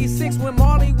in 86 when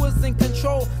Marley was in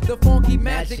control. The funky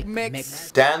magic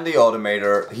mix. Dan the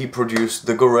Automator, he produced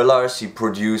the Gorillaz, he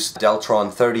produced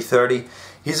Deltron 3030.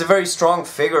 He's a very strong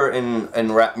figure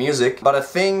in rap music, but I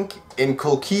think in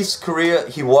Kool Keith's career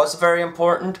he was very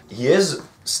important. He is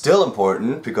still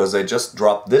important because they just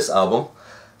dropped this album.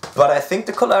 But I think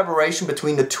the collaboration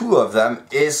between the two of them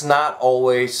is not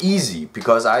always easy,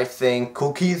 because I think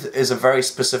Kool Keith is a very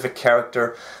specific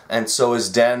character and so is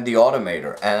Dan the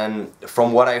Automator. And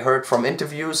from what I heard from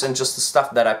interviews and just the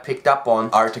stuff that I picked up on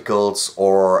articles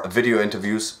or video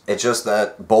interviews, it's just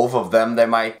that both of them, they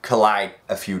might collide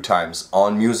a few times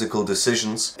on musical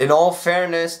decisions. In all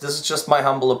fairness, this is just my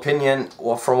humble opinion.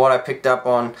 Well, from what I picked up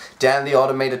on, Dan the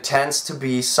Automator tends to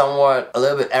be somewhat a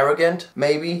little bit arrogant,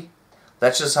 maybe.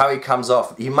 That's just how he comes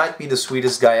off. He might be the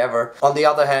sweetest guy ever. On the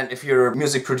other hand, if you're a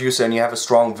music producer and you have a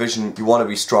strong vision, you want to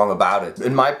be strong about it.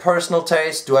 In my personal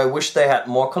taste, do I wish they had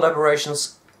more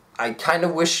collaborations? I kind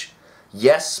of wish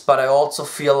yes, but I also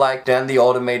feel like Dan the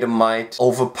Automator might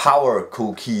overpower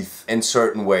Kool Keith in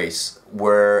certain ways,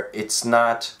 where it's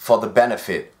not for the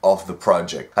benefit of the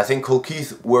project. I think Kool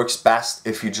Keith works best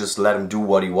if you just let him do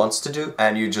what he wants to do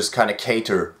and you just kind of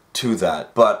cater to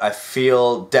that. But I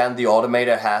feel Dan the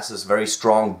Automator has this very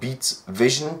strong beats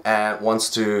vision and wants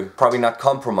to probably not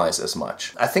compromise as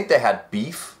much. I think they had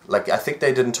beef. Like, I think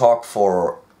they didn't talk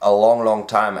for a long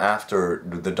time after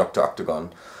the Dr.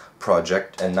 Octagon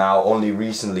project, and now only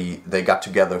recently they got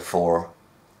together for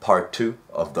part 2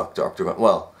 of Dr. Octagon.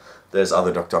 Well, there's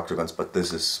other Dr. Octagons, but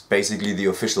this is basically the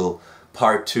official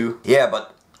part 2. Yeah,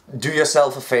 but do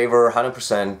yourself a favor,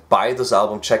 100%, buy this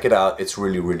album, check it out, it's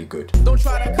really good. Don't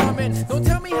try to comment, don't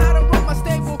tell me how to run my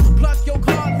stable. Pluck your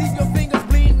card, leave your fingers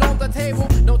bleeding on the table.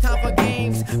 No time for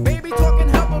games, baby talking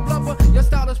hubba blubber. Your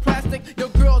style is plastic, your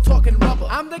girl talking rubber.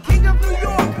 I'm the king of New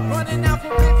York, running out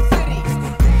for big city.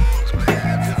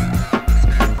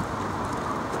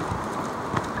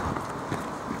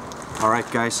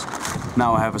 Alright guys,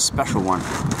 now I have a special one.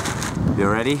 You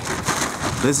ready?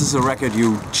 This is a record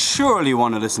you surely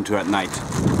want to listen to at night.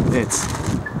 It's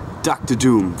Dr.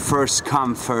 Dooom, First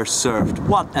Come, First Served.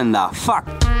 What in the fuck?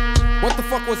 What the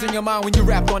fuck was in your mind when you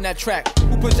rapped on that track?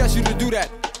 Who possessed you to do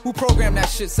that? Who programmed that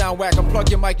shit sound whack? Unplug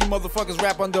your mic, you motherfuckers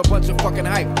rap under a bunch of fucking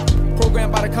hype.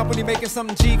 Programmed by the company making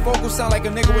something G. Vocals sound like a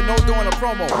nigga with no doing a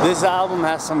promo. This album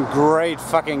has some great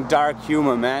fucking dark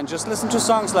humor, man. Just listen to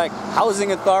songs like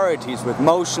Housing Authorities with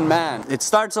Motion Man. It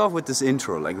starts off with this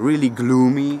intro, like really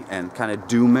gloomy and kind of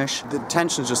doomish. The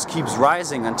tension just keeps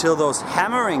rising until those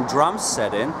hammering drums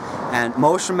set in and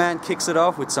Motion Man kicks it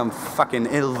off with some fucking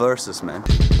ill verses, man.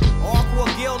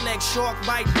 Aqua, gill neck, shark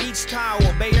bite, beach towel,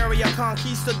 Bay Area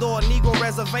conquistador, Negro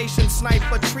reservation,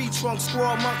 sniper, tree trunk,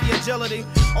 squirrel, monkey agility,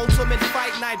 ultimate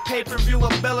fight night, pay-per-view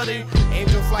ability,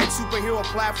 angel flight, superhero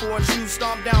platform, shoe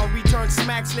stomp down, return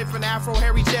smack sniffing, afro,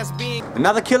 hairy chest being.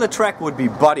 Another killer track would be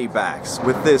Body Bags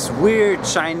with this weird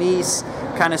Chinese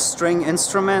kind of string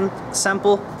instrument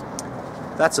sample.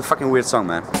 That's a fucking weird song,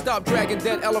 man. Stop dragging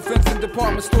dead elephants in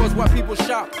department stores while people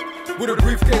shop. With a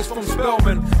briefcase from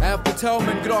Spellman, I have to tell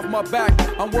men, get off my back.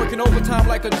 I'm working overtime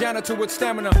like a janitor with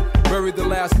stamina. Buried the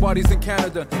last bodies in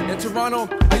Canada. In Toronto,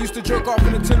 I used to jerk off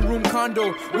in a 10-room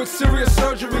condo. With serious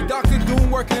surgery, Dr.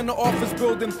 Dooom working in the office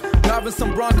building. Driving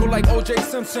some Bronco like O.J.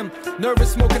 Simpson.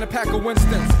 Nervous smoking a pack of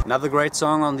Winstons. Another great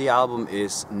song on the album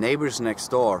is Neighbors Next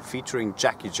Door, featuring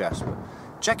Jackie Jasper.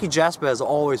 Jackie Jasper has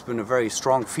always been a very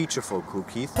strong feature for Kool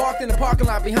Keith. Parked in the parking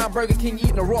lot behind Burger King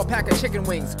eating a raw pack of chicken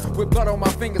wings. With blood on my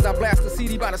fingers, I blast the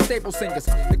CD by the Staple Singers.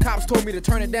 The cops told me to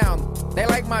turn it down. They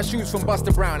like my shoes from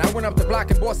Buster Brown. I went up the block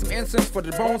and bought some incense for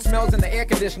the bone smells in the air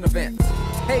conditioner vent.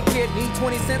 Hey kid, need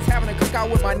 20 cents having a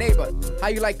cookout with my neighbor. How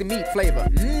you like the meat flavor?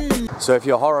 So if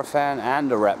you're a horror fan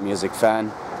and a rap music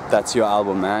fan, that's your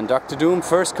album, man. Dr. Dooom,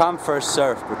 First Come, First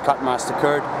Served with Cutmaster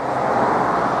Kurt.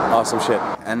 Awesome shit.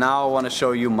 And now I want to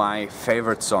show you my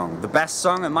favorite song. The best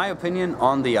song, in my opinion,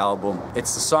 on the album.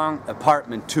 It's the song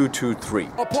Apartment 223.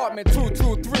 Apartment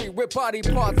 223 with body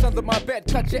parts under my bed.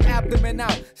 Cut your abdomen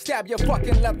out, stab your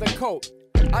fucking leather coat.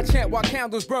 I chant while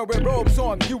candles burn with robes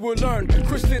on. You will learn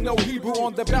Christian, no Hebrew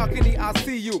on the balcony. I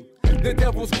see you. The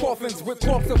devil's coffins with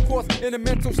corpse, of course, in a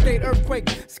mental state, earthquake,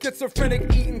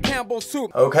 schizophrenic, eating Campbell's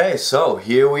soup. Okay, so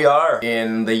here we are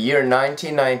in the year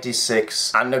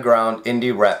 1996. Underground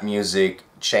indie rap music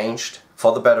changed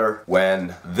for the better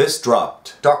when this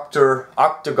dropped. Dr.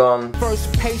 Octagon.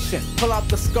 First patient, pull out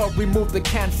the skull, remove the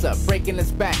cancer. Breaking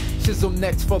his back, chisel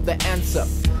next for the answer.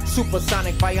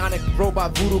 Supersonic, bionic,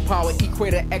 robot, voodoo power,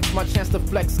 Equator X, my chance to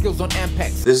flex skills on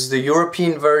Ampex. This is the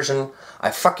European version. I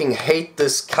fucking hate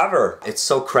this cover. It's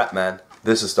so crap, man.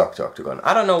 This is Dr. Octagon.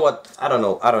 I don't know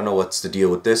what's the deal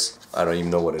with this. I don't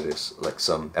even know what it is. Like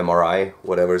some MRI,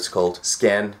 whatever it's called.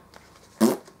 Scan.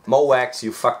 Mowax,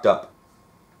 you fucked up.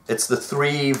 It's the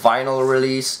 3 vinyl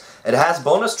release. It has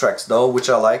bonus tracks though, which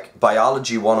I like.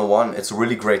 Biology 101, it's a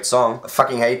really great song. I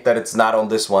fucking hate that it's not on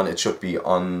this one. It should be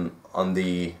on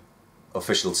the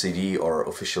official CD or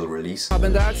official release.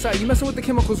 Carbon dioxide, you messing with the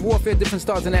chemicals, warfare, different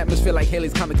stars in the atmosphere like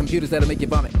Haley's comic computers that'll make you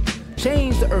vomit.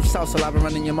 Change the earth's south, saliva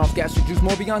running in your mouth, gastric juice,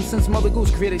 more beyond since Mother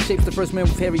Goose created shapes, the first man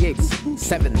with hairy apes.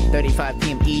 7:35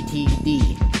 p.m.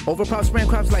 ETD. Overpowered spraying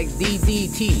crops like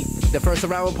DDT. The first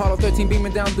arrival Apollo 13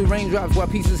 beaming down through raindrops while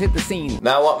pieces hit the scene.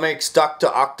 Now what makes Dr.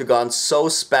 Octagon so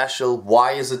special?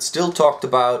 Why is it still talked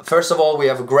about? First of all, we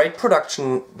have a great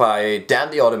production by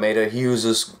Dan the Automator. He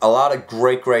uses a lot of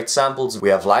great samples. We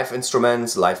have live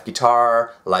instruments, live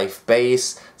guitar, live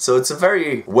bass. So it's a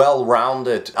very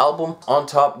well-rounded album. On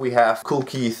top we have Kool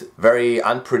Keith, very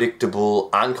unpredictable,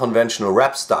 unconventional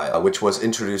rap style, which was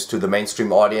introduced to the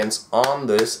mainstream audience on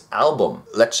this album.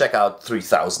 Let's check out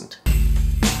 3000.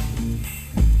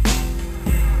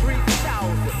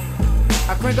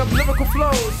 I crank up lyrical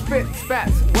flows, spit,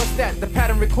 spats. What's that? The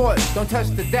pattern records, don't touch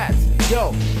the dats.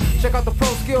 Yo, check out the pro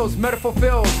skills, metaphor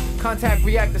fills. Contact,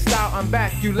 react, the style, I'm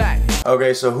back, you lack.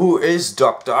 Okay, so who is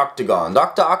Dr. Octagon?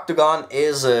 Dr. Octagon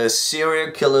is a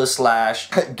serial killer slash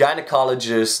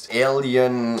gynecologist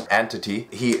alien entity.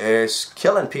 He is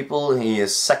killing people, he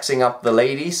is sexing up the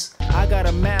ladies. I got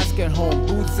a mask at home,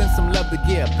 boots and some leather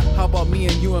gear. How about me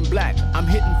and you in black? I'm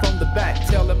hitting from the back,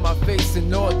 tailing my face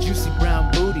and all juicy brown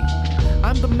booty.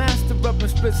 I'm the master of my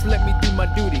splits, let me do my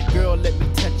duty. Girl, let me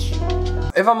touch you.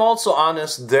 If I'm also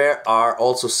honest, there are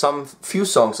also some few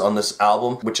songs on this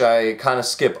album which I kind of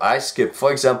skip. I skip,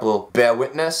 for example, Bear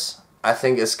Witness. I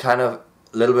think is kind of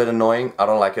a little bit annoying. I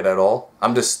don't like it at all.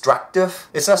 I'm Destructive.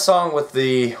 It's a song with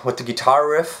the guitar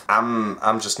riff.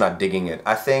 I'm just not digging it.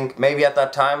 I think maybe at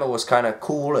that time it was kind of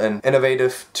cool and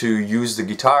innovative to use the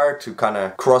guitar to kind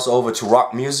of cross over to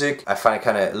rock music. I find it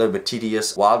kind of a little bit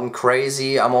tedious. Wild and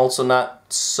Crazy, I'm also not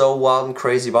so wild and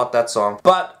crazy about that song.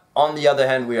 But on the other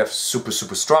hand, we have super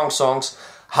strong songs.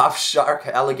 Half Shark,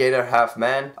 Alligator, Half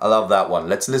Man. I love that one.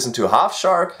 Let's listen to Half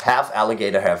Shark, Half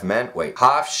Alligator, Half Man. Wait.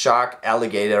 Half Shark,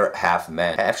 Alligator, Half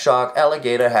Man. Half Shark,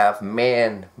 Alligator, Half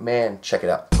Man. Man, check it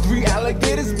out. 3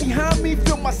 alligators behind me,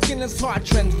 feel my skin is hard,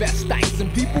 transvestites.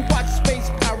 And people watch space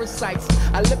parasites.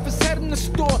 I left his head in the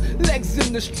store, legs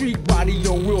in the street. Body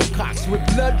on Wilcox with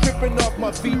blood dripping off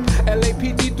my feet.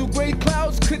 LAPD through gray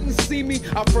clouds, couldn't see me.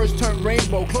 I first turned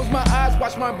rainbow, close my eyes,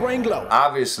 watch my brain glow.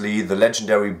 Obviously, the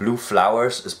legendary Blue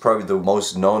Flowers is probably the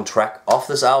most known track of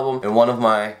this album. In one of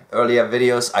my earlier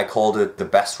videos, I called it the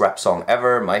best rap song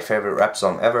ever, my favorite rap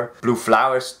song ever. Blue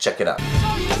Flowers, check it out.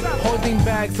 Holding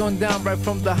bags on down right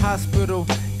from the hospital.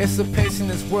 It's a patient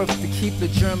is worth to keep the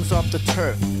germs off the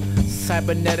turf.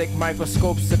 Cybernetic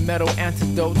microscopes and metal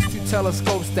antidotes to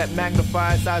telescopes that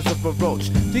magnifies eyes of a roach.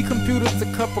 The computer's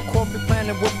a cup of coffee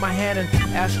planted with my hand and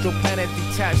astral planet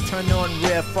detached, turn on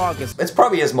rare foggers. It's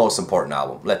probably his most important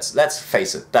album. Let's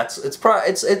face it.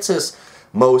 It's his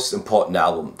most important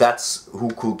album. That's who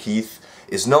Kool Keith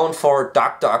is known for.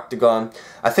 Dr. Octagon.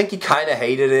 I think he kind of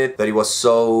hated it that he was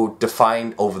so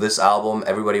defined over this album.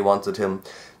 Everybody wanted him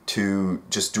to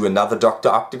just do another Dr.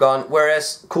 Octagon,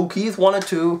 whereas Kool Keith wanted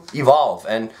to evolve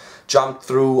and jump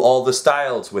through all the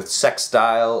styles with Sex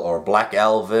Style or Black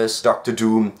Elvis, Dr.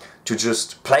 Dooom, to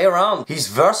just play around. He's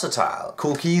versatile.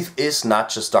 Kool Keith is not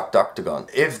just Dr. Octagon.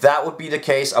 If that would be the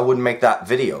case, I wouldn't make that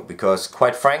video because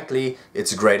quite frankly,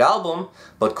 it's a great album,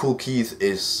 but Kool Keith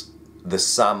is the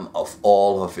sum of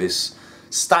all of his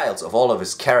styles, of all of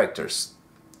his characters.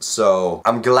 So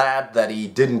I'm glad that he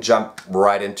didn't jump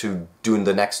right into doing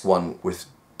the next one with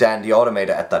Dan the Automator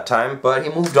at that time, but he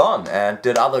moved on and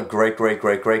did other great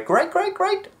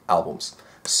albums.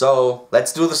 So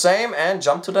let's do the same and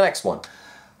jump to the next one.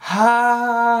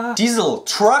 Diesel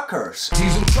Truckers.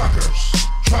 Diesel Truckers.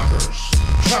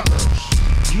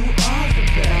 You are the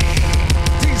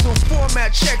best. Diesel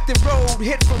format, check the road,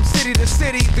 hit from city to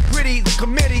city, the gritty, the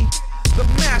committee. The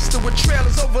master with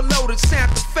trailers overloaded,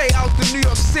 Santa Fe out to New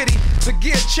York City. The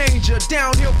gear changer,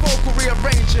 downhill vocal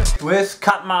rearranger. With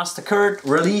Cutmaster Kurt,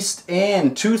 released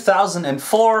in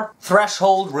 2004.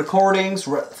 Threshold Recordings,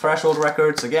 Threshold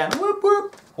Records again. Whoop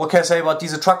whoop. What can I say about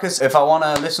Diesel Truckers? If I want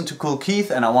to listen to Kool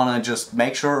Keith and I want to just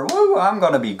make sure, woo, I'm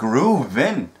gonna be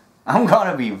grooving I'm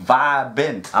gonna be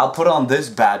vibing. I'll put on this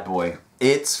bad boy.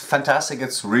 It's fantastic,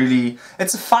 it's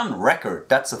a fun record,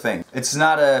 that's the thing. It's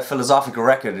not a philosophical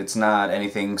record, it's not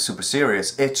anything super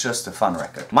serious, it's just a fun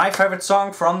record. My favorite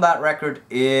song from that record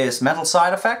is Metal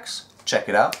Side Effects. Check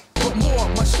it out. Put more,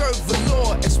 my shirt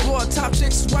velour, explore top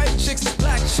chicks, white chicks,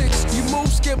 black chicks. You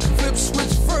move, skip, flip,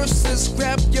 switch verses,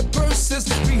 grab your purses,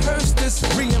 rehearse this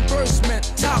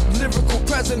reimbursement. Top lyrical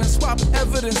president, swap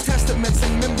evidence, testaments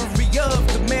in memory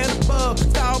of the man above.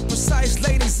 Style precise,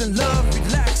 ladies in love,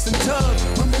 relax and tug.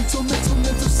 My mental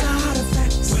side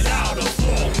effects. Without a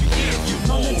flaw, we give you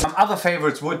more. Some other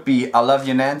favorites would be I Love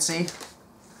You Nancy.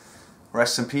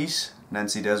 Rest in peace,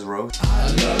 Nancy Desrose. I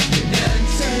love you,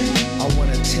 Nancy. I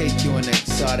wanna take you on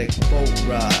exotic boat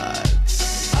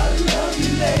rides. I love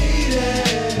you, lady.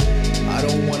 I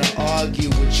don't wanna argue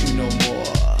with you no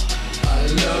more. I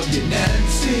love you,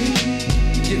 Nancy.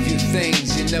 Give you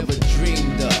things you never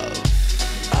dreamed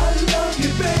of. I love you,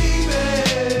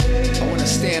 baby. I wanna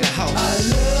stay in a house.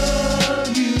 I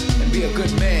love you. And be a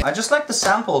good man. I just like the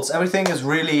samples. Everything is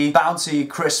really bouncy,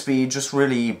 crispy, just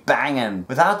really banging,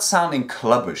 without sounding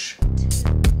clubbish.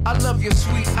 I love your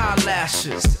sweet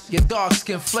eyelashes, your dark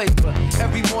skin flavor.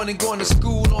 Every morning going to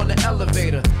school on the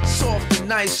elevator. Soft and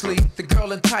nicely, the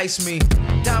girl enticed me.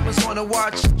 Diamonds on her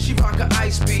watch, she rock a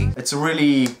ice beam. It's a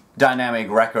really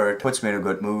dynamic record, puts me in a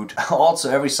good mood.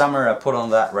 Also every summer I put on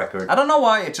that record. I don't know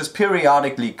why, it just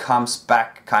periodically comes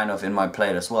back kind of in my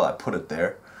playlist. Well, I put it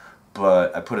there.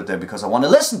 But I put it there because I want to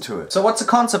listen to it. So what's the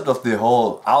concept of the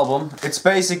whole album? It's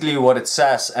basically what it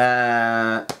says.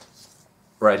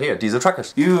 Right here, these are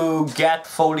truckers. You get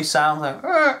Foley sounds like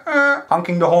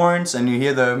honking the horns and you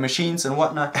hear the machines and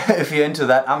whatnot. If you're into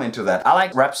that, I'm into that. I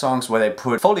like rap songs where they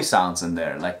put Foley sounds in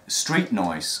there, like street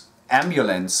noise,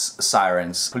 ambulance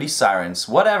sirens, police sirens,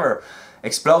 whatever.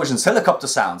 Explosions, helicopter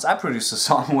sounds. I produced a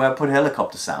song where I put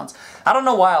helicopter sounds. I don't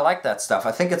know why I like that stuff.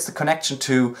 I think it's the connection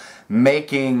to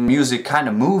making music kind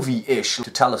of movie-ish,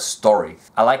 to tell a story.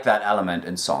 I like that element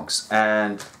in songs.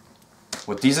 And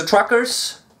with These Are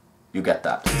Truckers, you get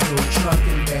that.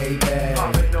 Trucking, baby.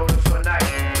 Popping notice one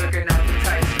night, looking at the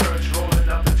tight skirts, rolling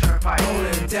up the turnpike,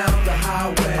 rolling down the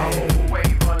highway. I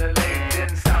overweight on the lane,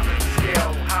 didn't stop at the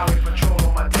scale. Highway patrol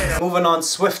on my tail. Moving on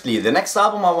swiftly, the next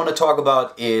album I want to talk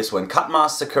about is when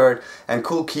Cutmaster Kurt and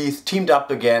Kool Keith teamed up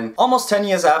again, almost 10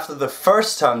 years after the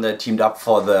first time they teamed up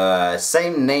for the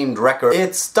same named record.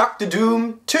 It's Dr.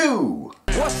 Dooom 2.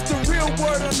 What's the real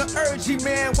word on the urgy,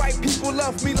 man? White people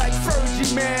love me like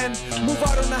Fergie, man. Move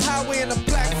out on the highway in a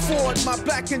black Ford, my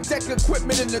Black and Decker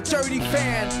equipment in a dirty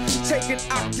van. Taking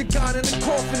Octagon and a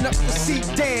coffin up the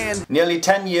sedan. Nearly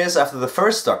 10 years after the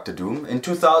first Dr. Dooom, in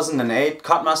 2008,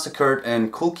 Cutmaster Kurt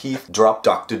and Kool Keith dropped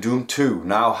Dr. Dooom 2.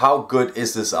 Now, how good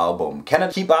is this album? Can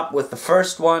it keep up with the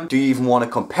first one? Do you even want to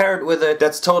compare it with it?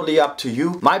 That's totally up to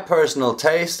you. My personal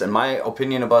taste and my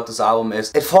opinion about this album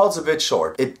is it falls a bit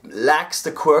short. It lacks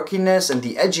the quirkiness and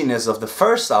the edginess of the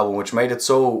first album, which made it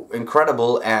so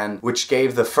incredible and which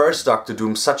gave the first Dr.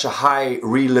 Dooom such a high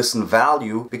re-listen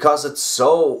value because it's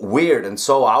so weird and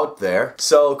so out there.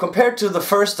 So compared to the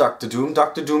first Dr.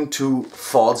 Dooom 2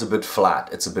 falls a bit flat.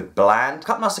 It's a bit bland.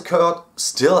 Cutmaster Kurt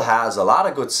still has a lot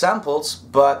of good samples,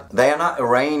 but they are not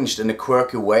arranged in a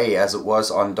quirky way as it was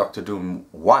on Dr. Dooom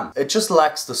 1. It just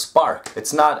lacks the spark.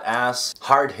 It's not as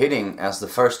hard-hitting as the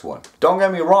first one. Don't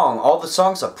get me wrong, all the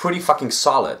songs are pretty fucking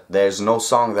solid. There's no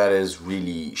song that is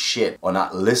really shit or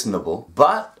not listenable,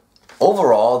 but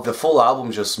overall the full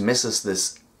album just misses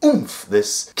this oomph,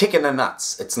 this kick in the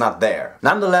nuts. It's not there.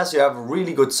 Nonetheless, you have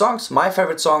really good songs. My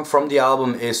favorite song from the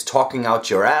album is Talking Out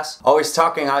Your Ass. Always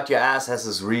Talking Out Your Ass has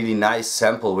this really nice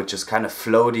sample which is kind of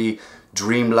floaty,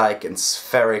 dreamlike and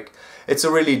spheric. It's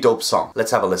a really dope song.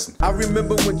 Let's have a listen. I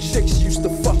remember when chicks used to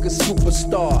fuck a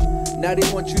superstar. Now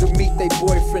they want you to meet their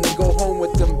boyfriend and go home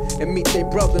with them and meet their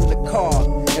brother in the car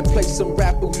and play some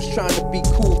rapper who's trying to be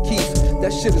Kool Keith.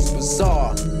 That shit is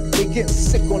bizarre. They getting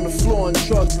sick on the floor on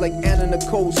drugs like Anna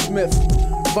Nicole Smith.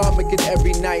 Vomiting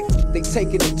every night, they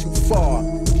taking it too far.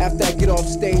 After I get off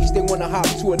stage, they wanna hop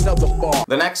to another bar.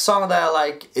 The next song that I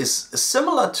like is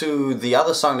similar to the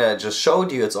other song that I just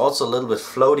showed you. It's also a little bit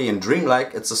floaty and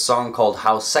dreamlike. It's a song called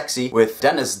How Sexy with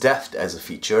Dennis Deft as a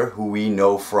feature, who we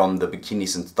know from the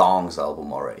Bikinis and Thongs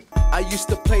album already. I used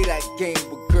to play that game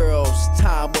with girls,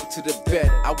 tie 'em up to the bed.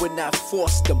 I would not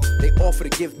force them, they offer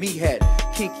to give me head.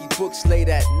 Kinky books late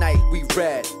at night, we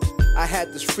read. I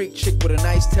had this freak chick with a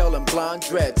nice tail and blonde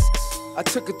dreads. I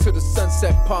took her to the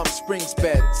Sunset Palm Springs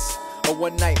beds. A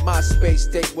one-night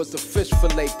MySpace date was a fish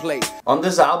fillet plate. On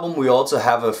this album we also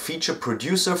have a feature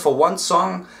producer for one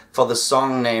song, for the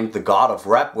song named The God of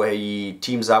Rap, where he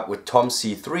teams up with Tom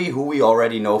C3, who we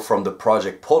already know from the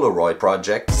project Polaroid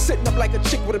project. Sitting up like a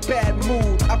chick with a bad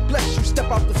mood. I bless you, step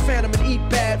out the phantom and eat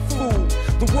bad food.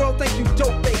 The world think you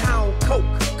dope, they hound coke.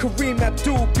 Kareem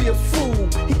Abdul be a fool.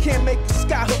 He can't make the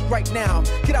sky hook right now.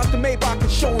 Get out the Maybach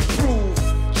and show and prove.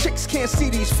 Chicks can't see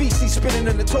these feces spinning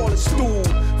in the toilet stool.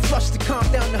 Flush to calm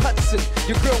down the Hudson.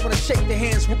 Your girl wanna shake their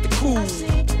hands with the cool.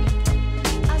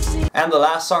 And the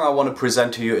last song I want to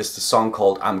present to you is the song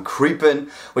called I'm Creepin',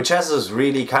 which has this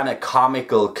really kind of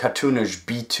comical, cartoonish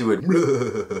beat to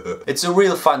it. It's a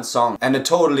real fun song, and it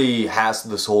totally has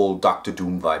this whole Dr.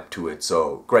 Doom vibe to it.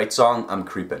 So, great song, I'm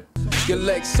Creepin'. Your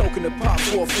legs soaking the pot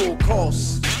for a full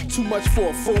course. Too much for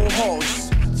a full horse.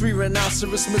 3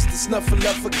 rhinoceros, Mr.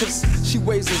 Snuffleupagus, cause she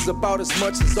weighs us about as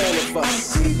much as all of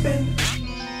us. I'm creeping,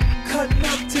 cutting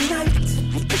up tonight.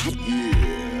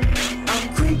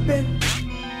 I'm creeping.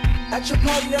 At your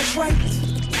party, that's right.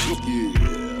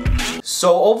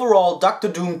 So overall, Dr.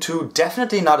 Doom 2,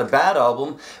 definitely not a bad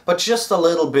album, but just a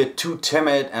little bit too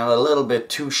timid and a little bit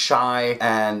too shy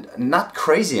and not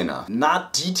crazy enough,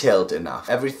 not detailed enough.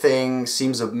 Everything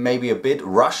seems maybe a bit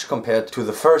rushed compared to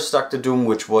the first Dr. Doom,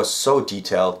 which was so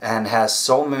detailed and has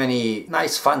so many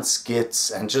nice fun skits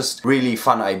and just really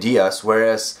fun ideas,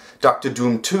 whereas Dr.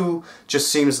 Doom 2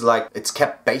 just seems like it's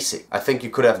kept basic. I think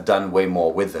you could have done way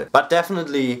more with it. But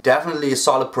definitely a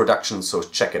solid production, so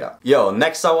check it out. Yo,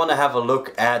 next I want to have a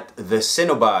look at the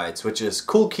Cenobites, which is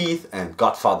Kool Keith and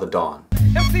Godfather Dawn.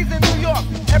 MCs in New York,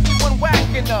 everyone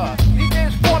whacking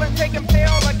DJs falling, taking pay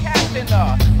all the cash in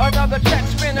another check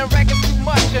spinning, records too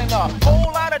much in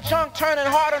whole lot of junk turning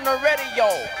hard on the radio.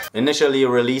 Initially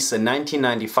released in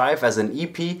 1995 as an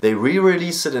EP, they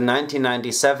re-released it in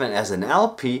 1997 as an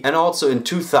LP and also in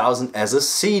 2000 as a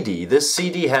CD. This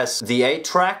CD has the 8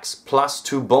 tracks plus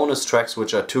 2 bonus tracks,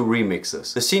 which are 2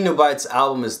 remixes. The Cenobites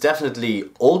album is definitely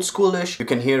old schoolish. You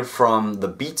can hear from the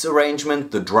beats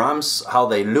arrangement, the drums, how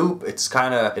they loop. It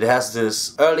has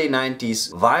this early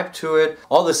 90s vibe to it.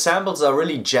 All the samples are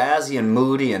really jazzy and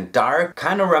moody and dark,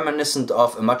 kind of reminiscent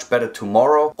of A Much Better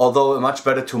Tomorrow, although A Much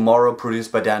Better Tomorrow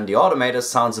produced by Dan the Automator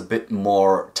sounds a bit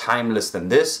more timeless than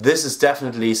this. This is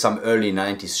definitely some early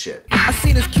 90s shit. I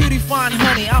seen this cutie fine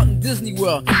honey out in Disney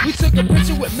World. We took a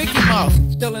picture with Mickey Mouse,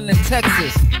 chilling in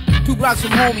Texas, 2 blocks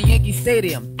from home in Yankee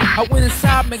Stadium. I went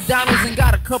inside McDonald's and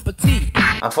got a cup of tea.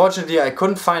 Unfortunately, I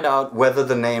couldn't find out whether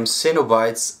the name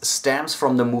Cenobites stems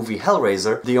from the movie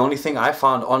Hellraiser. The only thing I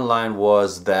found online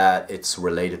was that it's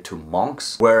related to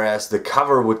monks, whereas the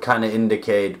cover would kind of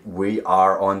indicate we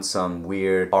are on some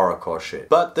weird horrorcore shit.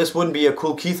 But this wouldn't be a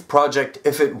Kool Keith project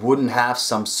if it wouldn't have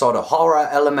some sort of horror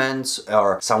elements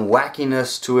or some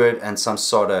wackiness to it and some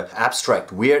sort of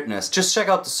abstract weirdness. Just check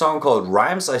out the song called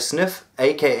Rhymes I Sniff,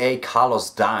 aka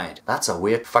Carlos Died. That's a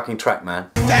weird fucking track,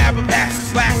 man. Stab a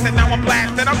blast, blast, and now I'm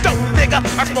blasting. I'm dope, nigga.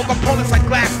 I smoke opponents like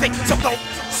glass stick. So don't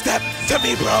step to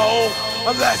me, bro,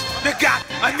 unless you got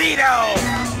a needle.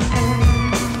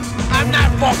 I'm not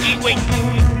fucking with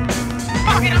you.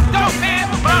 Fucking I'm dope, man.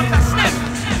 Rhymes I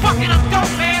sniff. Fucking I'm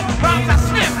dope, man. Rhymes I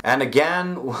sniff. And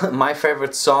again, my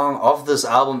favorite song of this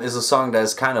album is a song that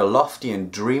is kind of lofty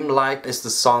and dreamlike. It's the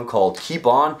song called Keep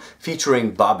On,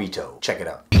 featuring Bobbito. Check it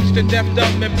out. The deaf,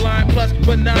 dumb, and blind, plus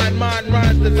benign mind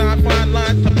rhymes, design fine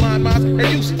lines to blind minds, and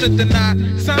used to deny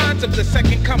signs of the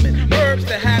second coming. Verbs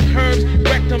that had herbs,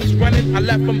 rectums running, I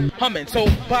left them humming. So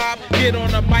Bob, get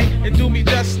on the mic and do me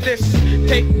justice.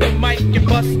 Take the mic and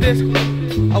bust this.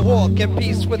 I walk in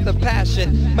peace with a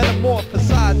passion,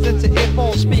 metamorphosize into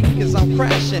earphone speakers, I'm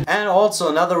crashing. And also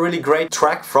another really great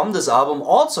track from this album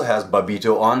also has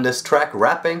Bobbito on this track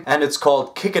rapping, and it's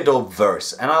called Kick a Dope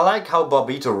Verse. And I like how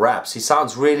Bobbito raps. He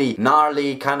sounds really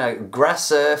gnarly, kind of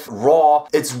aggressive, raw.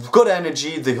 It's good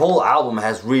energy. The whole album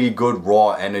has really good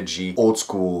raw energy, old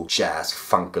school jazz,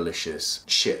 funkalicious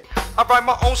shit. I write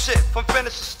my own shit from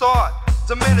finish to start.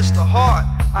 Diminish the heart.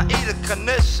 I eat a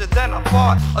condition, then I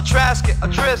part. A Trasket, a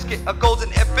Trisket, a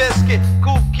golden air biscuit.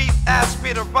 Kool Keith asked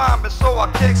me to rhyme, and so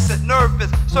I kicks it.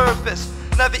 Nervous, surface.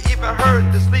 Never even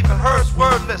heard this, leaving hers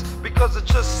wordless because it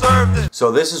just served it.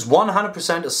 So this is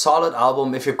 100% a solid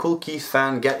album. If you're a Kool Keith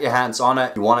fan, get your hands on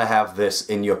it. You want to have this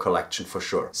in your collection for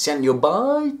sure.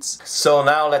 Cenobites. So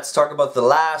now let's talk about the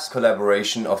last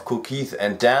collaboration of Kool Keith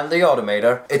and Dan the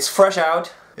Automator. It's fresh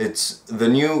out. It's the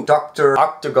new Dr.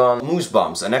 Octagon Moose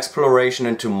Bumps, an exploration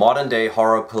into modern day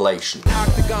horror palation.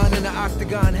 Octagon in an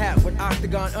octagon hat with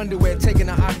octagon underwear, taking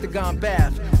an octagon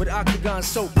bath with octagon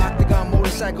soap, octagon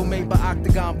motorcycle made by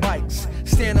octagon bikes.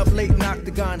 Stand up late in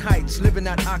octagon heights, living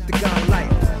that octagon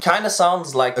life. Kinda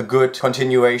sounds like a good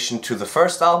continuation to the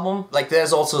first album. Like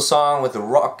there's also a song with a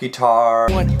rock guitar.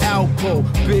 One elbow,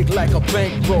 big like a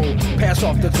bankroll. Pass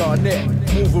off the garnet,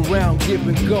 move around, give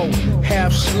and go.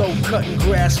 Half slow, cutting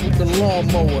grass with the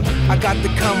lawnmower. I got the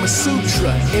Kama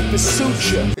Sutra, if it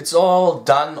suits you. It's all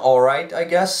done alright, I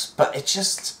guess, but it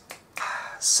just...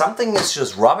 something is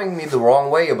just rubbing me the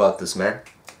wrong way about this, man.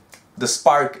 The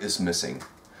spark is missing.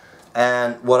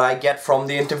 And what I get from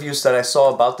the interviews that I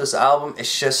saw about this album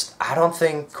is just, I don't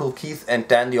think Kool Keith and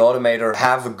Dan the Automator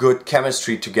have a good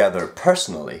chemistry together,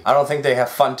 personally. I don't think they have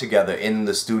fun together in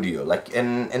the studio. Like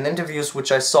in interviews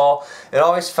which I saw, it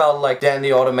always felt like Dan the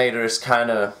Automator is kind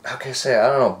of, how can I say, I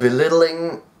don't know,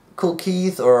 belittling Kool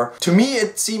Keith, or to me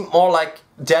it seemed more like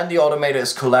Dan the Automator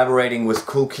is collaborating with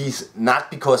Kool Keith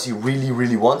not because he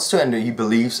really wants to and he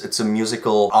believes it's a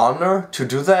musical honor to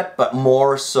do that, but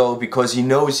more so because he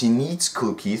knows he needs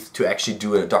Kool Keith to actually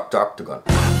do a Dr. Octagon.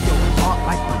 Art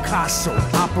like Picasso,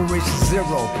 Operation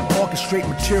Zero, orchestrate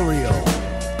material.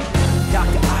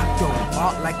 Dr. Octo,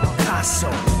 art like Picasso,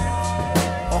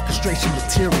 orchestration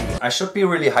material. I should be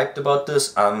really hyped about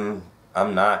this.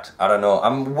 I'm not. I don't know.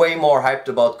 I'm way more hyped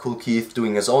about Kool Keith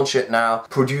doing his own shit now,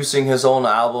 producing his own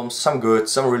albums, some good,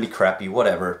 some really crappy,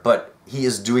 whatever, but he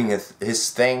is doing his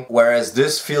thing, whereas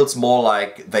this feels more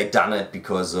like they done it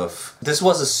because of... This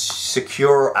was a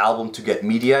secure album to get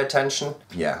media attention.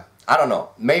 Yeah. I don't know.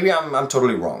 Maybe I'm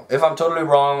totally wrong. If I'm totally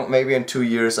wrong, maybe in 2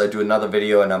 years I do another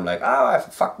video and I'm like, oh,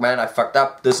 fuck man, I fucked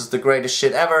up. This is the greatest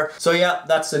shit ever. So yeah,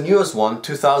 that's the newest one,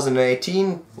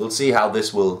 2018. We'll see how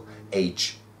this will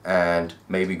age and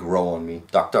maybe grow on me.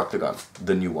 Dr. Octagon,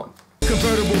 the new one.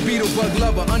 Convertible beetle bug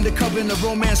lover, undercover in the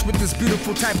romance with this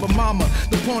beautiful type of mama,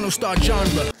 the porno star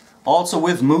genre. Also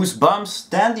with Moose Bumps,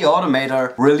 Dan the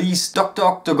Automator released Dr.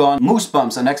 Octagon Moose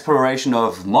Bumps, an exploration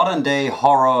of modern day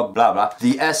horror blah blah,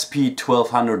 the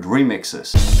SP1200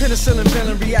 remixes. Penicillin,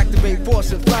 venom, reactivate,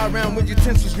 force it, fly around with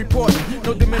utensils reporting.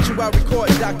 No dimension while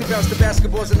recording, Dr. bounce the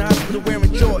basketballs in the hospital wearing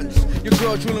Jordans. Your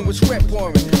girl drooling with sweat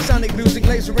pouring, sonic music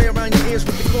laser ray around your ears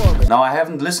with the chorus. Now I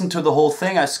haven't listened to the whole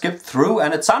thing, I skipped through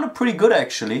and it sounded pretty good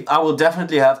actually. I will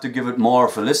definitely have to give it more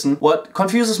of a listen. What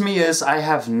confuses me is I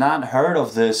have not heard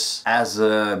of this as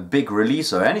a big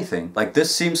release or anything. Like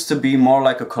this seems to be more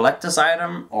like a collector's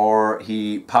item, or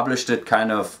he published it kind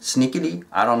of sneakily,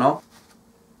 I don't know.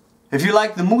 If you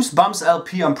like the Moose Bumps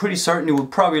LP, I'm pretty certain you will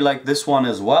probably like this one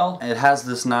as well. It has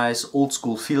this nice old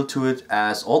school feel to it,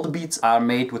 as all the beats are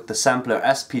made with the sampler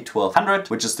SP1200,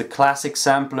 which is the classic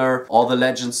sampler all the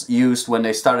legends used when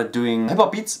they started doing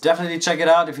hip-hop beats. Definitely check it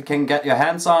out if you can get your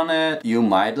hands on it. You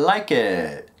might like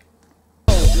it.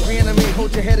 Reanimate,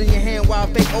 hold your head in your hand while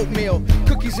I bake oatmeal.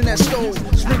 Cookies in that stove,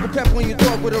 sprinkle pepper on your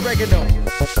dog with oregano.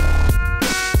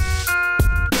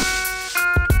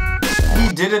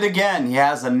 He did it again. He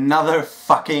has another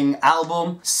fucking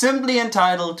album simply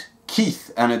entitled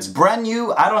Keith, and it's brand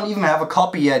new. I don't even have a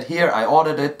copy yet here. I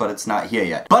ordered it, but it's not here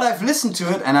yet. But I've listened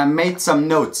to it and I made some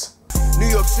notes. New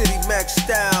York City Max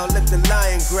style, let the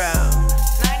lion ground.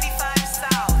 95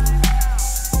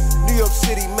 South. New York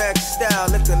City Max style,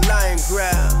 let the lion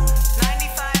ground.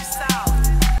 95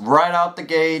 South. Right out the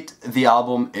gate, the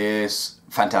album is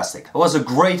fantastic. It was a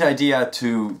great idea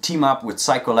to team up with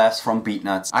Psycho Labs from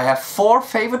Beatnuts. I have 4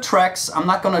 favorite tracks. I'm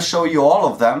not gonna show you all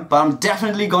of them, but I'm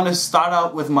definitely gonna start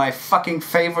out with my fucking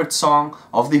favorite song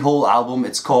of the whole album.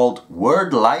 It's called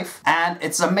Word Life, and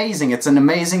it's amazing. It's an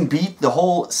amazing beat. The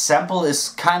whole sample is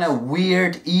kind of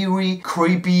weird, eerie,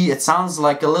 creepy. It sounds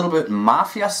like a little bit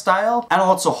mafia style and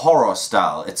also horror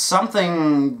style. It's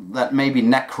something that maybe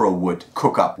Necro would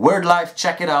cook up. Word Life,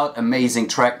 check it out. Amazing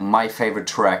track, my favorite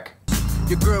track.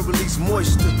 Your girl release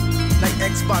moisture, like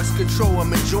Xbox control,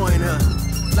 I'm enjoying her.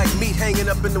 Like meat hanging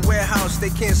up in the warehouse, they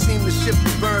can't seem to ship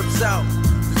the verbs out.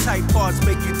 The tight parts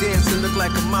make you dance and look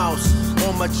like a mouse.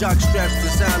 All my jock straps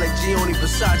design like Gianni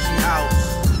Versace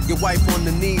house. Your wife on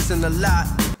the knees in the lot.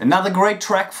 Another great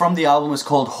track from the album is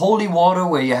called Holy Water,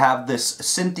 where you have this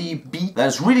synthy beat that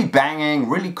is really banging,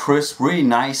 really crisp, really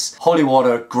nice. Holy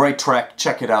Water, great track,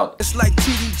 check it out. It's like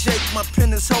T.D. Jake, my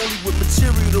pen is holy with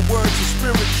material, the words are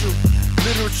spiritual.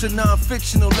 Literature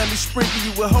non-fictional, let me sprinkle you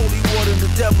with holy water in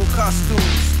the devil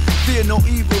costumes. Fear no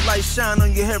evil, light shine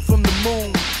on your head from the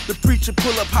moon. The preacher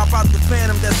pull up, hop out the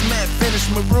phantom, that's mad, finish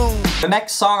maroon. The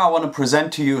next song I want to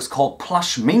present to you is called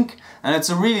Plush Mink, and it's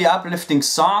a really uplifting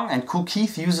song, and Kool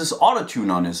Keith uses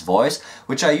autotune on his voice,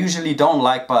 which I usually don't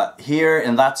like, but here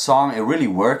in that song it really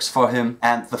works for him.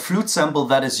 And the flute sample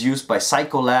that is used by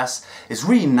Psycho Lass is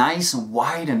really nice and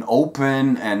wide and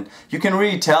open, and you can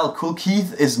really tell Kool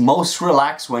Keith is most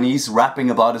relaxed when he's rapping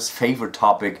about his favorite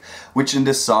topic, which in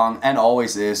this song and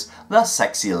always is the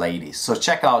sexy ladies. So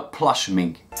check out Plush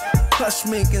Mink. Plush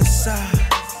mink inside,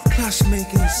 plush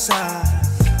mink inside.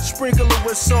 Sprinkle her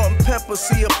with salt and pepper,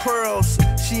 see her pearls.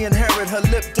 She inherit her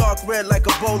lip dark red like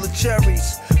a bowl of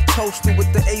cherries. Toasted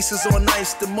with the aces on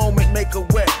ice, the moment make her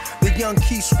wet. The young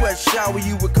Keith sweat, shower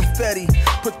you with confetti.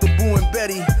 Put the boo in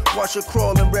Betty, watch her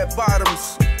crawl in red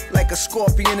bottoms. Like a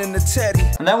scorpion in the teddy.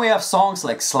 And then we have songs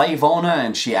like Slave Owner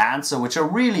and She Answer, which are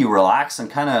really relaxed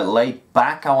and kind of laid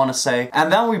back, I want to say.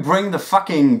 And then we bring the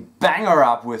fucking banger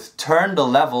up with Turn the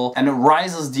Level, and it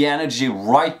rises the energy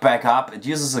right back up. It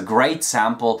uses a great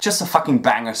sample. Just a fucking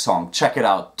banger song. Check it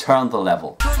out, Turn the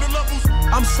Level.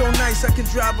 I'm so nice I can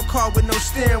drive a car with no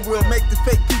steering wheel. Make the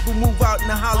fake people move out in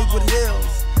the Hollywood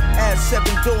Hills. Add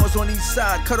 7 doors on each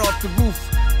side, cut off the roof.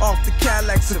 Off the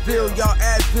Cadillac Seville, y'all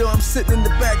Advil. I'm sitting in the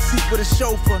back seat with a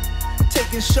chauffeur,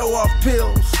 taking show-off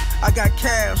pills. I got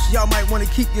cash, y'all might want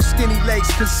to keep your skinny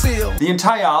legs concealed. The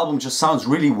entire album just sounds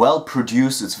really well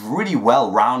produced. It's really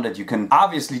well rounded. You can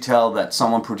obviously tell that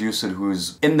someone produced it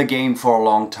who's in the game for a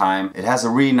long time. It has a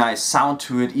really nice sound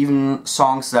to it, even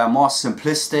songs that are more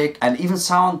simplistic and even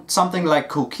sound something like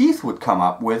Kool Keith would come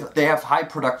up with. They have high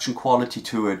production quality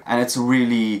to it, and it's a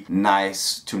really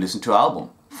nice to listen to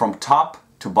album. From top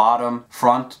to bottom,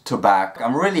 front to back.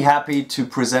 I'm really happy to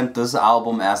present this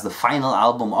album as the final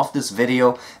album of this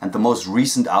video and the most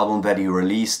recent album that he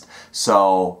released.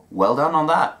 So well done on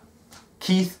that.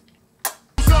 Keith.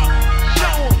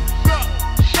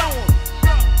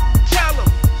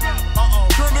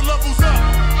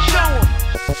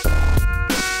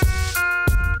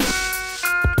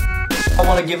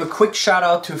 I want to give a quick shout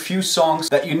out to a few songs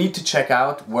that you need to check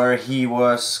out where he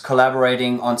was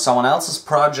collaborating on someone else's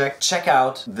project. Check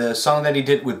out the song that he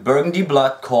did with Burgundy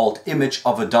Blood called Image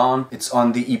of a Dawn. It's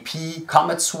on the EP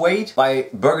Comet Suede by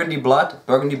Burgundy Blood.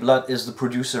 Burgundy Blood is the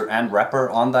producer and rapper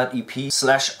on that EP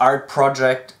 / art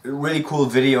project. Really cool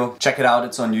video. Check it out.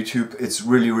 It's on YouTube. It's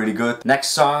really good. Next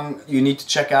song you need to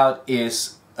check out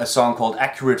is a song called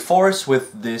Accurate Force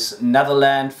with this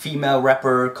Netherlands female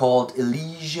rapper called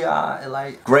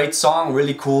Elijah. Great song,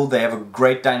 really cool. They have a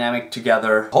great dynamic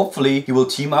together. Hopefully he will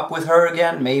team up with her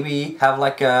again. Maybe have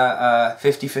like a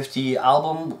 50-50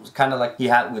 album, kind of like he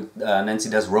had with Nancy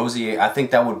Des Rosie. I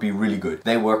think that would be really good.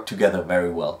 They work together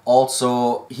very well.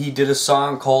 Also, he did a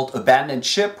song called Abandoned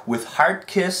Ship with Hard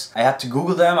Kiss. I had to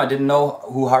Google them. I didn't know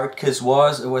who Hard Kiss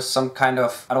was. It was some kind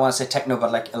of, I don't want to say techno,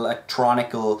 but like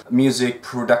electronical music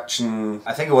production.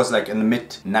 I think it was like in the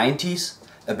mid-90s.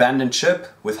 Abandoned Ship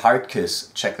with Hard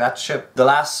Kiss. Check that ship. The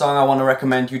last song I want to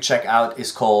recommend you check out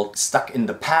is called Stuck in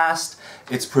the Past.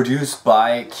 It's produced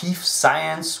by Keith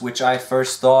Science, which I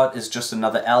first thought is just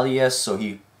another alias, so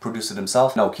he produced it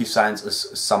himself. No, Keith Science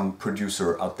is some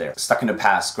producer out there. Stuck in the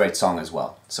Past, great song as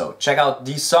well. So check out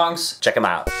these songs, check them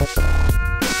out.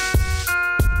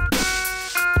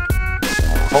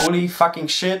 Holy fucking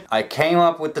shit, I came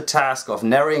up with the task of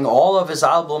narrowing all of his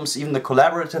albums, even the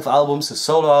collaborative albums, his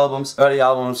solo albums, early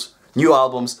albums, new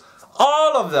albums,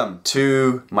 all of them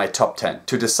to my top 10.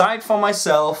 To decide for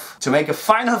myself, to make a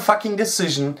final fucking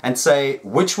decision and say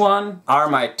which one are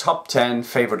my top 10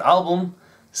 favorite albums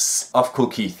of Kool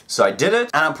Keith. So I did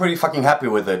it and I'm pretty fucking happy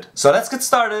with it. So let's get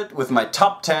started with my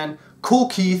top 10 Kool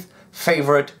Keith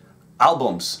favorite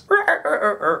albums.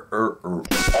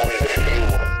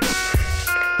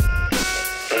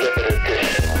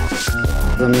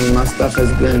 I mean, my stuff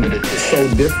has been so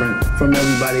different from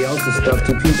everybody else's stuff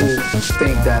till people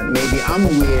think that maybe I'm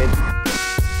weird.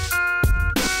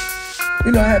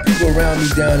 You know, I had people around me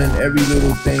down in every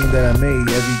little thing that I made,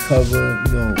 every cover,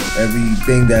 you know,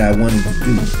 everything that I wanted to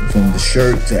do. From the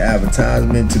shirt to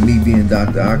advertisement to me being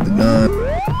Dr. Octagon.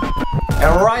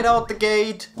 And right out the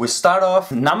gate, we start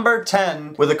off number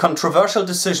 10 with a controversial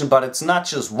decision, but it's not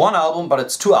just one album, but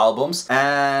it's 2 albums.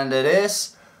 And it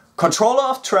is Controller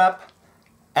of Trap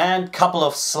And Couple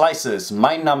of Slices,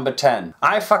 my number 10.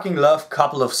 I fucking love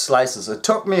Couple of Slices. It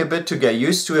took me a bit to get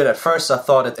used to it. At first I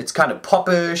thought it's kind of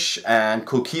popish and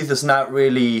Kool Keith is not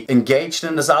really engaged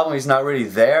in this album, he's not really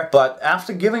there. But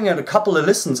after giving it a couple of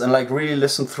listens and like really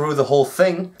listen through the whole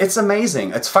thing, it's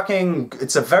amazing. It's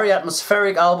a very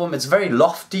atmospheric album, it's very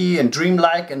lofty and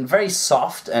dreamlike and very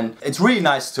soft and it's really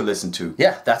nice to listen to.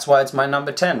 Yeah, that's why it's my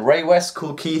number 10. Ray West,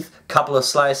 Kool Keith, Couple of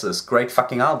Slices. Great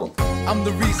fucking album. I'm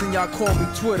the reason y'all call me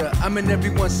Twitter. I'm in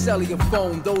everyone's cellular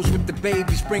phone. Those with the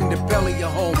babies bring the belly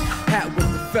home. Hat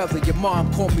with the feather. Your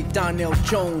mom called me Donnell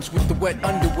Jones. With the wet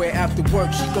underwear after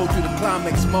work, she go through the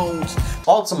climax moans.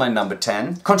 Also my number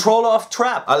 10, Controller of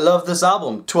Trap. I love this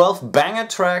album. 12 banger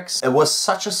tracks. It was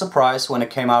such a surprise when it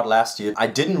came out last year. I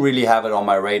didn't really have it on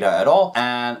my radar at all.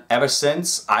 And ever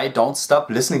since, I don't stop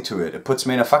listening to it. It puts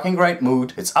me in a fucking great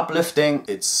mood. It's uplifting.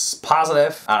 It's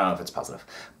positive. I don't know if it's positive,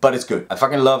 but it's good. I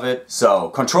fucking love it. So,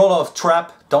 Controller of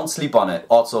Trap, don't sleep on it.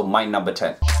 Also my number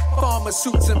 10. Farmer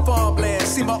suits and farmland.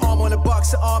 See my arm on a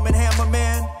box of Arm & Hammer,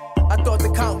 man. I thought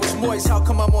the count was moist, how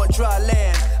come I'm on dry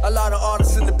land? A lot of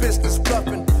artists in the business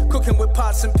bluffing, cooking with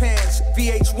pots and pans.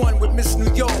 VH1 with Miss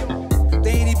New York,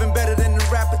 they ain't even better than the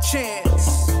rapper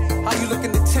Chance. How you look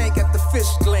in the tank at the fish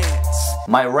glance?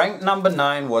 My rank number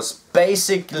 9 was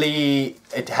basically,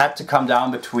 it had to come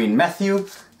down between Matthew,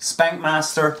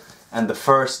 Spankmaster, and the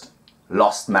first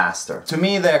Lost Master. To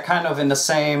me, they're kind of in the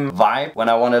same vibe. When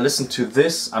I want to listen to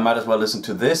this, I might as well listen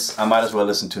to this. I might as well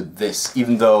listen to this.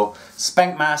 Even though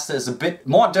Spankmaster is a bit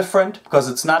more different because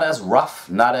it's not as rough,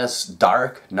 not as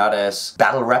dark, not as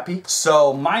battle rappy.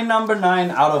 So my number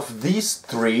 9 out of these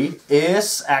 3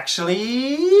 is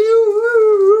actually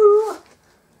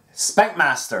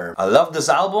Spankmaster. I love this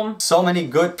album. So many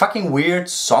good fucking weird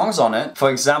songs on it.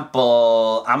 For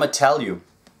example, I'ma Tell You.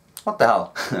 What the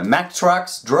hell? Mac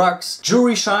Trucks, Drugs,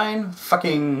 Jewelry Shine,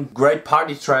 fucking great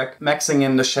party track, Maxing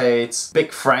in the Shades,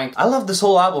 Big Frank. I love this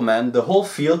whole album, man. The whole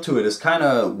feel to it is kind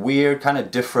of weird, kind of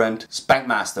different.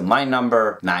 Spankmaster, my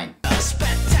number 9.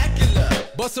 Spectacular.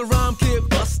 Bust a rhyme, kid,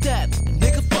 bust that.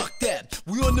 Nigga, fuck that.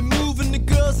 We on the move and the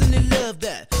girls and they love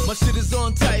that. My shit is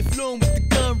on tight, flowing with the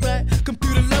gun right.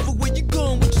 Computer level, where you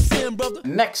going, what you saying, brother?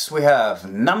 Next we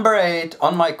have number 8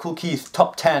 on my Kool Keith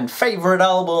top 10 favorite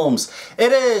albums.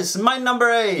 It is my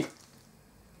number 8,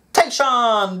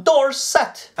 Tayshaun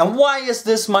Dorset. And why is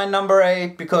this my number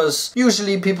 8? Because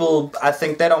usually people, I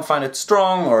think they don't find it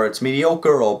strong or it's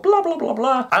mediocre or blah blah blah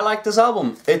blah. I like this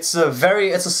album. It's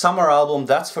a summer album,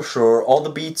 that's for sure. All the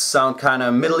beats sound kind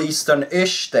of Middle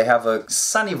Eastern-ish. They have a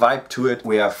sunny vibe to it.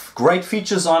 We have great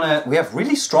features on it. We have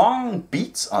really strong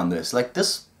beats on this. Like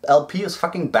this LP is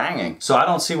fucking banging. So I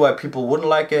don't see why people wouldn't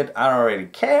like it. I don't really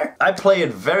care. I play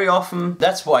it very often.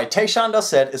 That's why Tayshaun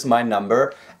Dorset is my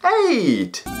number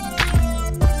 8.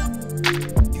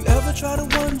 You ever try to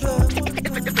wonder?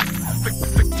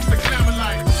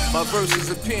 My verses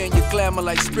appear in your glamour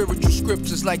like spiritual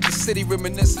scriptures, like the city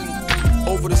reminiscing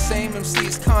over the same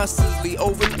MCs constantly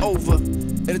over and over.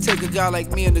 It'll take a guy like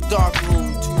me in the dark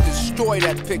room to destroy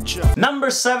that picture.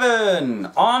 Number 7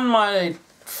 on my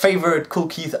favorite Kool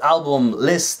Keith album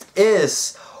list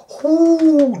is,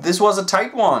 this was a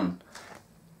tight one,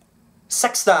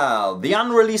 Sextile, the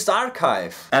unreleased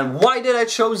archive. And why did I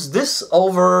choose this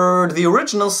over the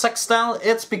original Sextile?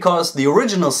 It's because the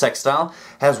original Sextile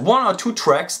has 1 or 2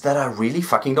 tracks that I really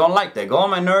fucking don't like. They go on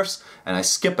my nerves and I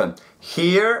skip them.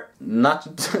 Here,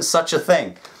 not such a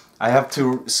thing. I have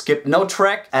to skip no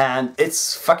track and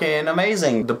it's fucking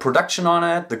amazing. The production on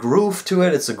it, the groove to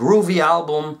it, it's a groovy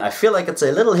album. I feel like it's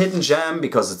a little hidden gem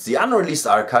because it's the unreleased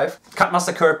archive.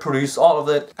 Cutmaster Kurt produced all of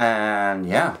it and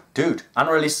yeah, dude,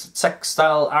 unreleased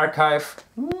Sextile archive,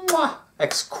 mwah,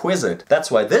 exquisite.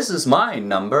 That's why this is my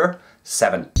number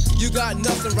 7. You got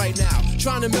nothing right now,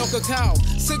 trying to milk a cow.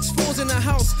 6 fools in the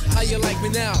house, how you like me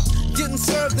now? Getting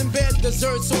served in bed,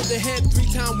 desserts on the head.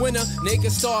 3-time winner,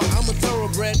 naked star, I'm a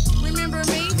thoroughbred. Remember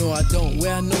me? No I don't,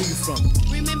 where I know you from.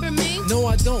 Remember me? No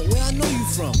I don't, where I know you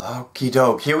from. Okie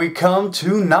doke, here we come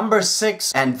to number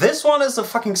 6. And this one is a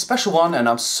fucking special one and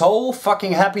I'm so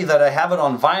fucking happy that I have it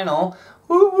on vinyl.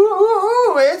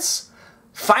 It's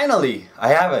finally, I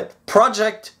have it.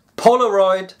 Project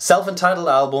Polaroid, self-entitled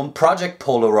album, Project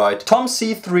Polaroid, Tom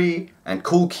C3, and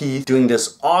Kool Keith doing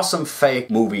this awesome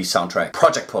fake movie soundtrack,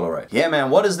 Project Polaroid. Yeah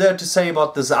man, what is there to say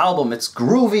about this album? It's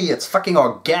groovy, it's fucking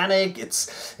organic,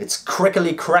 it's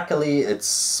crickly crackly,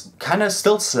 it's kind of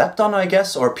still slept on, I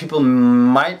guess, or people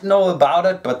might know about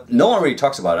it, but no one really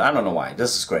talks about it. I don't know why.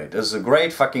 This is great. This is a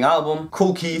great fucking album.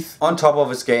 Kool Keith on top of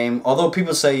his game, although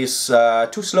people say he's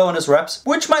too slow in his raps,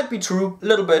 which might be true a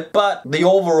little bit, but the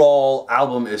overall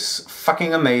album is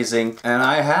fucking amazing, and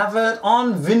I have it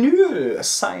on vinyl,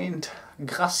 signed.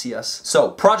 Gracias.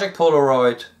 So, Project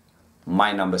Polaroid,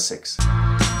 my number 6. The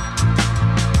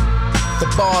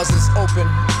bars is open.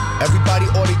 Everybody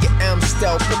order your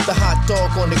Amstel. Put the hot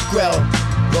dog on the grill.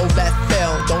 Roll that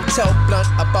fell. Don't tell Blunt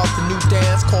about the new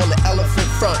dance. Call it Elephant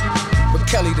Front. With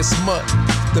Kelly this month.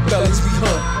 The bellies we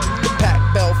hunt. The pack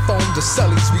bell phone. The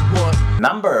sellies we want.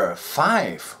 Number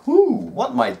 5.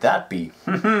 What might that be?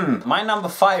 My number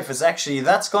 5 is actually,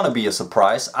 that's gonna be a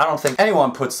surprise. I don't think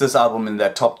anyone puts this album in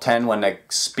their top 10 when they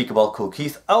speak about Kool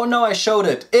Keith. Oh no, I showed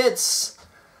it. It's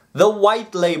the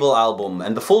White Label album,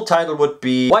 and the full title would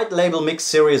be White Label Mix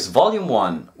Series Volume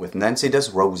 1 with Nancy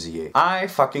Desrosiers. I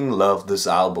fucking love this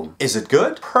album. Is it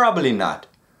good? Probably not.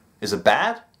 Is it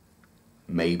bad?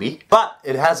 Maybe. But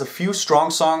it has a few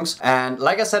strong songs, and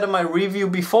like I said in my review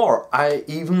before, I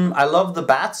love the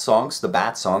bad songs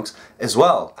as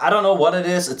well. I don't know what it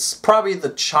is. It's probably the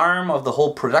charm of the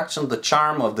whole production, the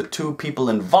charm of the two people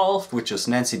involved, which is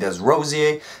Nancy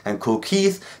Desrosiers and Kool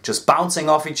Keith, just bouncing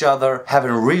off each other,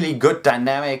 having really good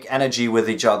dynamic energy with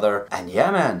each other. And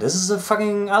yeah man, this is a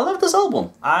fucking, I love this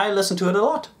album. I listen to it a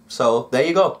lot. So there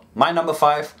you go. My number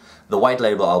 5, the White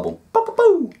Label album.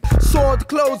 Saw the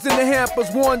clothes in the hampers,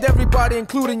 warned everybody,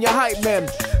 including your hype men.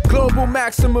 Global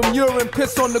maximum urine,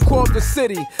 piss on the core of the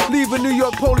city. Leave a New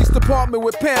York police department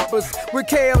with Pampers, with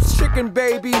KF's chicken,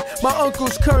 baby. My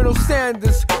uncle's Colonel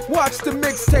Sanders. Watch the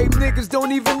mixtape, niggas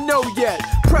don't even know yet.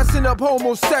 Pressing up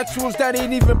homosexuals that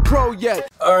ain't even pro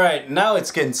yet. Alright, now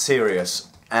it's getting serious.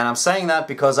 And I'm saying that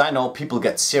because I know people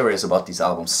get serious about these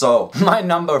albums. So, my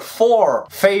number 4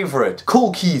 favorite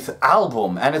Kool Keith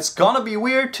album. And it's gonna be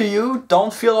weird to you.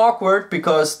 Don't feel awkward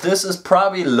because this is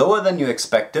probably lower than you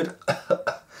expected.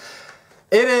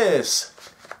 It is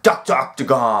Dr.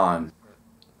 Octagon.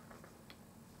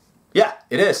 Yeah,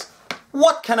 it is.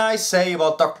 What can I say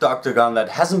about Dr. Octagon that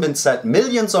hasn't been said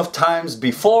millions of times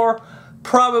before?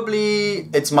 Probably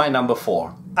it's my number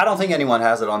 4. I don't think anyone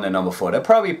has it on their number 4. They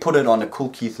probably put it on the Kool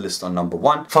Keith list on number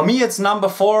 1. For me it's number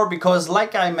 4 because,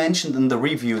 like I mentioned in the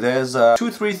review, there's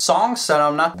 2-3 songs that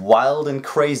I'm not wild and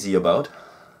crazy about.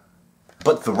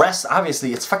 But the rest,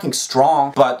 obviously, it's fucking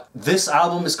strong. But this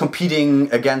album is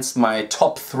competing against my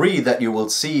top 3 that you will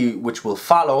see, which will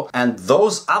follow. And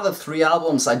those other 3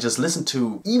 albums I just listened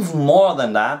to even more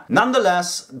than that.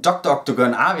 Nonetheless, Dr.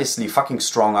 Octagon, obviously fucking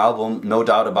strong album, no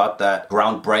doubt about that.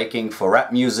 Groundbreaking for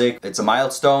rap music. It's a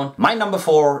milestone. My number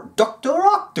 4, Dr.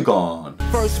 Octagon.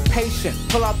 First patient,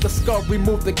 pull out the skull,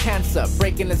 remove the cancer.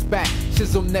 Breaking his back,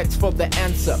 chisel next for the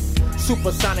answer.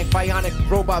 Supersonic, bionic,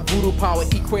 robot, voodoo power,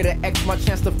 Equator X, my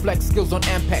chance to flex skills on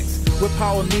Ampex. With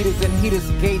power meters and heaters,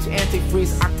 gauge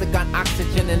antifreeze, octagon,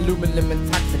 oxygen, and aluminum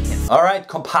intoxicants. Alright,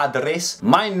 compadres.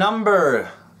 My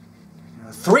number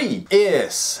 3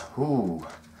 is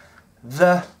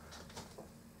the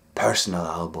Personal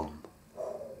album.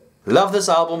 Love this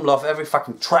album, love every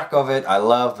fucking track of it. I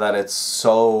love that it's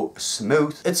so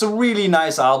smooth. It's a really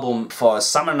nice album for a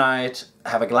summer night.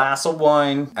 Have a glass of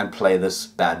wine and play this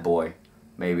bad boy.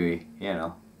 Maybe, you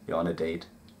know, you're on a date.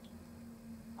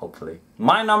 Hopefully.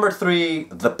 My number 3,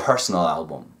 the Personal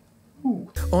album.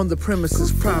 On the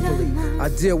premises properly, I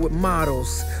deal with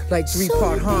models like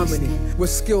 3-part harmony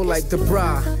with skill like the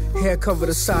bra. Hair cover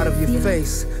the side of your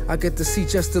face. I get to see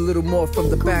just a little more from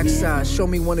the backside. Show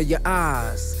me one of your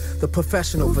eyes. The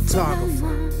professional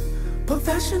photographer.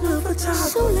 Professional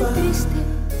photographer.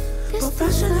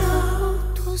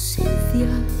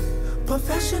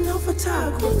 Professional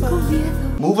photographer.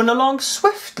 Moving along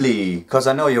swiftly, because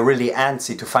I know you're really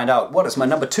antsy to find out what is my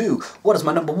number 2, what is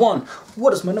my number 1,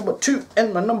 what is my number 2,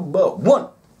 and my number 1.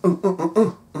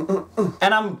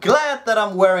 And I'm glad that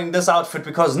I'm wearing this outfit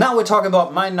because now we're talking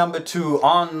about my number 2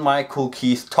 on my Kool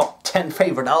Keith top 10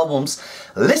 favorite albums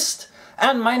list.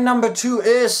 And my number 2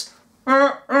 is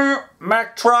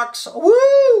Mack Trucks.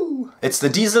 Woo! It's the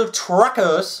Diesel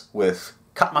Truckers with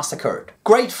Cut Massacred.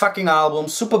 Great fucking album,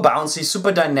 super bouncy,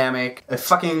 super dynamic. It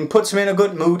fucking puts me in a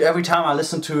good mood every time I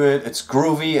listen to it. It's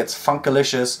groovy, it's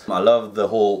funkalicious. I love the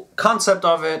whole concept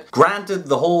of it. Granted,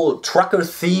 the whole trucker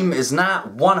theme is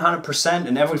not 100%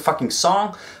 in every fucking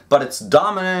song, but it's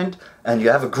dominant and you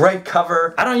have a great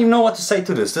cover. I don't even know what to say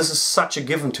to this. This is such a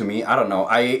given to me. I don't know.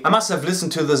 I must have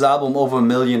listened to this album over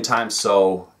 1,000,000 times,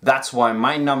 so that's why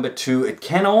my number 2, it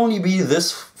can only be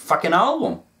this fucking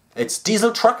album. It's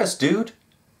Diesel Truckers, dude.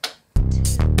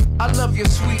 I love your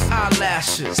sweet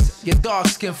eyelashes, your dark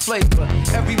skin flavor.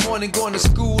 Every morning going to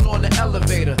school on the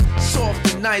elevator.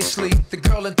 Soft and nicely, the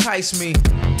girl entice me.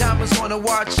 Diamonds on her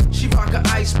watch, she rock a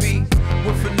ice beam.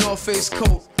 With a North Face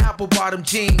coat, apple bottom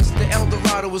jeans. The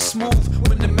Eldorado was smooth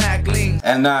when the Mac leaned.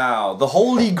 And now, the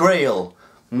Holy Grail.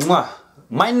 Mwah.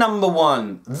 My number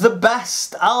 1, the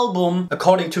best album,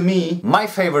 according to me, my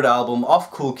favorite album of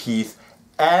Kool Keith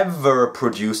ever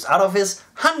produced out of his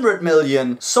 100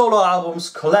 million solo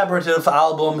albums, collaborative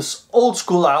albums, old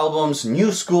school albums,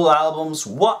 new school albums,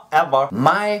 whatever.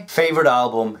 My favorite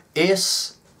album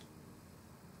is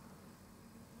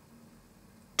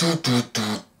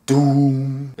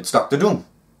Dooom. It's Dr. Doom.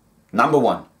 Number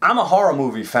 1. I'm a horror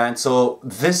movie fan, so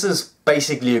this is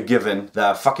basically a given that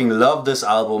I fucking love this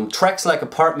album. Tracks like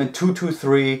Apartment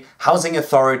 223, Housing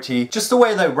Authority, just the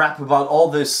way they rap about all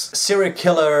this serial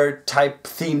killer type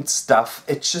themed stuff.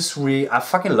 It's just really, I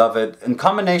fucking love it. In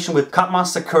combination with Cut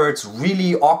Massacred's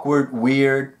really awkward,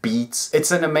 weird beats.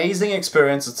 It's an amazing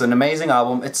experience, it's an amazing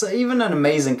album, it's even an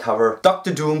amazing cover.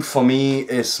 Dr. Doom for me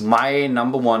is my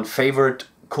number 1 favorite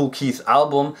Kool Keith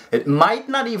album. It might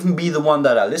not even be the one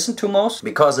that I listen to most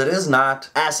because it is not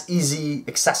as easy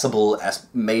accessible as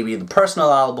maybe the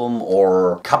Personal album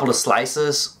or Couple of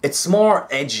Slices. It's more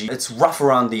edgy, it's rough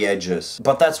around the edges,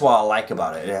 but that's what I like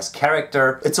about it. It has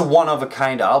character, it's a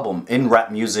one-of-a-kind album in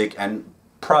rap music and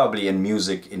probably in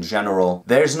music in general.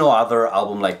 There's no other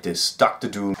album like this. Dr.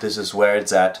 Doom, this is where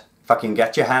it's at. Fucking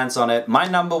get your hands on it. My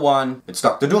number 1, it's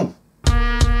Dr. Doom.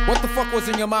 What the fuck was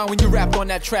in your mind when you rapped on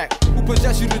that track? Who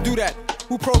possessed you to do that?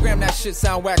 Who programmed that shit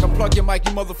sound whack? Unplug your mic,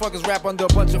 you motherfuckers rap under a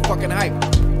bunch of fucking hype.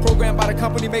 Programmed by the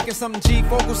company making something G.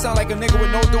 Vocal sound like a nigga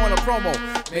with no doing a promo.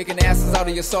 Making asses out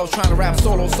of yourselves trying to rap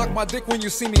solo. Suck my dick when you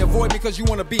see me, avoid me cause you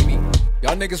wanna beat me.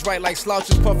 Y'all niggas write like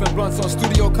slouches puffing blunts on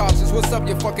studio couches. What's up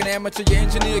you fucking amateur, your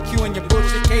engineer Q and your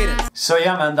bullshit cadence. So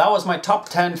yeah man, that was my top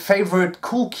 10 favorite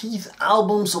Kool Keith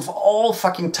albums of all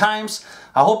fucking times.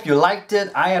 I hope you liked it,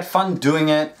 I had fun doing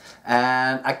it,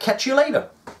 and I catch you later.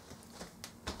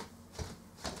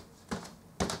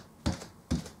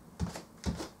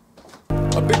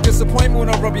 A big disappointment when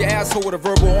I rub your asshole with a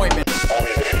verbal ointment.